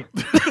great.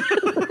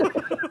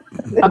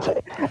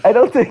 I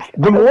don't think...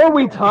 The more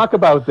we talk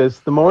about this,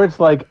 the more it's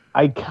like,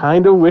 I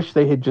kind of wish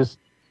they had just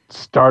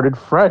started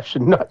fresh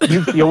and not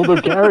used the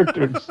older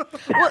characters.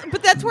 well,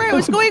 but that's where I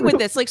was going with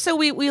this. Like, so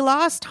we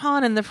lost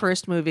Han in the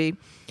first movie.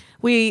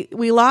 We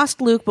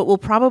lost Luke, but we'll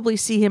probably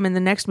see him in the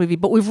next movie.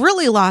 But we've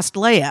really lost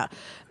Leia.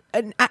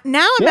 And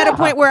now I'm at a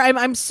point where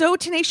I'm so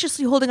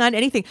tenaciously holding on to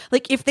anything.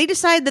 Like, if they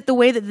decide that the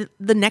way that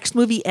the next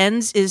movie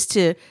ends is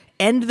to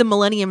end the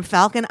Millennium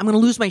Falcon, I'm going to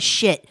lose my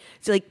shit.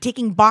 It's like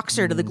taking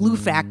Boxer to the glue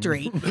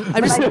factory.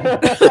 I'm just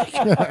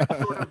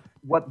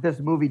What this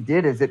movie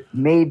did is it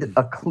made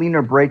a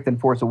cleaner break than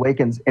Force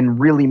Awakens and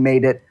really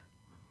made it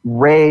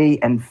Ray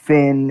and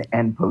Finn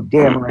and Poe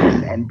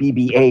Dameron and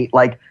BB-8,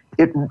 like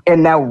it,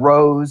 and now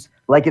Rose,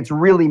 like it's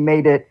really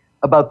made it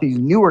about these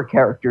newer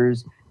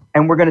characters,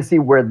 and we're going to see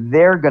where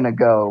they're going to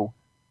go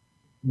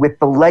with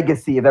the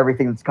legacy of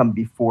everything that's come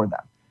before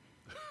them.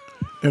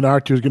 And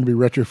R2 is going to be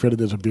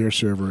retrofitted as a beer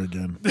server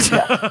again.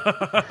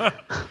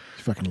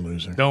 Fucking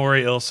loser. Don't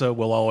worry, Ilsa.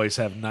 We'll always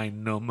have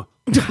Nine Num.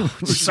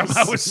 Who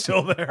somehow is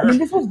still there. I mean,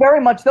 this was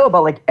very much though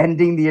about like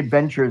ending the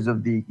adventures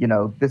of the,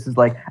 this is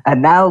like,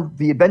 and now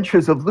the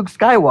adventures of Luke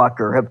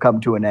Skywalker have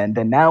come to an end,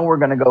 and now we're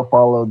going to go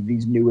follow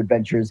these new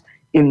adventures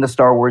in the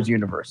Star Wars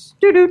universe.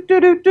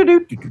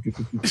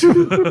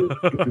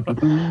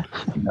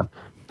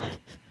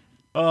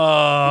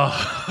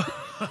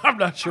 I'm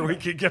not sure we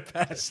can get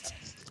past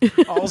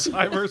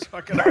Alzheimer's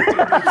fucking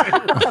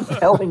R2D2. I'm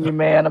telling you,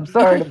 man. I'm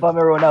sorry to bum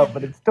everyone out,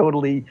 but it's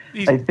totally,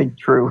 I think,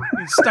 true.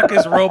 He stuck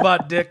his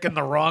robot dick in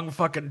the wrong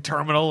fucking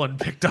terminal and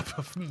picked up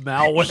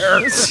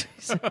malware.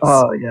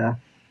 Oh, yeah.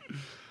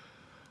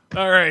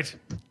 All right.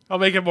 I'll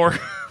make it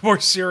more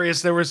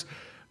serious. There was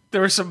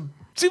some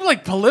seemed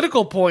like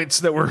political points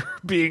that were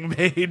being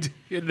made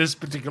in this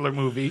particular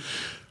movie.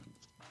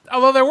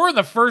 Although there were in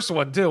the first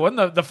one, too. And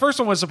the first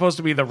one was supposed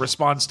to be the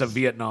response to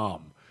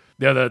Vietnam.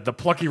 The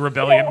Plucky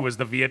Rebellion was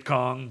the Viet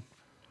Cong.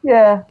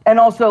 Yeah, and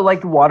also,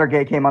 like,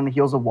 Watergate came on the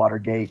heels of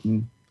Watergate,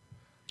 and,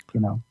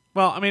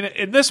 Well, I mean,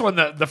 in this one,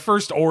 the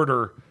First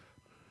Order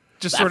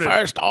just sort of...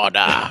 First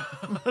Order!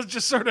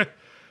 just sort of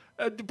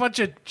a bunch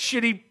of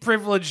shitty,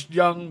 privileged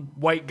young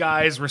white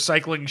guys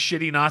recycling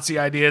shitty Nazi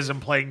ideas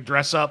and playing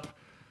dress-up.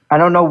 I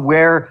don't know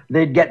where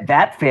they'd get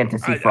that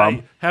fantasy from.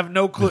 I have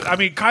no clue. I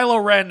mean,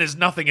 Kylo Ren is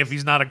nothing if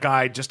he's not a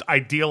guy just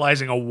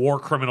idealizing a war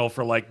criminal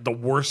for, like, the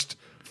worst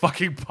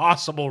fucking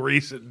possible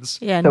reasons.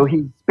 Yeah. So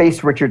he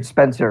spaced Richard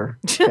Spencer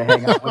to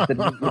hang out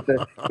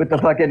with the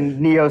fucking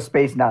neo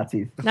space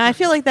Nazis. No, I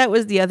feel like that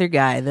was the other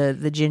guy,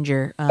 the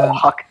ginger.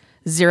 Huck.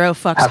 Zero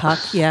fucks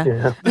Huck. Yeah.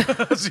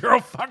 Zero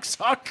fucks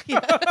Huck.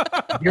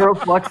 Zero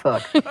fucks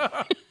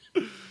Huck.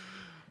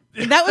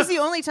 That was the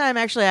only time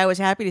actually I was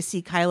happy to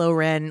see Kylo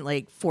Ren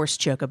like force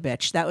choke a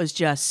bitch. That was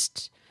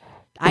just,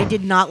 I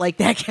did not like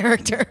that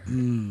character.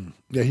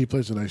 Yeah, he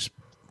plays a nice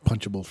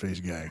punchable face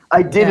guy.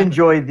 I did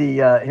enjoy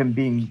the him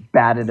being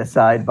batted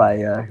aside by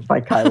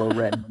Kylo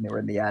Ren when they were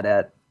in the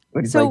AT-AT.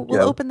 So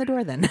we'll open the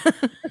door then.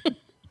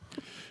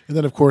 And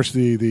then, of course,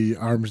 the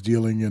arms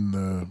dealing in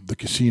the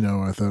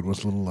casino, I thought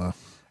was a little...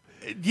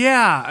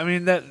 Yeah, I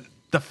mean, that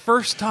the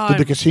first time... Did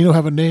the casino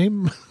have a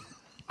name?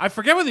 I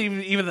forget what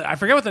I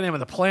forget what the name of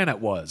the planet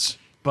was,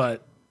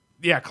 but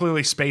yeah,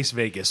 clearly Space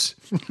Vegas.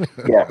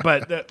 Yeah.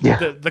 But they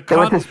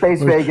went to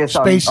Space Vegas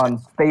on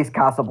Space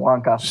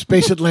Casablanca.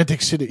 Space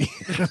Atlantic City.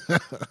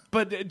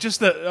 But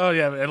just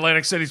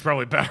Atlantic City's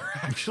probably better,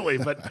 actually.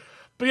 But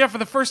yeah, for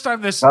the first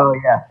time this... Oh,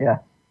 yeah.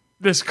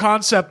 This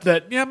concept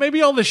that,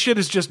 maybe all this shit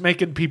is just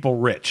making people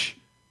rich.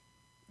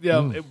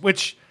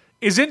 Which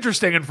is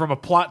interesting, and from a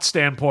plot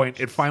standpoint,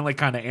 it finally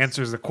kind of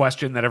answers the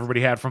question that everybody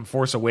had from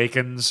Force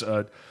Awakens.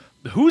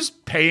 Who's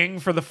paying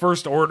for the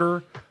First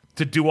Order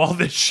to do all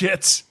this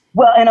shit?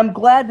 Well, and I'm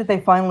glad that they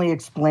finally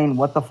explained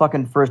what the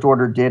fucking First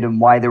Order did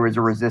and why there was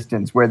a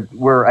resistance,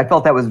 where I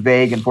felt that was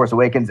vague in Force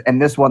Awakens, and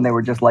this one they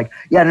were just like,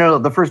 no,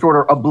 the First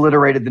Order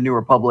obliterated the New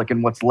Republic,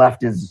 and what's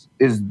left is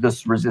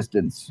this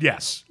resistance.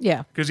 Yes.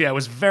 Yeah. Because, it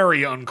was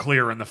very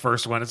unclear in the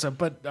first one. It's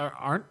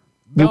aren't...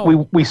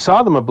 No. We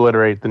saw them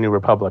obliterate the New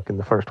Republic in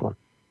the first one.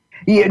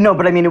 Yeah, no,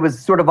 but I mean, it was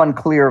sort of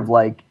unclear of,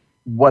 like,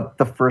 what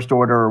the First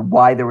Order,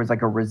 why there was,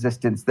 like, a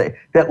resistance that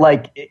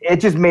like, it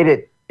just made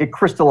it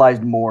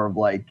crystallized more of,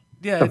 like,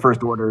 the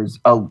First Order is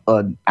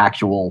an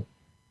actual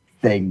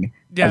thing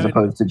as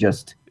opposed to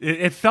just...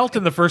 It felt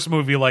in the first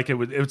movie like it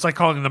was like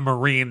calling the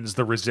Marines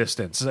the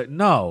Resistance. It's like,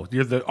 no,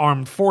 you're the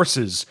armed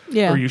forces,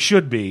 or you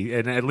should be.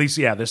 And at least,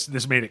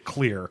 this made it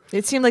clear.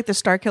 It seemed like the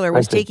Starkiller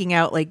was taking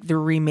out like the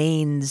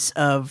remains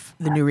of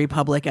the New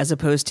Republic as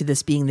opposed to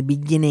this being the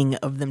beginning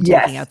of them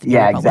taking out the New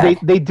Republic.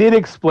 Exactly. They did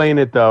explain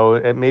it,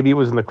 though. Maybe it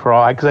was in the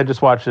crawl, because I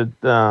just watched it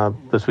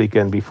this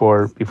weekend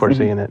before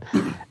seeing it.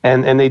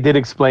 And they did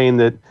explain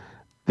that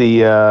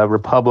the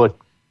Republic...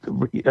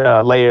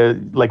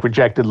 Leia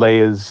rejected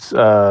Leia's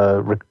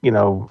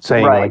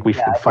saying like we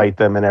should fight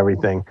them and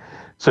everything.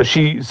 So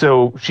she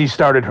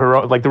started her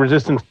own, like the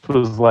Resistance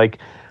was like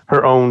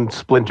her own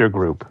splinter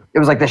group. It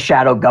was like the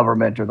shadow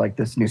government or like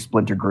this new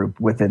splinter group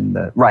within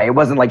the It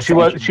wasn't like she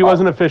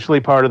wasn't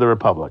officially part of the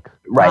Republic.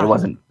 Right, it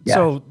wasn't. Yeah.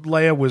 So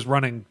Leia was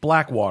running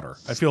Blackwater.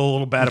 I feel a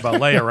little bad about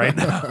Leia right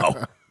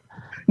now.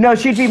 No,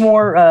 she'd be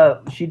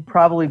more. She'd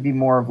probably be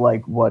more of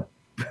like what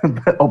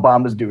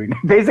Obama's doing.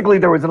 Basically,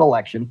 there was an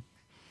election.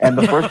 And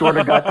the First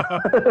Order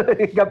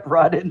got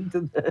brought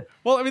into the...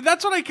 Well, I mean,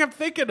 that's what I kept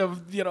thinking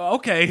of,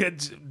 okay,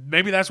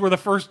 maybe that's where the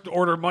First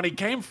Order money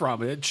came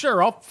from.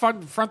 Sure, I'll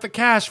front the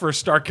cash for a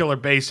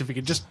Starkiller base if you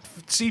could just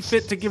see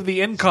fit to give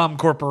the Incom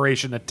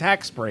Corporation a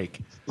tax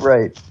break.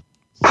 Right.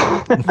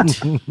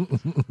 It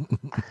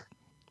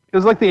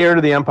was like the Heir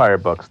to the Empire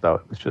books, though.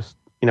 It's just,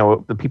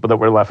 the people that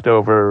were left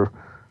over...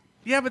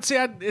 Yeah, but see,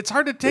 it's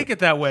hard to take it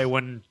that way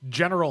when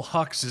General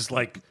Hux is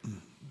like...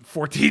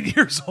 14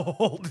 years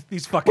old.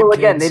 These fucking Well,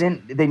 again,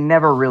 kids. they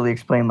never really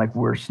explained like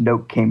where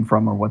Snoke came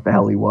from or what the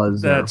hell he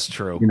was. That's or,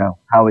 true. You know,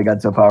 how he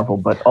got so powerful.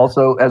 But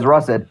also, as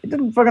Ross said, it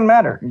didn't fucking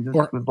matter. He just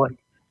Or was like,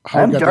 how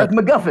he I'm got Darth that-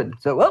 MacGuffin.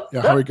 So, well,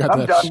 Yeah, how he got I'm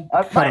that done.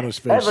 cut on his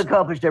face. I've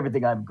accomplished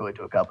everything I'm going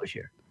to accomplish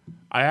here.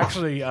 I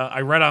actually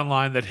I read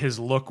online that his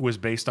look was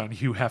based on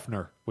Hugh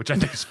Hefner, which I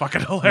think is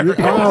fucking hilarious.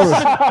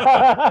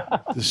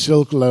 The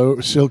silk robe.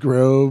 And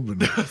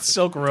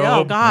Silk robe.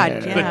 Oh,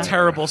 God, The yeah.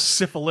 terrible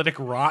syphilitic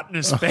rot in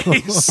his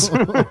face.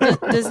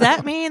 Does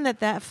that mean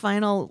that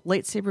final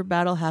lightsaber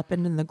battle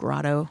happened in the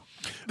grotto?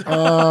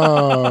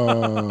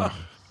 oh,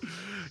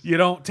 You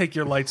don't take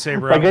your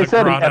lightsaber Like out I of the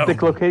said, an grotto.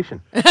 epic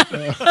location.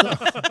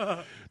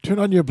 turn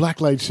on your black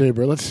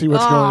lightsaber. Let's see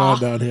what's going on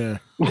down here.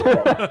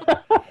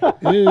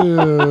 Ew.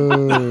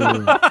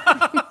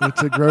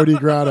 It's a grody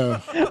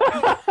grotto.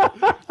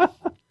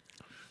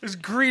 There's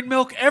green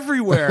milk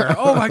everywhere.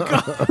 Oh my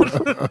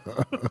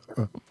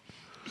god!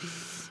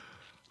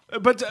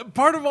 But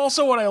part of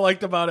also what I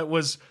liked about it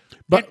was,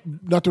 But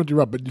not to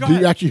interrupt, but Go do you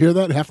ahead. actually hear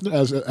that Hefner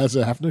as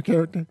a Hefner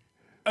character?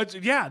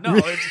 yeah, no.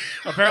 It's,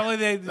 apparently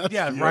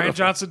Ryan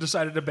Johnson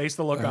decided to base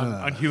the look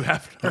on Hugh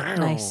Hefner.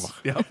 Nice.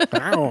 Yep.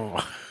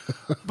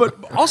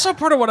 But also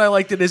part of what I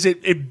liked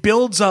it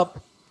builds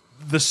up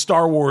the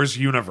Star Wars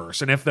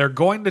universe, and if they're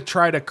going to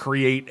try to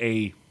create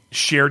a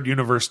shared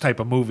universe type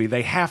of movie,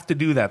 they have to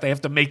do that. They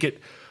have to make it.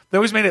 They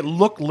always made it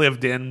look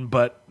lived in,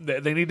 but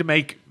they need to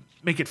make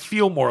it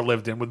feel more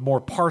lived in with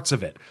more parts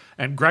of it.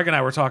 And Greg and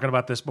I were talking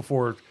about this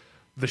before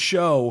the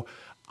show.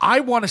 I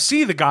want to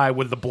see the guy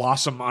with the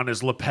blossom on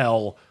his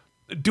lapel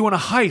doing a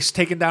heist,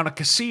 taking down a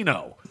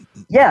casino.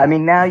 Yeah, I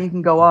mean, now you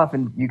can go off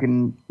and you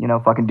can,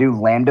 fucking do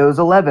Lando's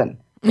 11.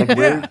 Like,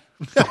 Yeah.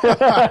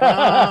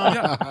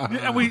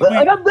 And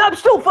Like, I'm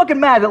still fucking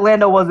mad that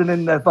Lando wasn't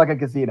in the fucking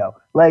casino.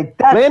 Like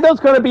that. Lando's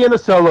going to be in the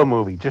Solo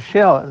movie. Just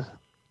chill.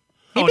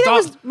 Maybe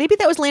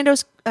that was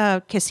Lando's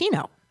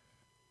casino.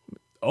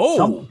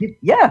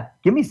 Yeah,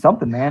 give me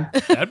something, man.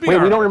 That'd be Wait,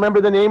 we all don't right.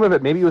 remember the name of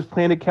it. Maybe it was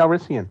Planet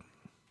Calrissian.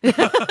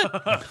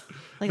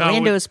 Like No,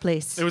 Lando's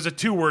place. It was a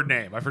 2-word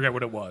name. I forget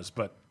what it was,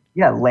 but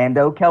Yeah,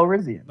 Lando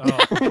Calrissian.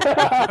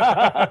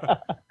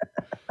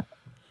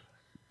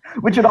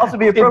 Which would also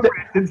be appropriate.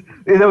 Since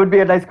that would be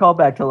a nice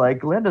callback to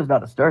like Lando's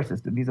not a star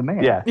system; he's a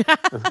man. Yeah.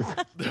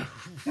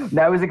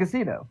 Now he's a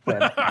casino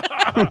planet.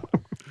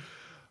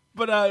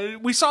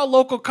 But we saw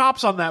local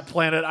cops on that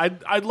planet.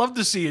 I'd love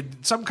to see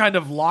some kind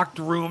of locked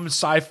room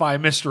sci-fi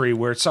mystery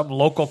where some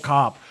local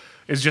cop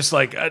is just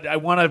like, I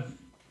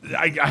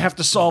have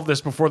to solve this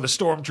before the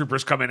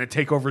stormtroopers come in and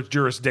take over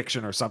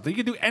jurisdiction or something.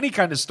 You can do any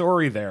kind of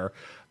story there,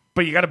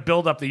 but you got to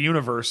build up the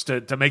universe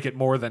to make it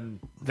more than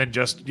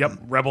just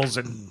rebels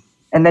and.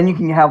 And then you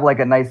can have like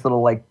a nice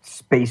little like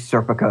space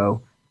Serpico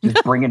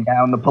just bringing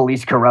down the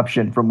police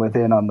corruption from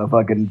within on the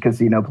fucking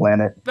casino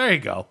planet. There you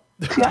go.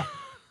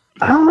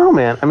 I don't know,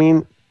 man. I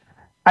mean,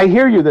 I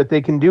hear you that they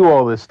can do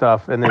all this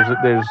stuff, and there's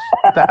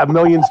a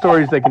million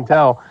stories they can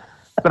tell,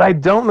 but I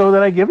don't know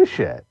that I give a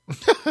shit.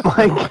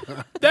 Like,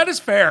 That is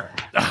fair.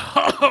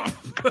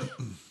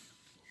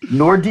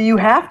 Nor do you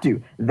have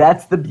to.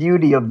 That's the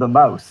beauty of the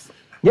mouse.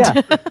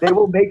 yeah, They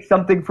will make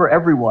something for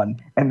everyone,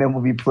 and there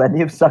will be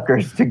plenty of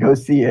suckers to go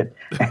see it,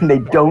 and they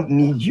don't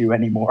need you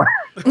anymore.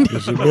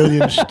 There's a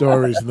million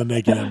stories in the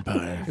Naked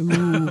Empire.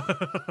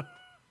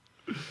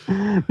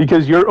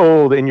 because you're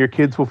old and your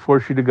kids will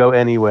force you to go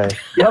anyway.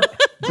 Yep.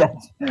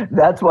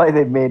 That's why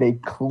they've made a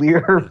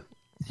clear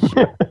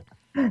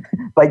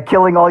by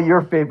killing all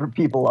your favorite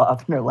people off.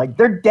 And they're like,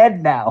 they're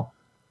dead now.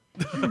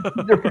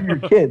 They're for your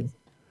kids.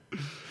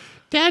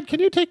 Dad, can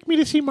you take me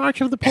to see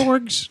March of the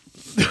Porgs?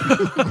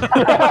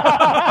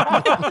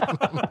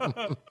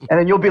 And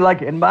then you'll be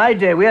like, in my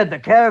day, we had the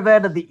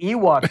caravan of the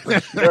Ewoks for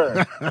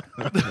sure.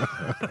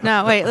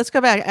 No, wait, let's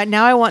go back.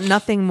 Now I want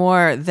nothing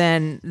more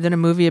than a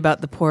movie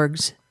about the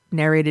Porgs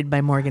narrated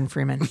by Morgan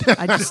Freeman.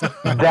 I just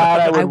That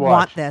I would I watch.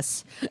 want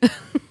this.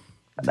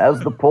 And as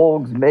the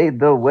Porgs made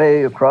their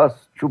way across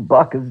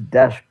Chewbacca's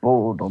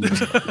dashboard on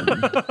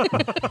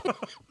the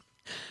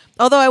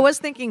Although I was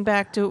thinking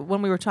back to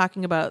when we were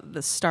talking about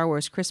the Star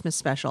Wars Christmas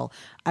special.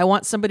 I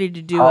want somebody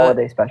to do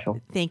holiday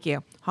special. Thank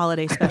you.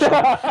 Holiday special.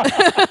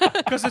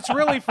 Because it's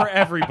really for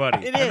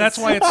everybody. It and is. that's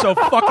why it's so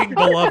fucking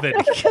beloved.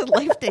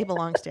 Life Day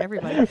belongs to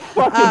everybody.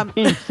 Fucking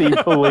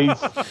PC police.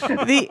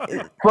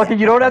 Fucking,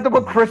 you don't have to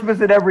put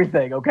Christmas in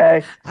everything,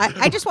 okay?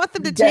 I just want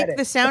them to Get take it.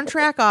 the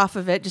soundtrack off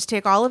of it, just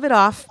take all of it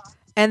off,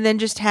 and then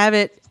just have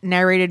it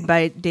narrated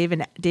by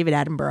David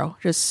Attenborough.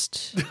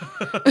 Just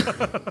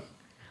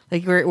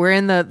like we're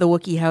in the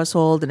Wookiee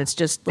household, and it's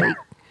just like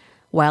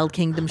Wild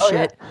Kingdom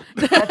shit.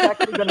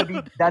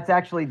 That's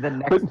actually the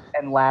next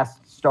and last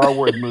Star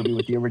Wars movie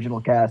with the original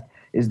cast.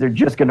 Is they're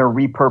just going to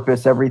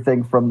repurpose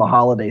everything from the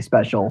holiday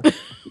special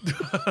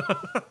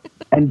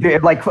and do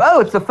it like,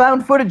 oh, it's a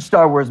found footage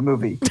Star Wars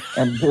movie,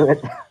 and do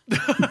it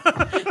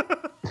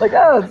like,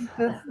 oh,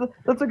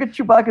 let's look at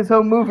Chewbacca's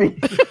home movie.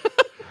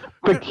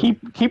 But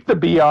keep the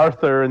B.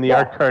 Arthur and the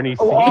Art Carney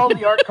scene. Oh, all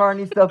the Art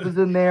Carney stuff is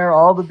in there.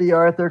 All the B.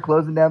 Arthur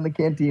closing down the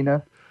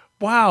cantina.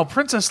 Wow,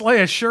 Princess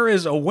Leia sure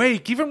is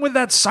awake, even with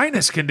that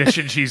sinus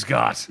condition she's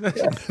got.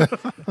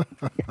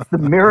 It's the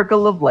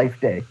miracle of Life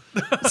Day.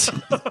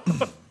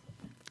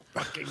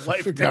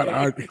 Life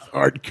Forgot Day.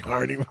 Art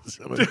Carney was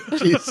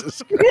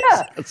Jesus Christ.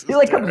 Yeah, he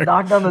like comes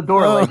knocking on the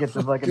door like it's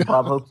a fucking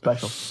Bob Hope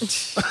special.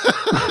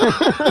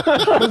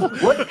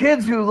 What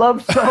kids who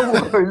love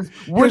Star Wars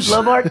would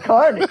love Art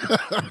Carney?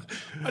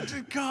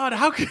 God,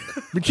 how can...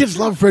 The kids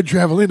love Fred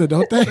Travolina,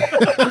 don't they?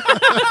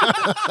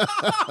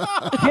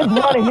 Kids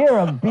want to hear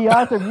a B.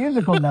 Arthur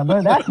musical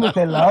number. That's what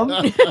they love.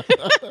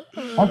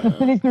 After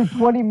sitting through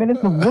 20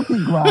 minutes of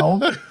whoopee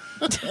growl.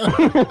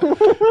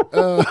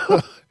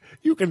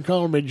 You can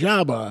call me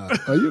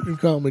Jabba, or you can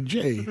call me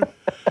Jay.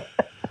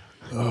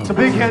 It's a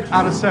big hit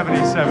out of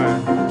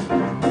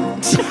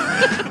 77.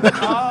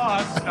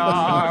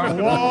 Star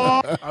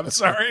Wars. I'm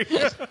sorry.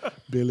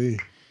 Billy.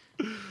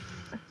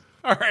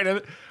 All right.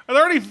 Are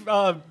there any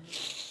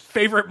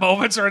favorite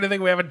moments or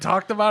anything we haven't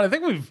talked about? I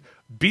think we've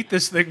beat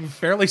this thing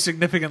fairly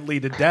significantly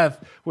to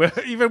death,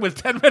 even with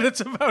 10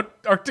 minutes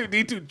about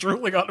R2-D2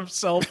 drooling on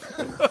himself.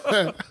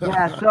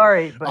 Yeah,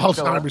 sorry, but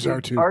Alzheimer's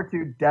R2.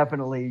 R2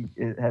 definitely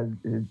has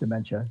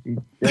dementia.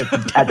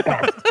 At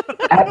best.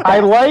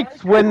 I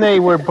liked when they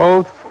were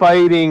both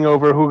fighting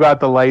over who got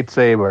the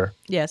lightsaber.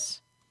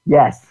 Yes.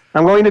 Yes.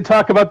 I'm going to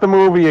talk about the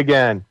movie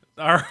again.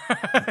 All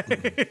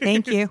right.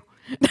 Thank you.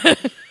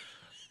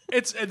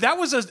 That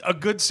was a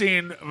good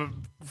scene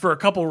for a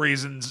couple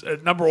reasons.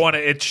 Number one,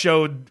 it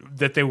showed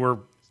that they were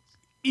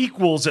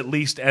equals, at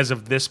least as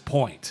of this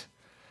point.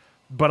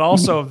 But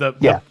also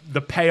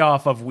the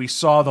payoff of we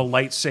saw the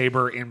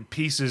lightsaber in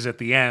pieces at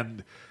the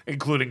end,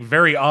 including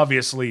very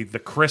obviously the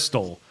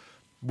crystal,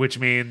 which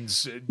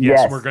means,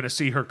 yes. We're going to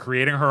see her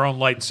creating her own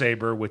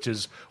lightsaber, which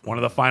is one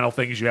of the final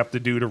things you have to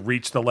do to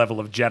reach the level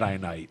of Jedi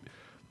Knight.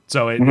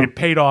 So it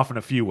paid off in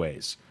a few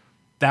ways.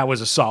 That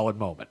was a solid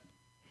moment.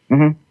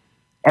 Mm-hmm.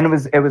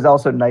 And it was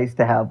also nice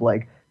to have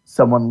like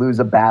someone lose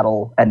a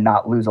battle and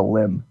not lose a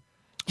limb.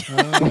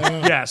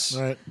 Yes.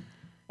 Right.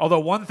 Although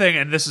one thing,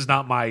 and this is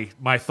not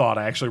my thought,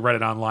 I actually read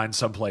it online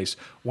someplace.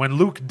 When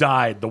Luke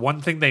died, the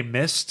one thing they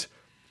missed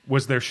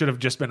was there should have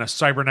just been a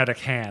cybernetic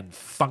hand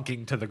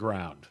thunking to the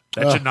ground.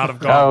 That should not have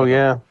gone. Oh,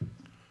 yeah.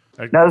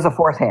 No, it was a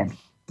Force hand.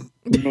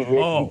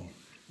 Oh.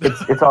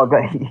 It's all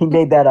good. He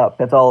made that up.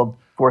 That's all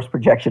Force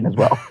projection as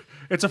well.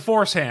 It's a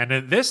Force hand.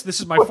 And this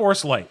is my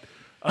Force light.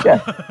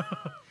 Yeah.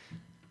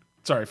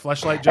 Sorry,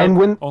 fleshlight joke. And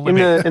when Only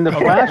in the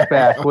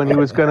flashback when he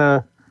was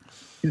gonna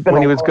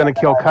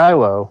kill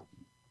Kylo,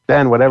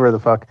 Ben, whatever the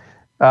fuck,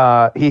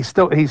 he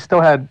still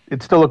had,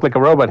 it still looked like a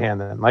robot hand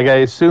then. Like I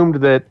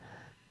assumed that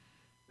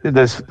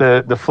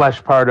the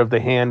flesh part of the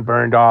hand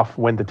burned off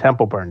when the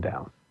temple burned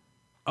down.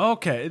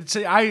 Okay.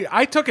 See,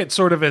 I took it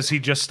sort of as he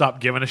just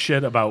stopped giving a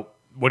shit about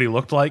what he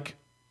looked like.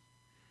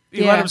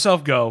 He let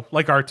himself go,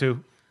 like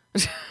R2.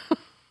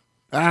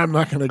 I'm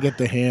not going to get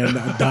the hand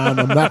done.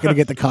 I'm not going to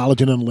get the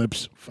collagen and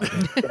lips.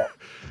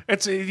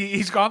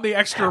 He's gone the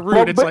extra route.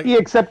 Well, It's but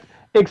like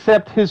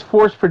except his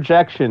Force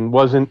projection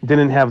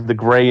didn't have the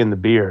gray in the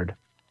beard.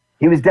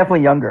 He was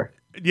definitely younger.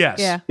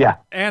 yes, Yeah.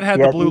 and had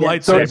the blue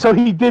lightsaber. So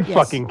he did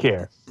fucking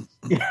care.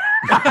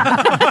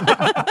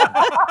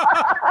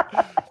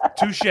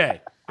 Touche.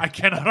 I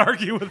cannot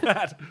argue with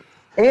that.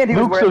 And he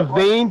was Luke's a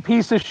vain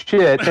piece of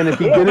shit, and if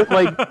he didn't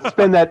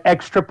spend that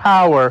extra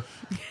power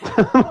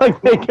to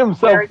make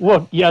himself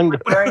look younger,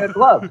 wearing a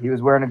glove. He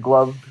was wearing a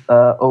glove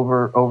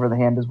over the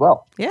hand as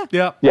well. Yeah.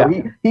 Yeah. yeah.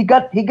 So he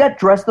got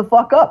dressed the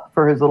fuck up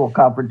for his little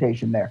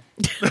confrontation there.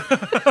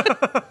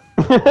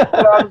 Put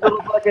on his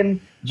little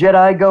fucking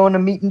Jedi going to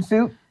meeting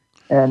suit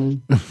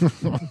and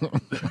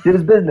did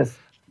his business.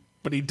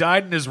 But he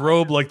died in his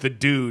robe like the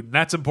dude, and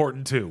that's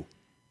important too.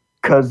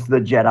 Because the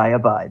Jedi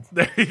abides.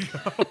 There you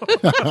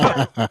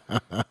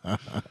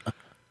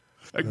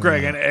go.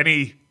 Greg,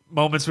 any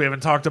moments we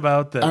haven't talked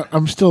about? That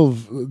I'm still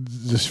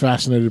just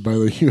fascinated by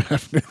the Hugh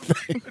Hefner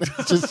thing.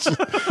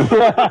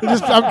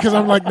 Because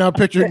I'm like now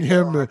picturing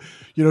him,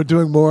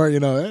 doing more,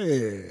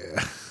 hey,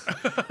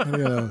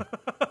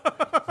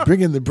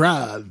 bringing the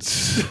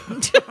broads,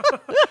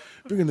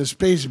 bringing the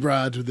space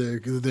broads with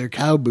their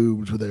cow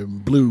boobs with their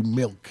blue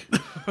milk.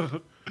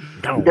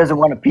 He doesn't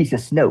want a piece of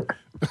Snoke.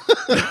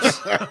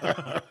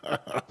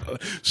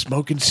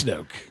 Smoking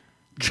Snoke.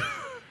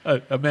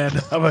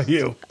 Amanda, how about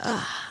you?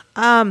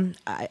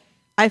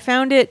 I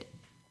found it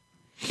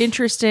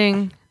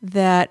interesting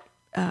that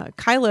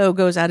Kylo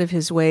goes out of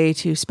his way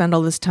to spend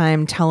all this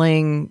time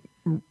telling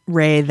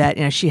Rey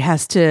that she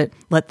has to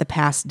let the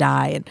past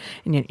die,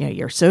 and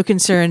you're so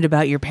concerned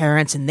about your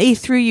parents and they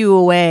threw you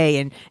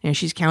away, and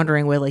she's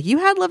countering with like, you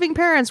had loving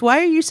parents, why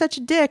are you such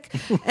a dick?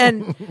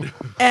 And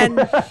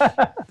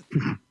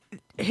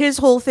his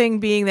whole thing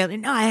being that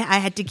no, I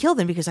had to kill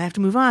them because I have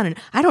to move on, and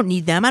I don't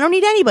need them, I don't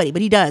need anybody,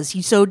 but he does.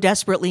 He so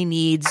desperately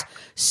needs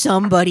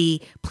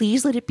somebody.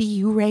 Please let it be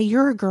you, Rey.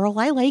 You're a girl.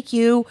 I like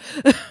you.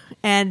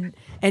 and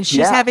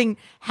she's having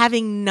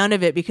none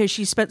of it because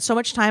she spent so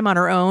much time on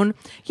her own.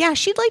 Yeah,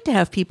 she'd like to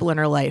have people in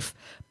her life,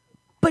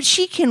 but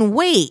she can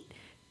wait.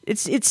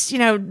 It's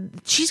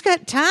she's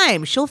got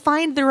time. She'll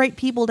find the right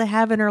people to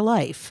have in her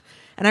life.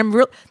 And I'm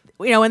real,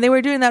 when they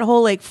were doing that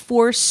whole like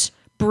force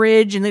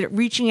bridge and they're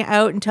reaching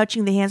out and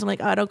touching the hands, I'm like,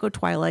 oh, don't go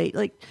Twilight.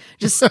 Like,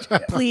 just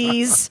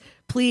please.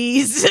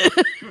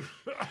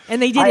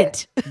 And they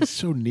didn't. He's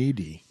so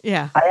needy.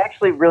 Yeah.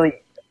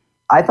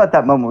 I thought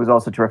that moment was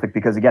also terrific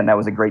because, again, that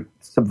was a great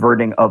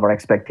subverting of our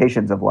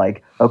expectations of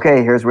like,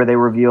 okay, here's where they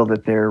reveal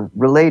that they're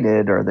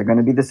related or they're going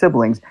to be the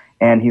siblings.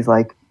 And he's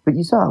like, but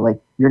you saw, like,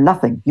 you're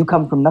nothing. You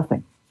come from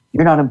nothing.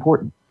 You're not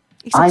important.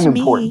 Except I'm to me.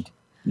 important.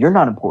 You're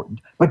not important,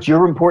 but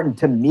you're important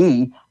to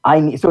me.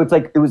 So it's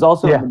like, it was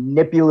also a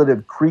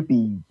manipulative,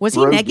 creepy. Was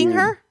he negging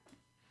her?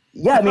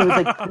 Yeah, I mean,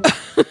 it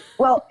was like,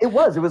 well, it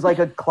was like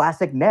a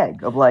classic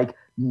neg of like,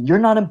 you're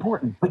not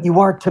important, but you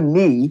are to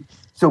me.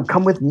 So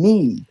come with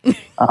me. And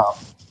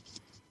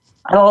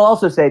I'll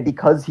also say,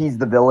 because he's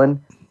the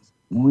villain,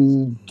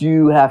 we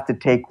do have to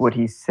take what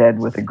he said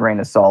with a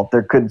grain of salt.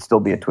 There could still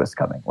be a twist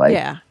coming. Like,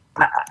 Yeah.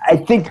 I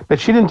think But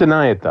she didn't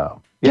deny it,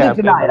 though. he didn't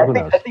deny it. who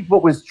knows? I think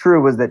what was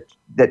true was that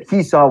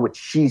he saw what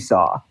she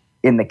saw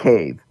in the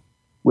cave,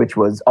 which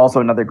was also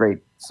another great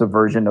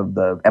subversion of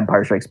the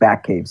Empire Strikes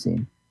Back cave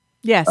scene.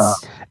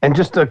 Yes. And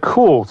just a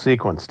cool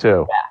sequence,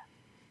 too. Yeah.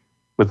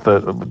 With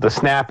the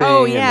snapping.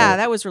 Oh, and yeah.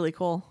 That was really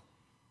cool.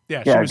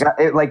 Yeah, Yeah,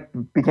 it like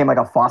became like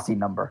a Fosse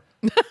number.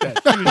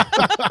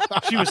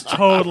 she was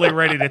totally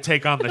ready to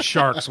take on the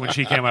sharks when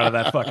she came out of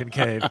that fucking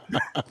cave.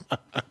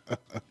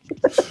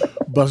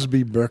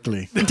 Busby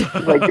Berkeley.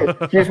 Like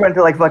she just went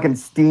to like fucking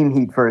steam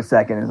heat for a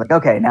second. It's like,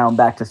 okay, now I'm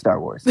back to Star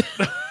Wars.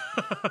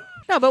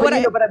 No, but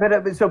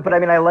I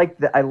mean, I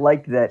liked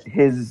that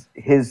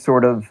his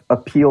sort of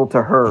appeal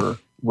to her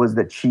was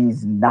that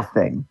she's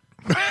nothing.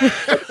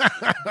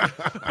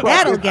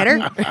 That'll get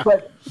her.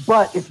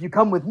 But if you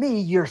come with me,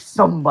 you're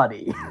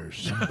somebody.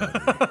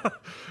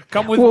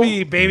 Come with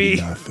me, baby.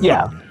 Nothing.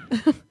 Yeah.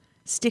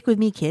 Stick with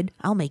me, kid.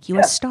 I'll make you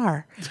a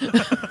star.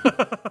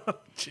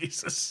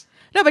 Jesus.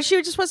 No, but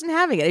she just wasn't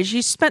having it.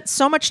 She spent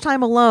so much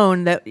time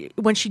alone that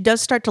when she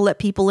does start to let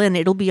people in,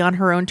 it'll be on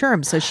her own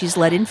terms. So she's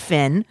let in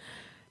Finn,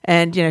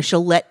 and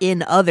she'll let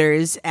in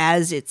others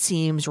as it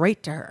seems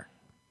right to her.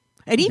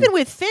 And even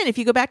with Finn, if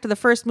you go back to the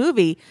first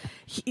movie,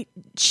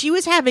 she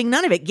was having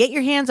none of it. Get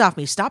your hands off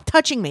me. Stop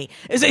touching me.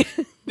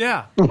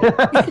 Yeah.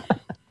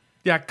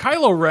 Yeah,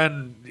 Kylo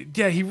Ren,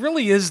 he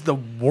really is the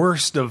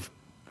worst of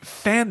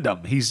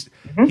fandom. He's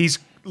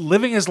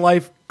living his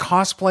life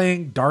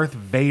cosplaying Darth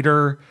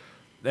Vader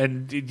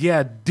and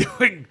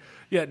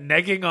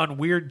negging on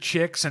weird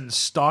chicks and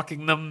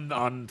stalking them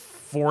on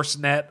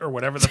ForceNet or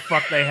whatever the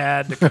fuck they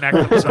had to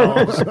connect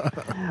themselves.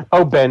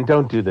 Oh, Ben,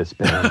 don't do this,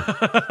 Ben.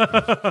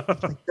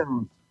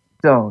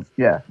 Don't.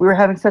 Yeah. We were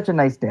having such a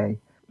nice day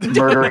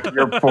murdering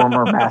your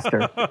former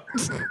master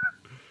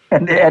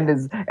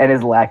and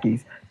his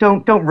lackeys.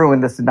 Don't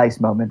ruin this nice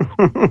moment.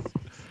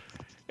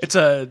 It's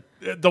the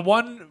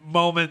one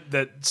moment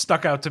that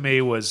stuck out to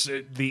me was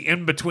the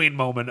in-between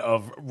moment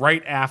of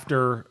right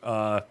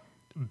after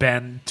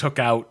Ben took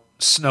out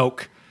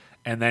Snoke,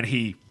 and then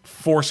he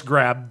force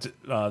grabbed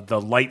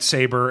the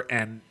lightsaber,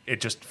 and it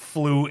just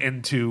flew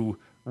into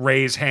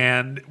Rey's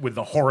hand with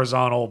the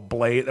horizontal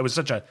blade. That was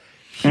such a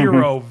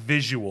hero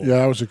visual. Yeah,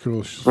 that was a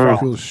cool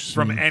From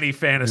scene. any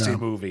fantasy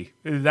movie.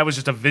 That was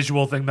just a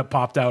visual thing that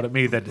popped out at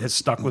me that has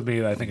stuck with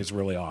me that I think is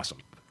really awesome.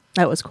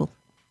 That was cool.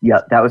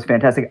 Yeah, that was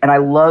fantastic. And I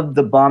loved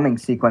the bombing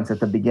sequence at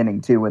the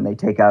beginning, too, when they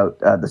take out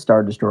the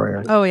Star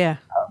Destroyer. Oh, yeah.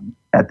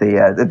 At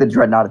the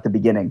Dreadnought at the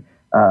beginning.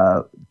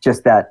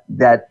 Just that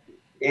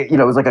it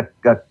was like a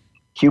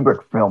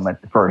Kubrick film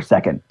for a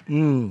second.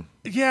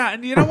 Yeah,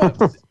 and you know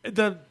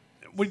what?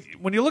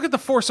 When you look at The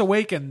Force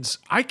Awakens,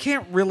 I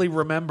can't really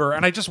remember,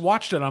 and I just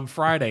watched it on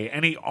Friday,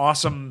 any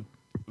awesome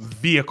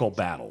vehicle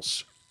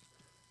battles.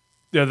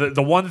 The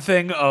one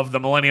thing of the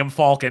Millennium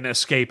Falcon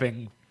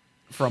escaping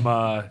from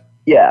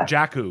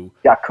Jakku.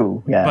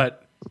 Jakku, yeah.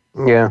 But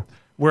Yeah.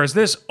 whereas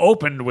this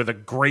opened with a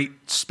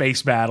great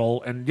space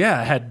battle, and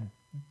had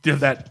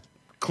that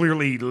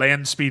clearly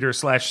land speeder /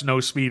 snow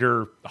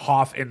speeder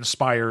Hoth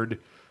inspired.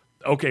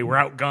 Okay, we're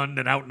outgunned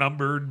and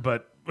outnumbered,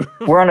 but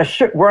we're on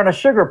a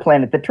sugar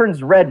planet that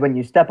turns red when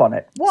you step on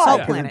it. Why? Salt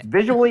 'Cause planet. it's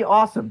visually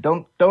awesome.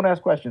 Don't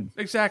ask questions.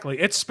 exactly,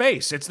 it's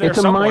space. It's there It's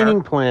a somewhere.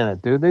 mining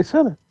planet, dude. They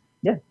said it.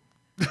 Yeah.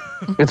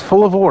 It's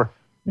full of ore.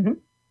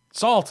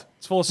 Salt.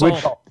 It's full of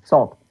salt.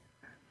 Salt.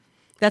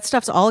 That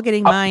stuff's all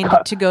getting mined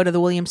to go to the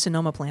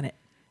Williams-Sonoma planet.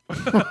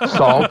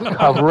 Salt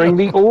covering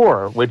the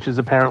ore, which is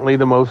apparently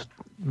the most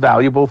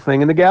valuable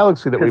thing in the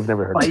galaxy that we've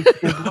never heard of.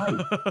 Spice is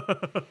life.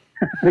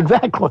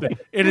 Exactly.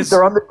 It is.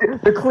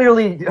 They're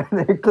clearly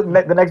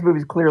the next movie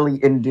is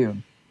clearly in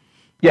Dune.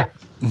 Yeah.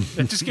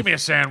 Just give me a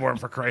sandworm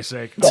for Christ's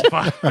sake. It's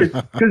fine.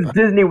 Because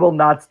Disney will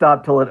not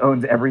stop till it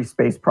owns every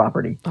space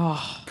property.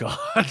 Oh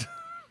God.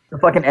 The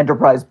fucking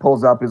Enterprise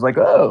pulls up, is like,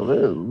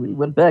 oh, we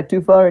went back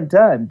too far in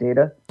time,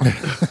 Data. So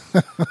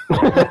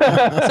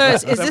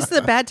is this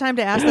the bad time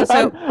to ask this?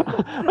 So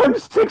I'm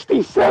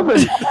 67.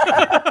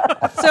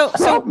 so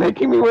Stop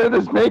making me wear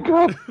this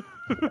makeup.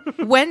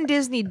 When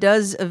Disney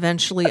does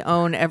eventually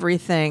own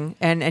everything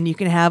and you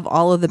can have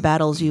all of the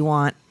battles you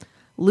want,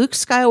 Luke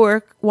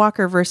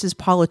Skywalker versus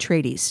Paul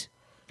Atreides,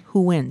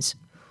 who wins?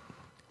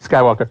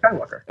 Skywalker.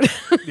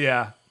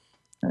 Yeah.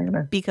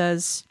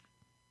 Because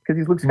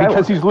he's Luke Skywalker.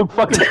 Because he's Luke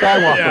fucking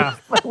Skywalker. Yeah.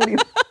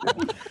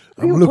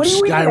 I'm Luke what are you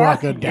even Skywalker,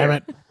 asking damn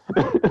it.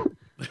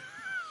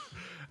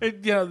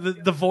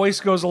 The voice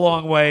goes a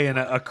long way, and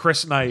a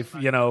Chris knife,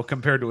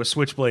 compared to a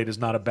switchblade, is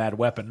not a bad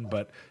weapon.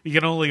 But you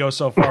can only go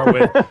so far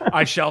with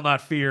 "I shall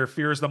not fear.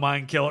 Fear is the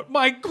mind killer."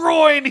 My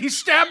groin! He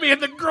stabbed me in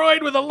the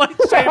groin with a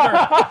lightsaber.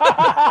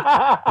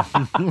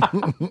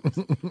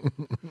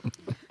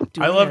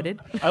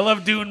 I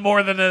love Dune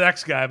more than the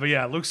next guy, but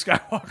yeah, Luke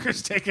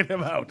Skywalker's taking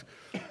him out.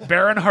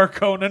 Baron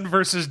Harkonnen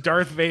versus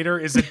Darth Vader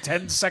is a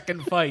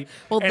 10-second fight.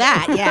 Well,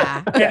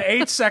 yeah. And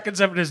 8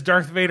 seconds of it is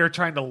Darth Vader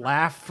trying to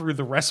laugh through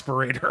the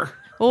respirator.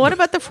 Well, what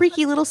about the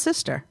freaky little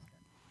sister?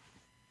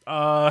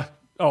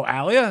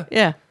 Alia?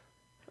 Yeah.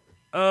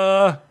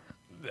 I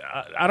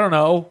don't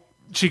know.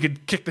 She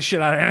could kick the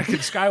shit out of Anakin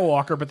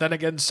Skywalker, but then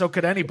again, so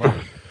could anybody.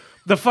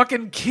 The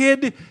fucking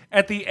kid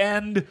at the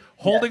end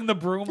holding the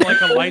broom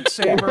like a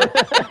lightsaber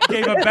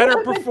gave a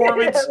better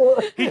performance.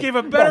 He gave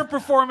a better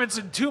performance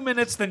in 2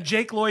 minutes than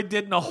Jake Lloyd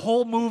did in a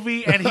whole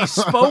movie, and he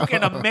spoke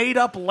in a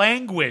made-up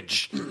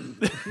language.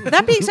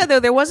 That being said, though,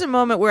 there was a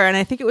moment where, and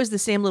I think it was the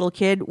same little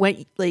kid,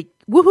 went like,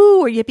 woohoo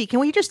or yippee. Can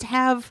we just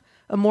have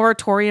a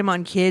moratorium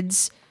on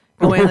kids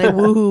going like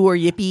woohoo or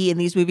yippee in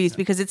these movies?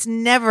 Because it's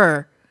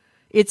never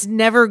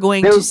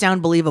going to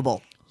sound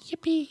believable.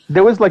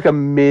 There was like a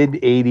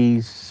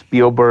mid-'80s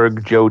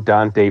Spielberg, Joe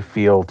Dante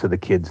feel to the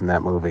kids in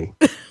that movie.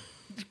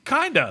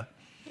 Kinda.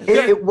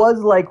 It was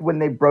like when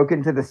they broke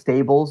into the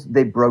stables,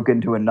 they broke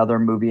into another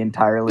movie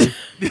entirely.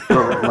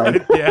 So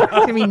like, Yeah. It's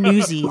gonna be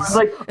Newsies. it's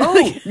like,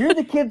 oh, you're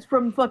the kids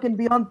from fucking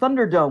Beyond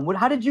Thunderdome.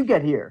 How did you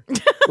get here?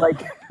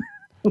 Like,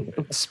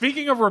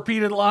 Speaking of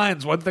repeated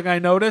lines, one thing I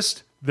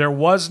noticed, there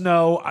was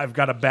no "I've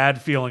got a bad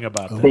feeling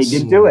about they this."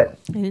 didn't do it.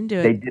 They didn't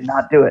do They it. did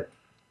not do it.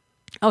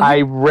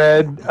 I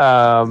read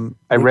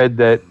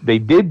that they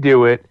did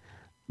do it,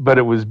 but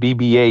it was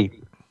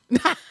BB-8.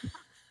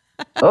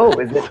 Oh,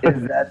 is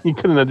that? You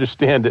couldn't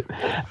understand it.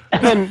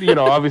 And,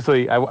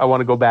 obviously, I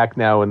want to go back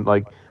now and,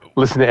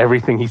 listen to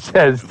everything he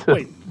says to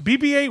Wait,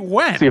 BB-8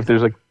 when? see if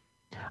there's,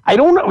 I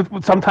don't know,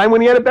 sometime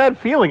when he had a bad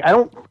feeling. I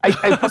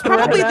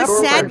Probably the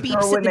sad Or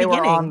beeps when at the they were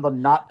beginning.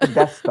 on not the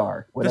Death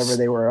Star, whatever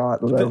they were on,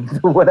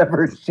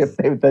 whatever ship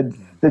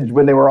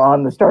when they were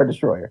on the Star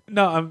Destroyer.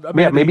 No,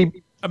 Amanda, Yeah,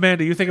 maybe.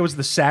 Amanda, you think it was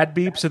the sad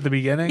beeps at the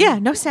beginning? Yeah,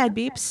 no sad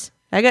beeps.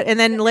 And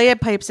then Leia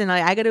pipes in.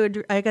 I got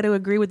to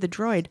agree with the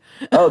droid.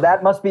 Oh,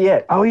 that must be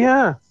it. Oh,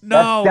 yeah.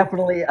 No. That's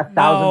definitely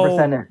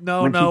 1,000% it.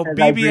 No, When she no. says,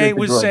 "I agree BB-8 with the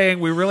was droid." saying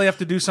we really have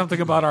to do something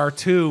about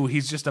R2.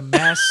 He's just a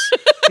mess.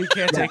 He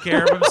can't take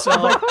care of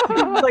himself.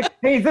 Like,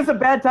 hey, is this a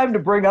bad time to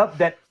bring up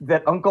that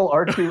Uncle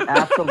R2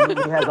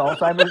 absolutely has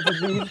Alzheimer's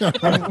disease?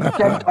 And you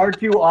send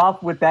R2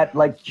 off with that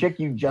chick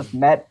you just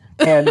met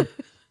and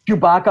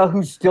Chewbacca,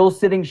 who's still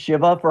sitting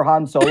Shiva for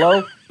Han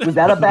Solo. Was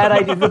that a bad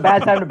idea? Is it a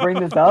bad time to bring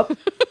this up?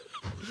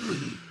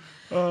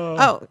 Oh,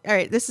 all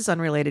right. This is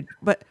unrelated,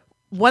 but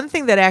one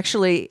thing that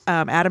actually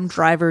Adam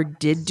Driver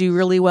did do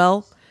really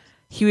well,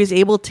 he was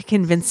able to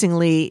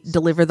convincingly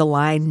deliver the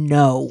line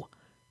 "no"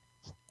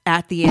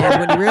 at the end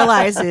when he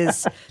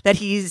realizes that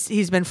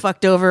he's been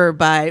fucked over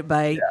by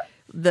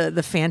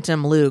the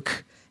Phantom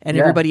Luke and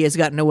everybody has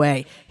gotten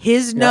away.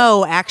 His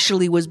no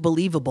actually was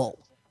believable.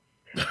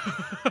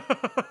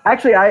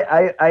 Actually,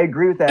 I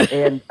agree with that,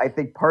 and I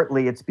think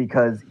partly it's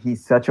because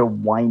he's such a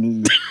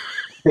whiny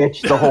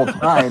bitch the whole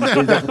time.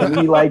 Is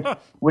that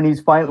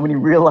when he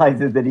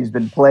realizes that he's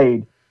been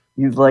played,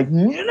 he's like,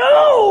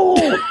 no,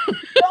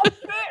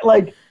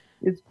 like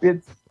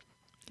it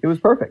was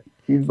perfect.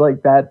 He's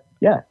like that,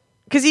 yeah.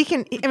 Because he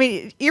can,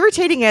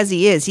 irritating as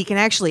he is, he can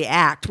actually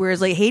act. Whereas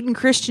Hayden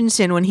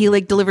Christensen, when he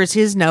delivers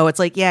his no, it's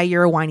like, yeah,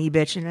 you're a whiny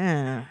bitch.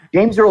 And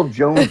James Earl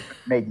Jones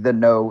make the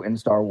no in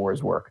Star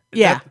Wars work.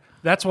 yeah.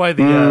 That's why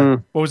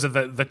the what was it,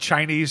 the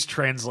Chinese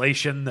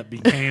translation that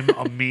became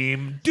a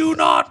meme, "Do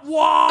not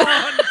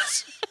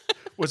want,"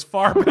 was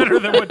far better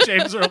than what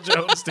James Earl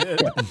Jones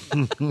did.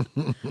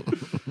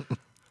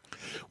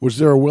 Was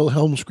there a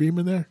Wilhelm scream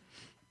in there?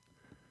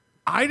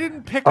 I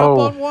didn't pick up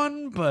on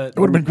one, but It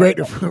would have been great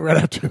if right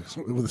after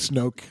with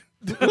Snoke.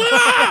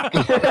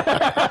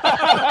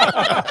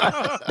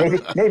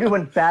 Maybe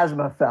when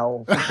Phasma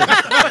fell.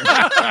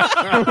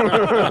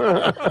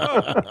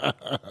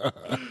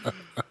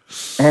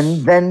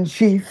 And then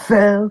she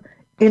fell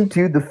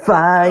into the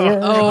fire.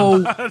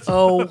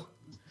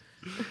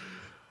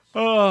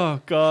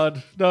 oh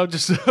god, no!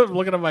 Just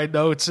looking at my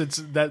notes, it's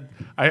that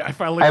I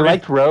finally. I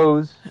liked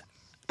Rose.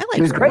 I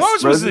She was like great.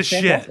 Rose was the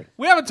shit. fantastic.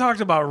 We haven't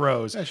talked about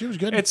Rose. Yeah, she was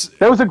good.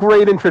 That was a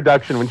great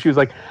introduction when she was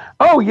like,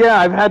 "Oh yeah,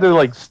 I've had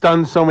to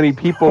stun so many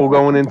people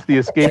going into the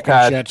escape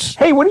pod. jets.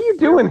 Hey, what are you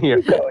doing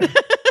here?"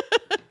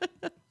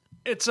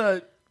 It's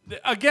a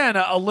again,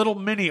 a little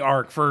mini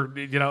arc for,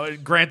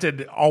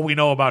 granted, all we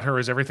know about her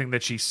is everything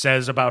that she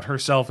says about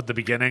herself at the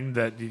beginning,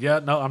 that,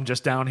 I'm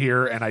just down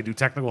here and I do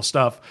technical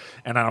stuff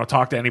and I don't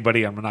talk to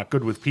anybody. I'm not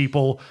good with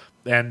people,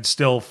 and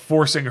still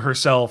forcing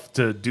herself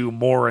to do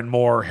more and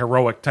more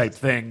heroic type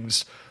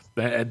things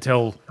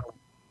until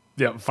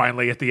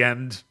finally at the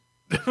end,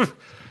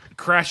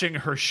 crashing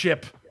her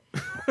ship.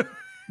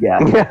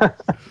 Yeah.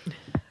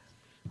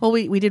 Well,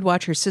 we did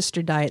watch her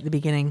sister die at the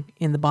beginning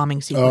in the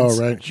bombing sequence.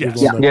 Oh, right. She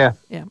was Yes. the one that-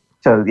 Yeah.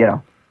 So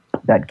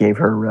that gave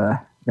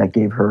her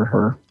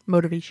her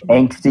Motivation.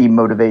 angsty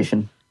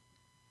motivation.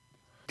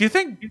 Do you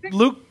think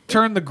Luke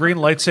turned the green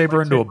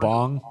lightsaber into a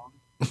bong?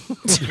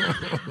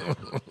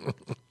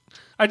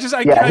 He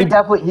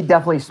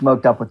definitely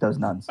smoked up with those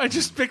nuns. I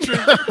just picture.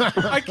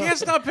 I can't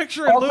stop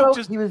picturing Also, Luke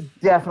just. he was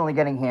definitely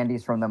getting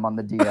handies from them on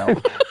the DL.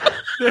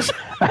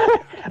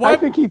 I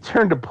think he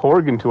turned a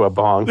porg into a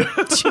bong.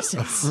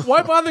 Jesus.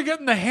 Why bother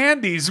getting the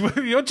handies? Once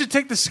you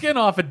take the skin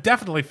off, it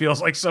definitely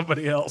feels like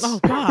somebody else. Oh,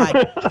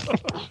 God.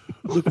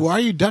 Look, why are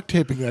you duct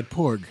taping that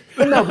porg?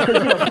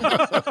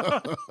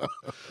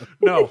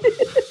 No,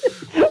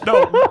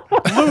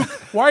 Luke,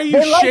 why are you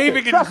They like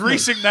shaving it, and trust me.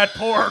 greasing that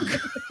pork?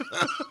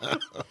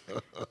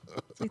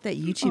 It's like that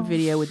YouTube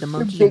video with the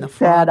monkey and the Big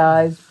sad frog.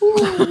 eyes.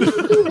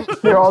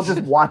 They're all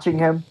just watching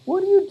him.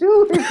 What are you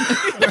doing?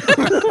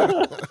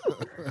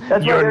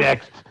 That's You're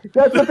next.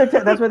 That's what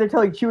that's what they're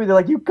telling Chewie. They're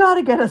like, you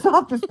gotta get us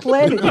off this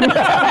planet.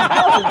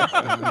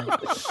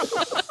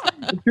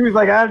 Chewie's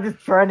like, I'm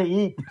just trying to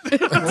eat.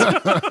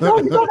 No,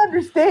 you don't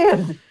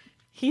understand.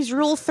 He's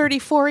Rule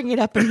 34ing it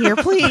up in here,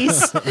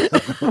 please.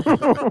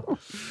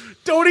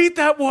 Don't eat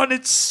that one;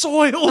 it's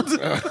soiled.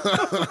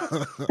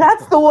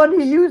 That's the one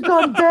he used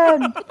on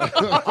Ben.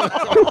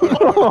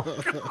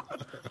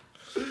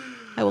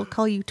 I will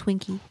call you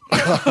Twinkie.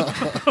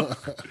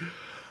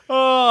 Oh,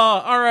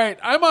 all right.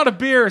 I'm out of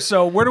beer,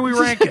 so where do we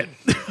rank it?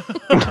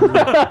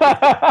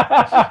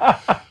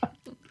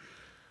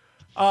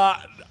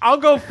 I'll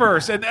go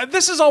first, and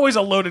this is always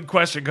a loaded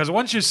question because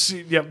once you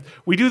see,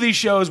 we do these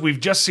shows, we've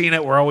just seen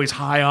it, we're always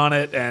high on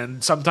it,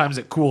 and sometimes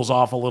it cools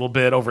off a little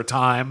bit over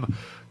time.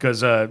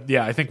 Because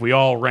I think we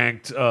all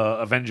ranked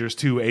Avengers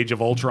 2: Age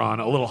of Ultron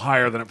a little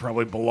higher than it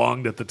probably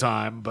belonged at the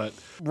time. But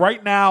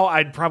right now,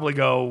 I'd probably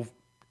go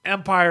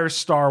Empire,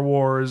 Star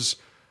Wars,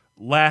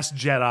 Last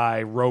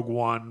Jedi, Rogue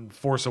One,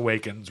 Force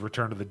Awakens,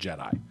 Return of the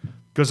Jedi.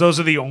 Because those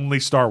are the only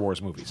Star Wars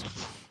movies.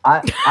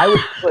 I would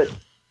put.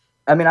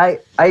 I mean, I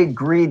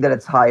agree that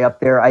it's high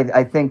up there.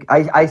 I think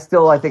I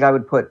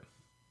would put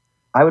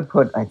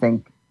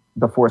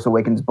The Force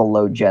Awakens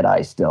below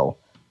Jedi still.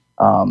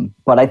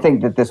 But I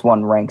think that this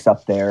one ranks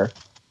up there.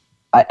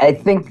 I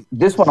think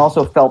this one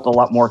also felt a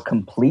lot more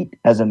complete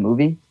as a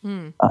movie.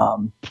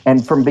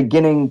 And from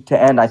beginning to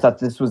end, I thought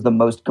this was the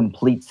most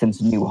complete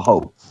since New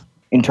Hope.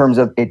 In terms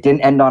of, it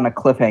didn't end on a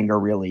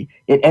cliffhanger, really.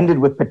 It ended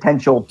with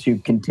potential to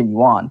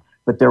continue on,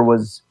 but there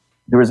was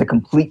a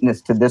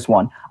completeness to this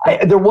one.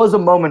 There was a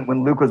moment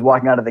when Luke was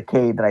walking out of the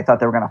cave that I thought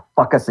they were going to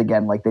fuck us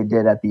again like they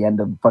did at the end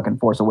of fucking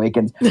Force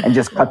Awakens and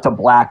just cut to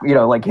black,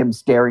 like him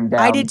staring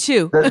down. I did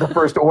too. The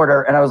First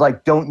Order, and I was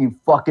like, don't you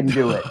fucking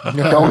do it.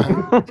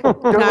 Don't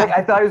like,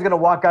 I thought he was going to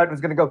walk out and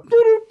was going to go,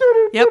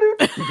 doo-doo, Yep.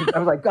 I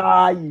was like,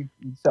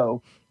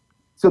 so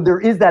there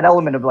is that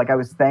element of like, I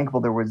was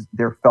thankful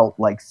there felt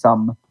like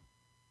some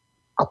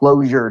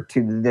closure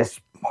to this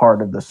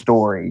part of the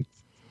story.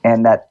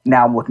 And that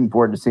now I'm looking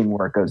forward to seeing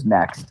where it goes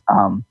next.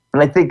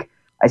 But I think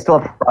I still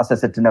have to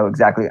process it to know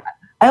exactly.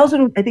 I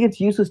think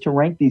it's useless to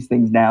rank these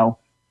things now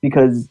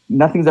because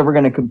nothing's ever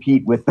going to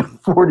compete with the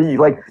 40.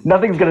 Like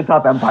nothing's going to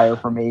top Empire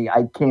for me.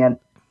 I can't.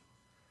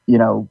 I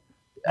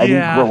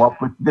didn't grow up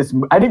with this.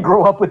 I didn't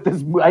grow up with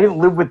this. I didn't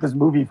live with this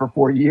movie for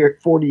 40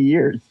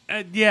 years.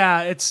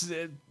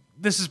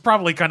 This is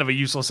probably kind of a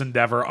useless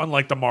endeavor,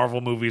 unlike the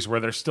Marvel movies where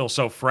they're still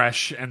so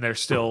fresh and they're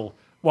still.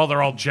 While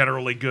they're all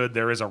generally good,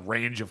 there is a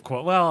range of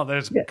quality. Well,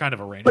 there's kind of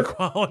a range of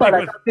quality. But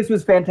I thought this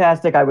was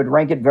fantastic. I would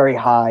rank it very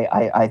high.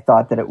 I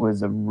thought that it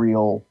was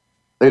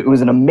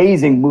an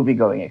amazing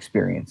movie-going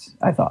experience,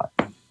 I thought.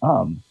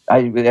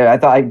 I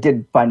thought I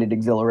did find it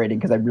exhilarating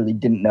because I really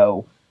didn't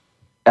know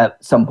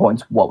at some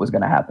points what was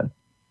going to happen.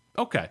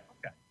 Okay.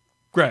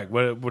 Greg,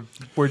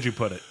 where'd you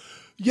put it?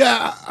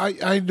 Yeah,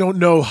 I don't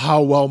know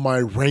how well my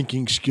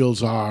ranking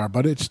skills are,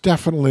 but it's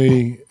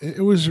definitely,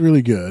 it was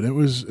really good. It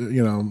was,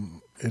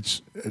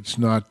 It's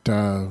not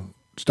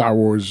Star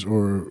Wars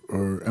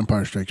or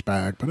Empire Strikes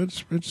Back, but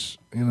it's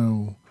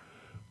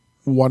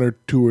one or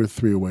two or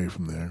three away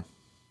from there.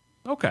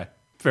 Okay,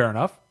 fair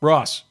enough.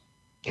 Ross,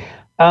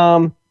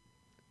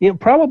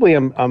 probably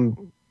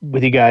I'm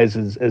with you guys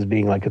as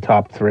being like a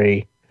top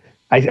three.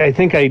 I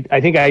think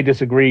I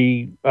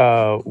disagree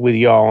with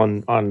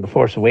y'all on The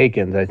Force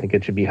Awakens. I think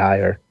it should be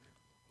higher.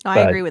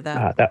 I agree with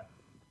that.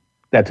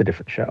 That's a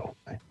different show.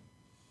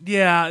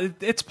 Yeah,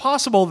 it's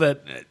possible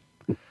that.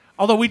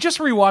 Although we just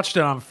rewatched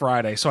it on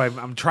Friday, so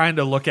I'm trying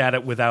to look at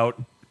it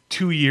without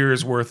 2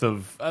 years worth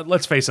of,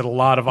 let's face it, a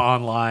lot of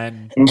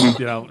online,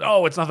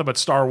 it's nothing but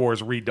Star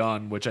Wars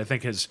redone, which I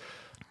think has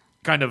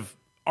kind of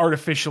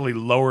artificially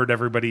lowered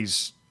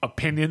everybody's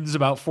opinions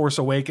about Force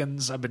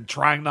Awakens. I've been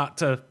trying not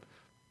to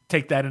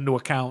take that into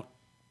account.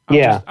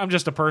 I'm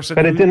just a person.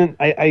 But it didn't.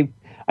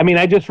 I mean,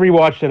 I just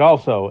rewatched it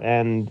also,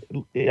 and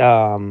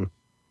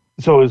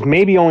so it was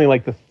maybe only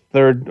like the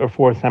third or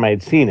fourth time I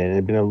had seen it. It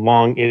had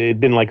been it had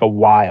been like a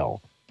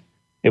while.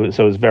 It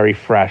was very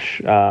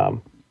fresh,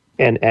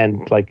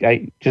 and like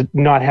I just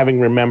not having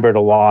remembered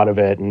a lot of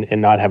it,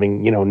 and not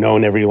having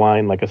known every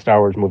line like a Star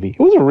Wars movie. It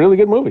was a really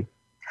good movie.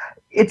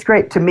 It's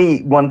great. To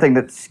me, one thing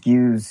that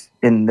skews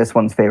in this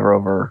one's favor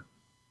over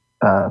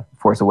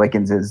Force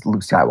Awakens is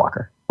Luke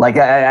Skywalker. Like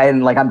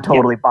I'm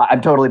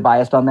totally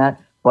biased on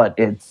that, but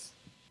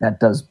that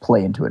does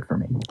play into it for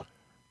me.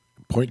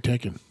 Point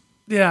taken.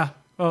 Yeah,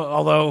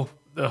 although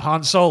the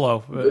Han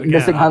Solo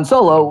missing Han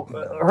Solo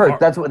hurt.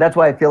 That's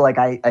why I feel like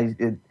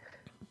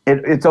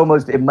it's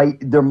almost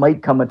there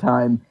might come a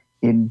time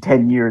in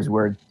 10 years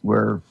where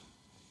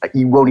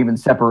you won't even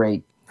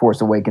separate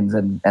Force Awakens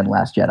and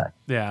Last Jedi.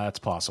 Yeah, that's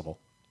possible.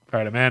 All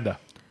right, Amanda.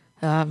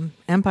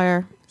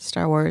 Empire,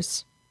 Star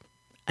Wars.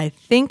 I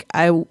think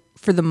I,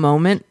 for the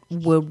moment,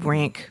 would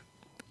rank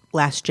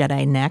Last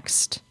Jedi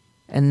next,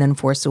 and then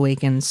Force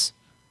Awakens.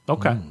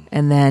 Okay.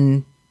 And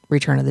then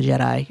Return of the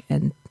Jedi,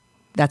 and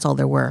that's all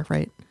there were,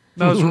 right?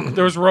 No,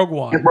 there was Rogue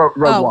One. Rogue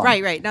One.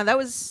 Right. No, that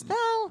was...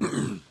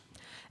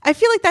 I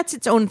feel like that's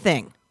its own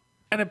thing.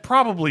 And it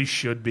probably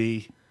should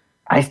be.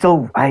 I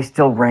still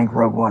rank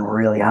Rogue One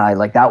really high.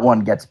 Like that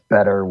one gets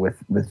better with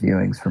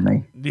viewings for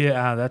me.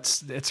 Yeah,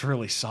 it's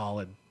really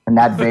solid. And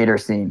that Vader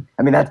scene.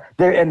 I mean, that's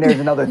there. And there's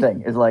another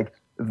thing is like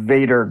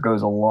Vader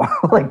goes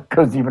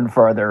goes even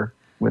farther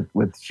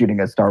with shooting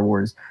a Star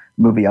Wars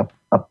movie up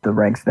the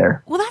ranks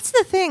there. Well, that's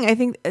the thing. I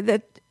think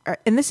that,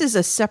 and this is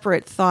a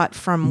separate thought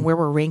from where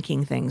we're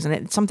ranking things, and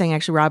it's something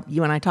actually, Rob,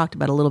 you and I talked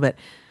about a little bit.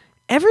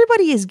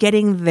 Everybody is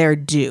getting their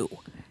due,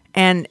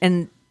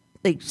 and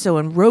like so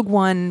in Rogue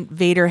One,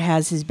 Vader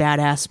has his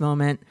badass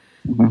moment.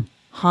 Mm-hmm.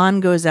 Han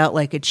goes out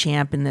like a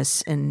champ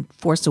in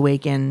Force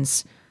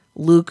Awakens.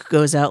 Luke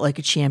goes out like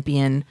a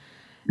champion.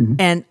 Mm-hmm.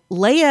 And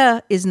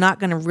Leia is not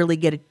going to really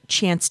get a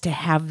chance to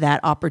have that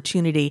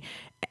opportunity.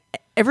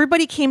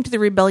 Everybody came to the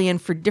rebellion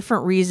for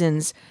different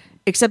reasons,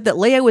 except that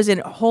Leia was in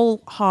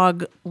whole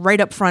hog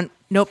right up front.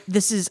 Nope,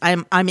 this is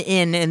I'm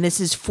in, and this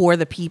is for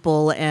the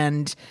people,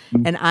 and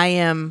I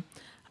am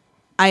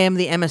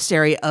the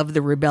emissary of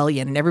the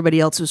rebellion, and everybody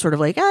else was sort of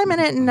like, I'm in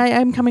it, and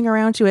I'm coming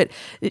around to it.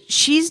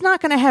 She's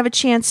not going to have a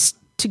chance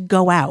to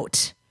go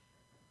out.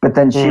 But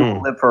then she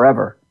will live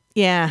forever.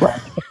 Yeah.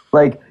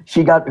 Like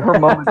she got her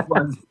moment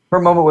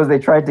was they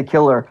tried to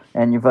kill her,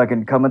 and you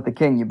fucking come at the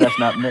king, you best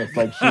not miss.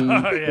 Like she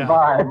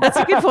survived. That's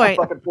a good point.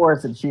 Fucking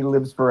Force, and she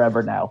lives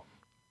forever now.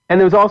 And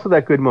there was also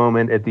that good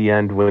moment at the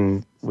end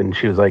when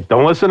she was like,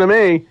 "Don't listen to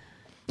me,"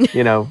 and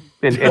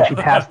she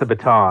passed the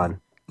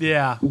baton.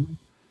 Yeah.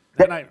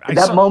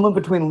 That moment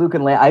between Luke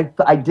and Leia,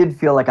 I did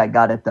feel like I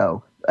got it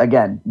though.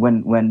 Again,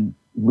 when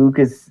Luke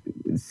is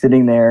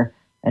sitting there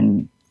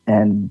and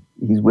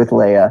he's with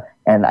Leia,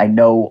 and I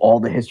know all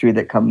the history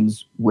that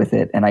comes with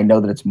it, and I know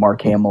that it's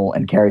Mark Hamill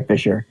and Carrie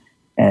Fisher,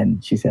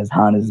 and she says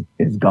Han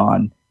is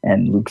gone,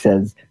 and Luke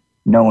says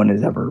no one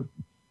is ever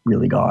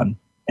really gone,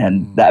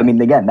 and I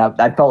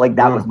felt like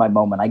that was my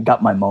moment. I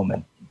got my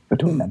moment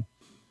between them.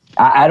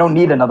 I don't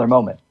need another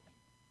moment.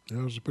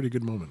 That was a pretty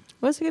good moment.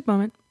 It was a good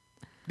moment.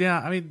 Yeah,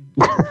 I mean,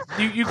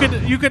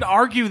 you could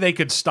argue they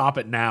could stop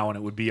it now and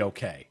it would be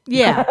okay.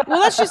 Yeah. Well,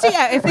 let's just see.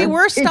 If they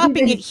were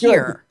stopping it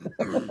here.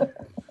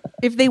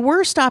 If they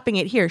were stopping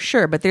it here,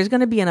 sure, but there's going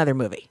to be another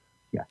movie.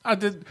 Yeah.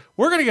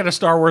 We're going to get a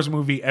Star Wars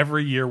movie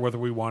every year, whether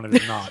we want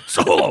it or not.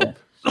 Solo.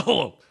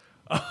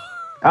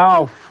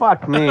 Oh,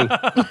 fuck me.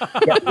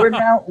 Yeah,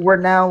 we're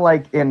now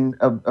like in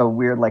a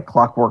weird like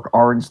Clockwork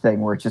Orange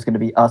thing where it's just going to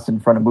be us in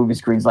front of movie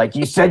screens like,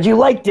 you said you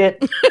liked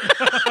it. This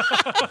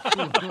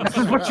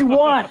is what you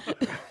want.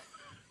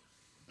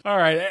 All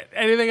right.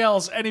 Anything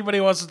else anybody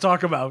wants to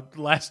talk about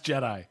Last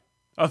Jedi?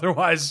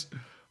 Otherwise,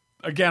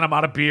 again, I'm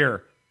out of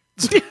beer.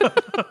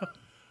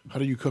 How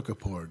do you cook a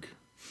porg?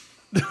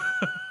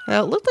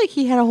 Well, it looked like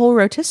he had a whole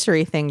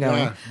rotisserie thing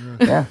going.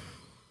 Yeah.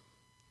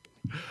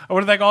 I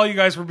want to thank all you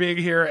guys for being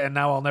here, and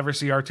now I'll never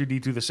see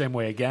R2-D2 the same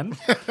way again.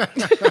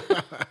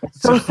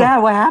 So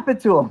sad. What happened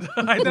to him?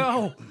 I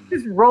know.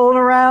 Just rolling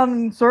around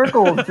in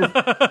circles, just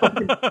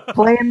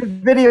playing the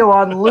video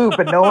on loop,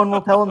 and no one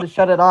will tell him to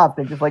shut it off.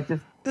 They just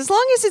As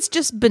long as it's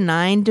just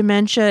benign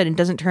dementia and it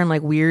doesn't turn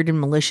like weird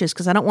and malicious,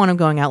 because I don't want him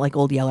going out like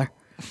Old Yeller.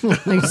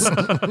 Playing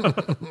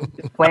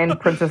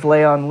Princess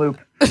Leia on loop.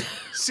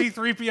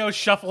 C-3PO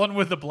shuffling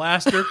with the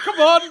blaster. Come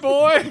on,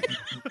 boy.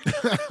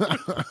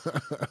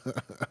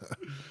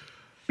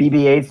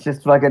 BB-8's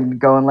just fucking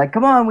going like,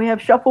 come on, we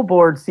have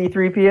shuffleboard,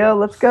 C-3PO,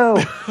 let's go.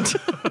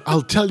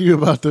 I'll tell you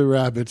about the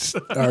rabbits,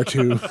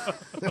 R2.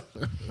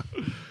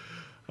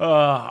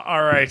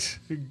 All right.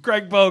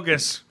 Greg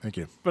Bogus. Thank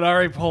you.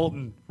 Benari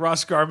Polton.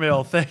 Ross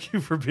Garmill, thank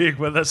you for being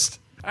with us.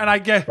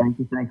 And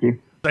Thank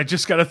you. I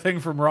just got a thing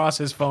from Ross.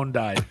 His phone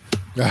died.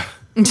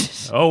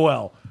 Oh,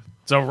 well.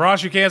 So,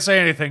 Ross, you can't say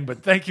anything,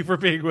 but thank you for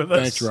being with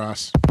us. Thanks,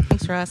 Ross.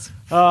 Thanks, Ross.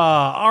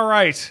 All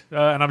right.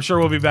 And I'm sure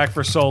we'll be back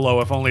for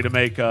Solo, if only to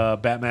make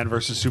Batman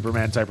versus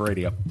Superman type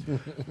radio.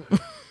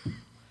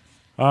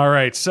 All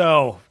right.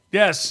 So,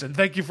 yes, and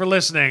thank you for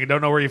listening.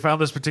 Don't know where you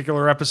found this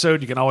particular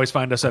episode. You can always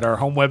find us at our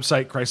home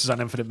website,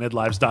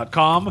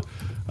 crisisoninfiniteMidlives.com.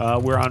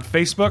 We're on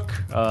Facebook,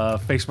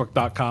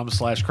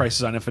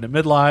 facebook.com/Crisis on Infinite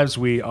Midlives.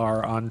 We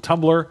are on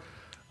Tumblr.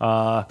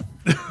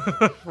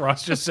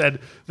 Ross just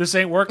said, this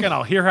ain't working.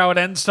 I'll hear how it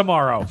ends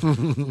tomorrow.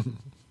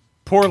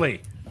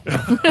 Poorly.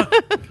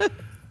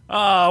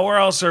 Where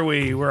else are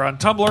we? We're on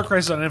Tumblr,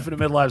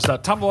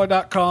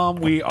 crisisoninfinitemidlives.tumblr.com.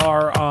 We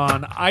are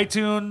on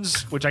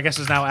iTunes, which I guess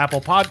is now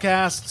Apple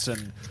Podcasts,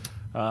 and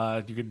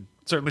you can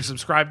certainly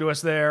subscribe to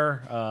us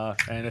there.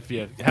 And if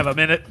you have a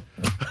minute,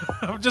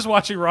 I'm just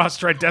watching Ross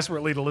try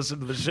desperately to listen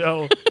to the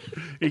show.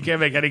 He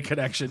can't make any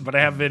connection, but I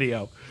have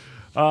video.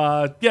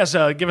 Yes,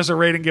 give us a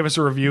rating, give us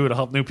a review. It'll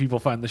help new people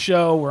find the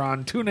show. We're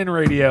on TuneIn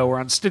Radio. We're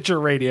on Stitcher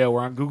Radio.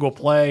 We're on Google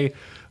Play.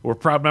 We're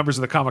proud members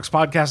of the Comics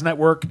Podcast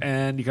Network,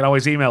 and you can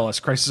always email us,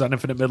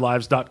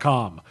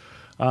 crisisoninfinitemidlives.com.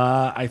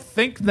 I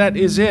think that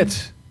is it.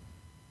 Is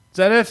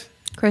that it?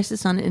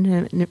 Crisis on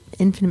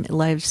Infinite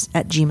Lives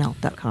at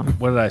gmail.com.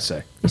 What did I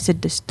say? You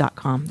said just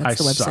 .com. That's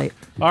the website. Suck.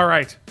 All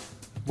right.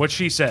 What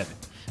she said.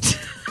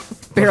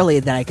 Barely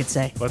that I could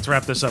say. Let's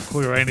wrap this up.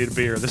 Clearly, I need a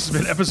beer. This has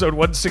been episode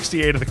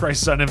 168 of the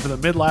Crisis on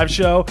Infinite Midlives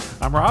show.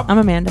 I'm Rob. I'm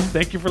Amanda.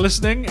 Thank you for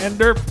listening, and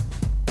derp.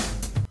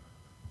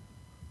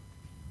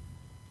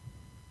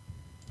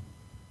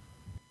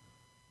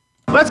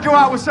 Let's go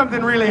out with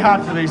something really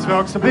hot for these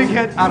folks. A big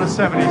hit out of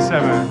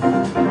 77.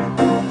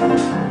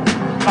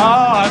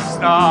 A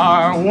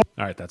star. All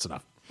right, that's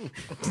enough.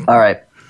 All right.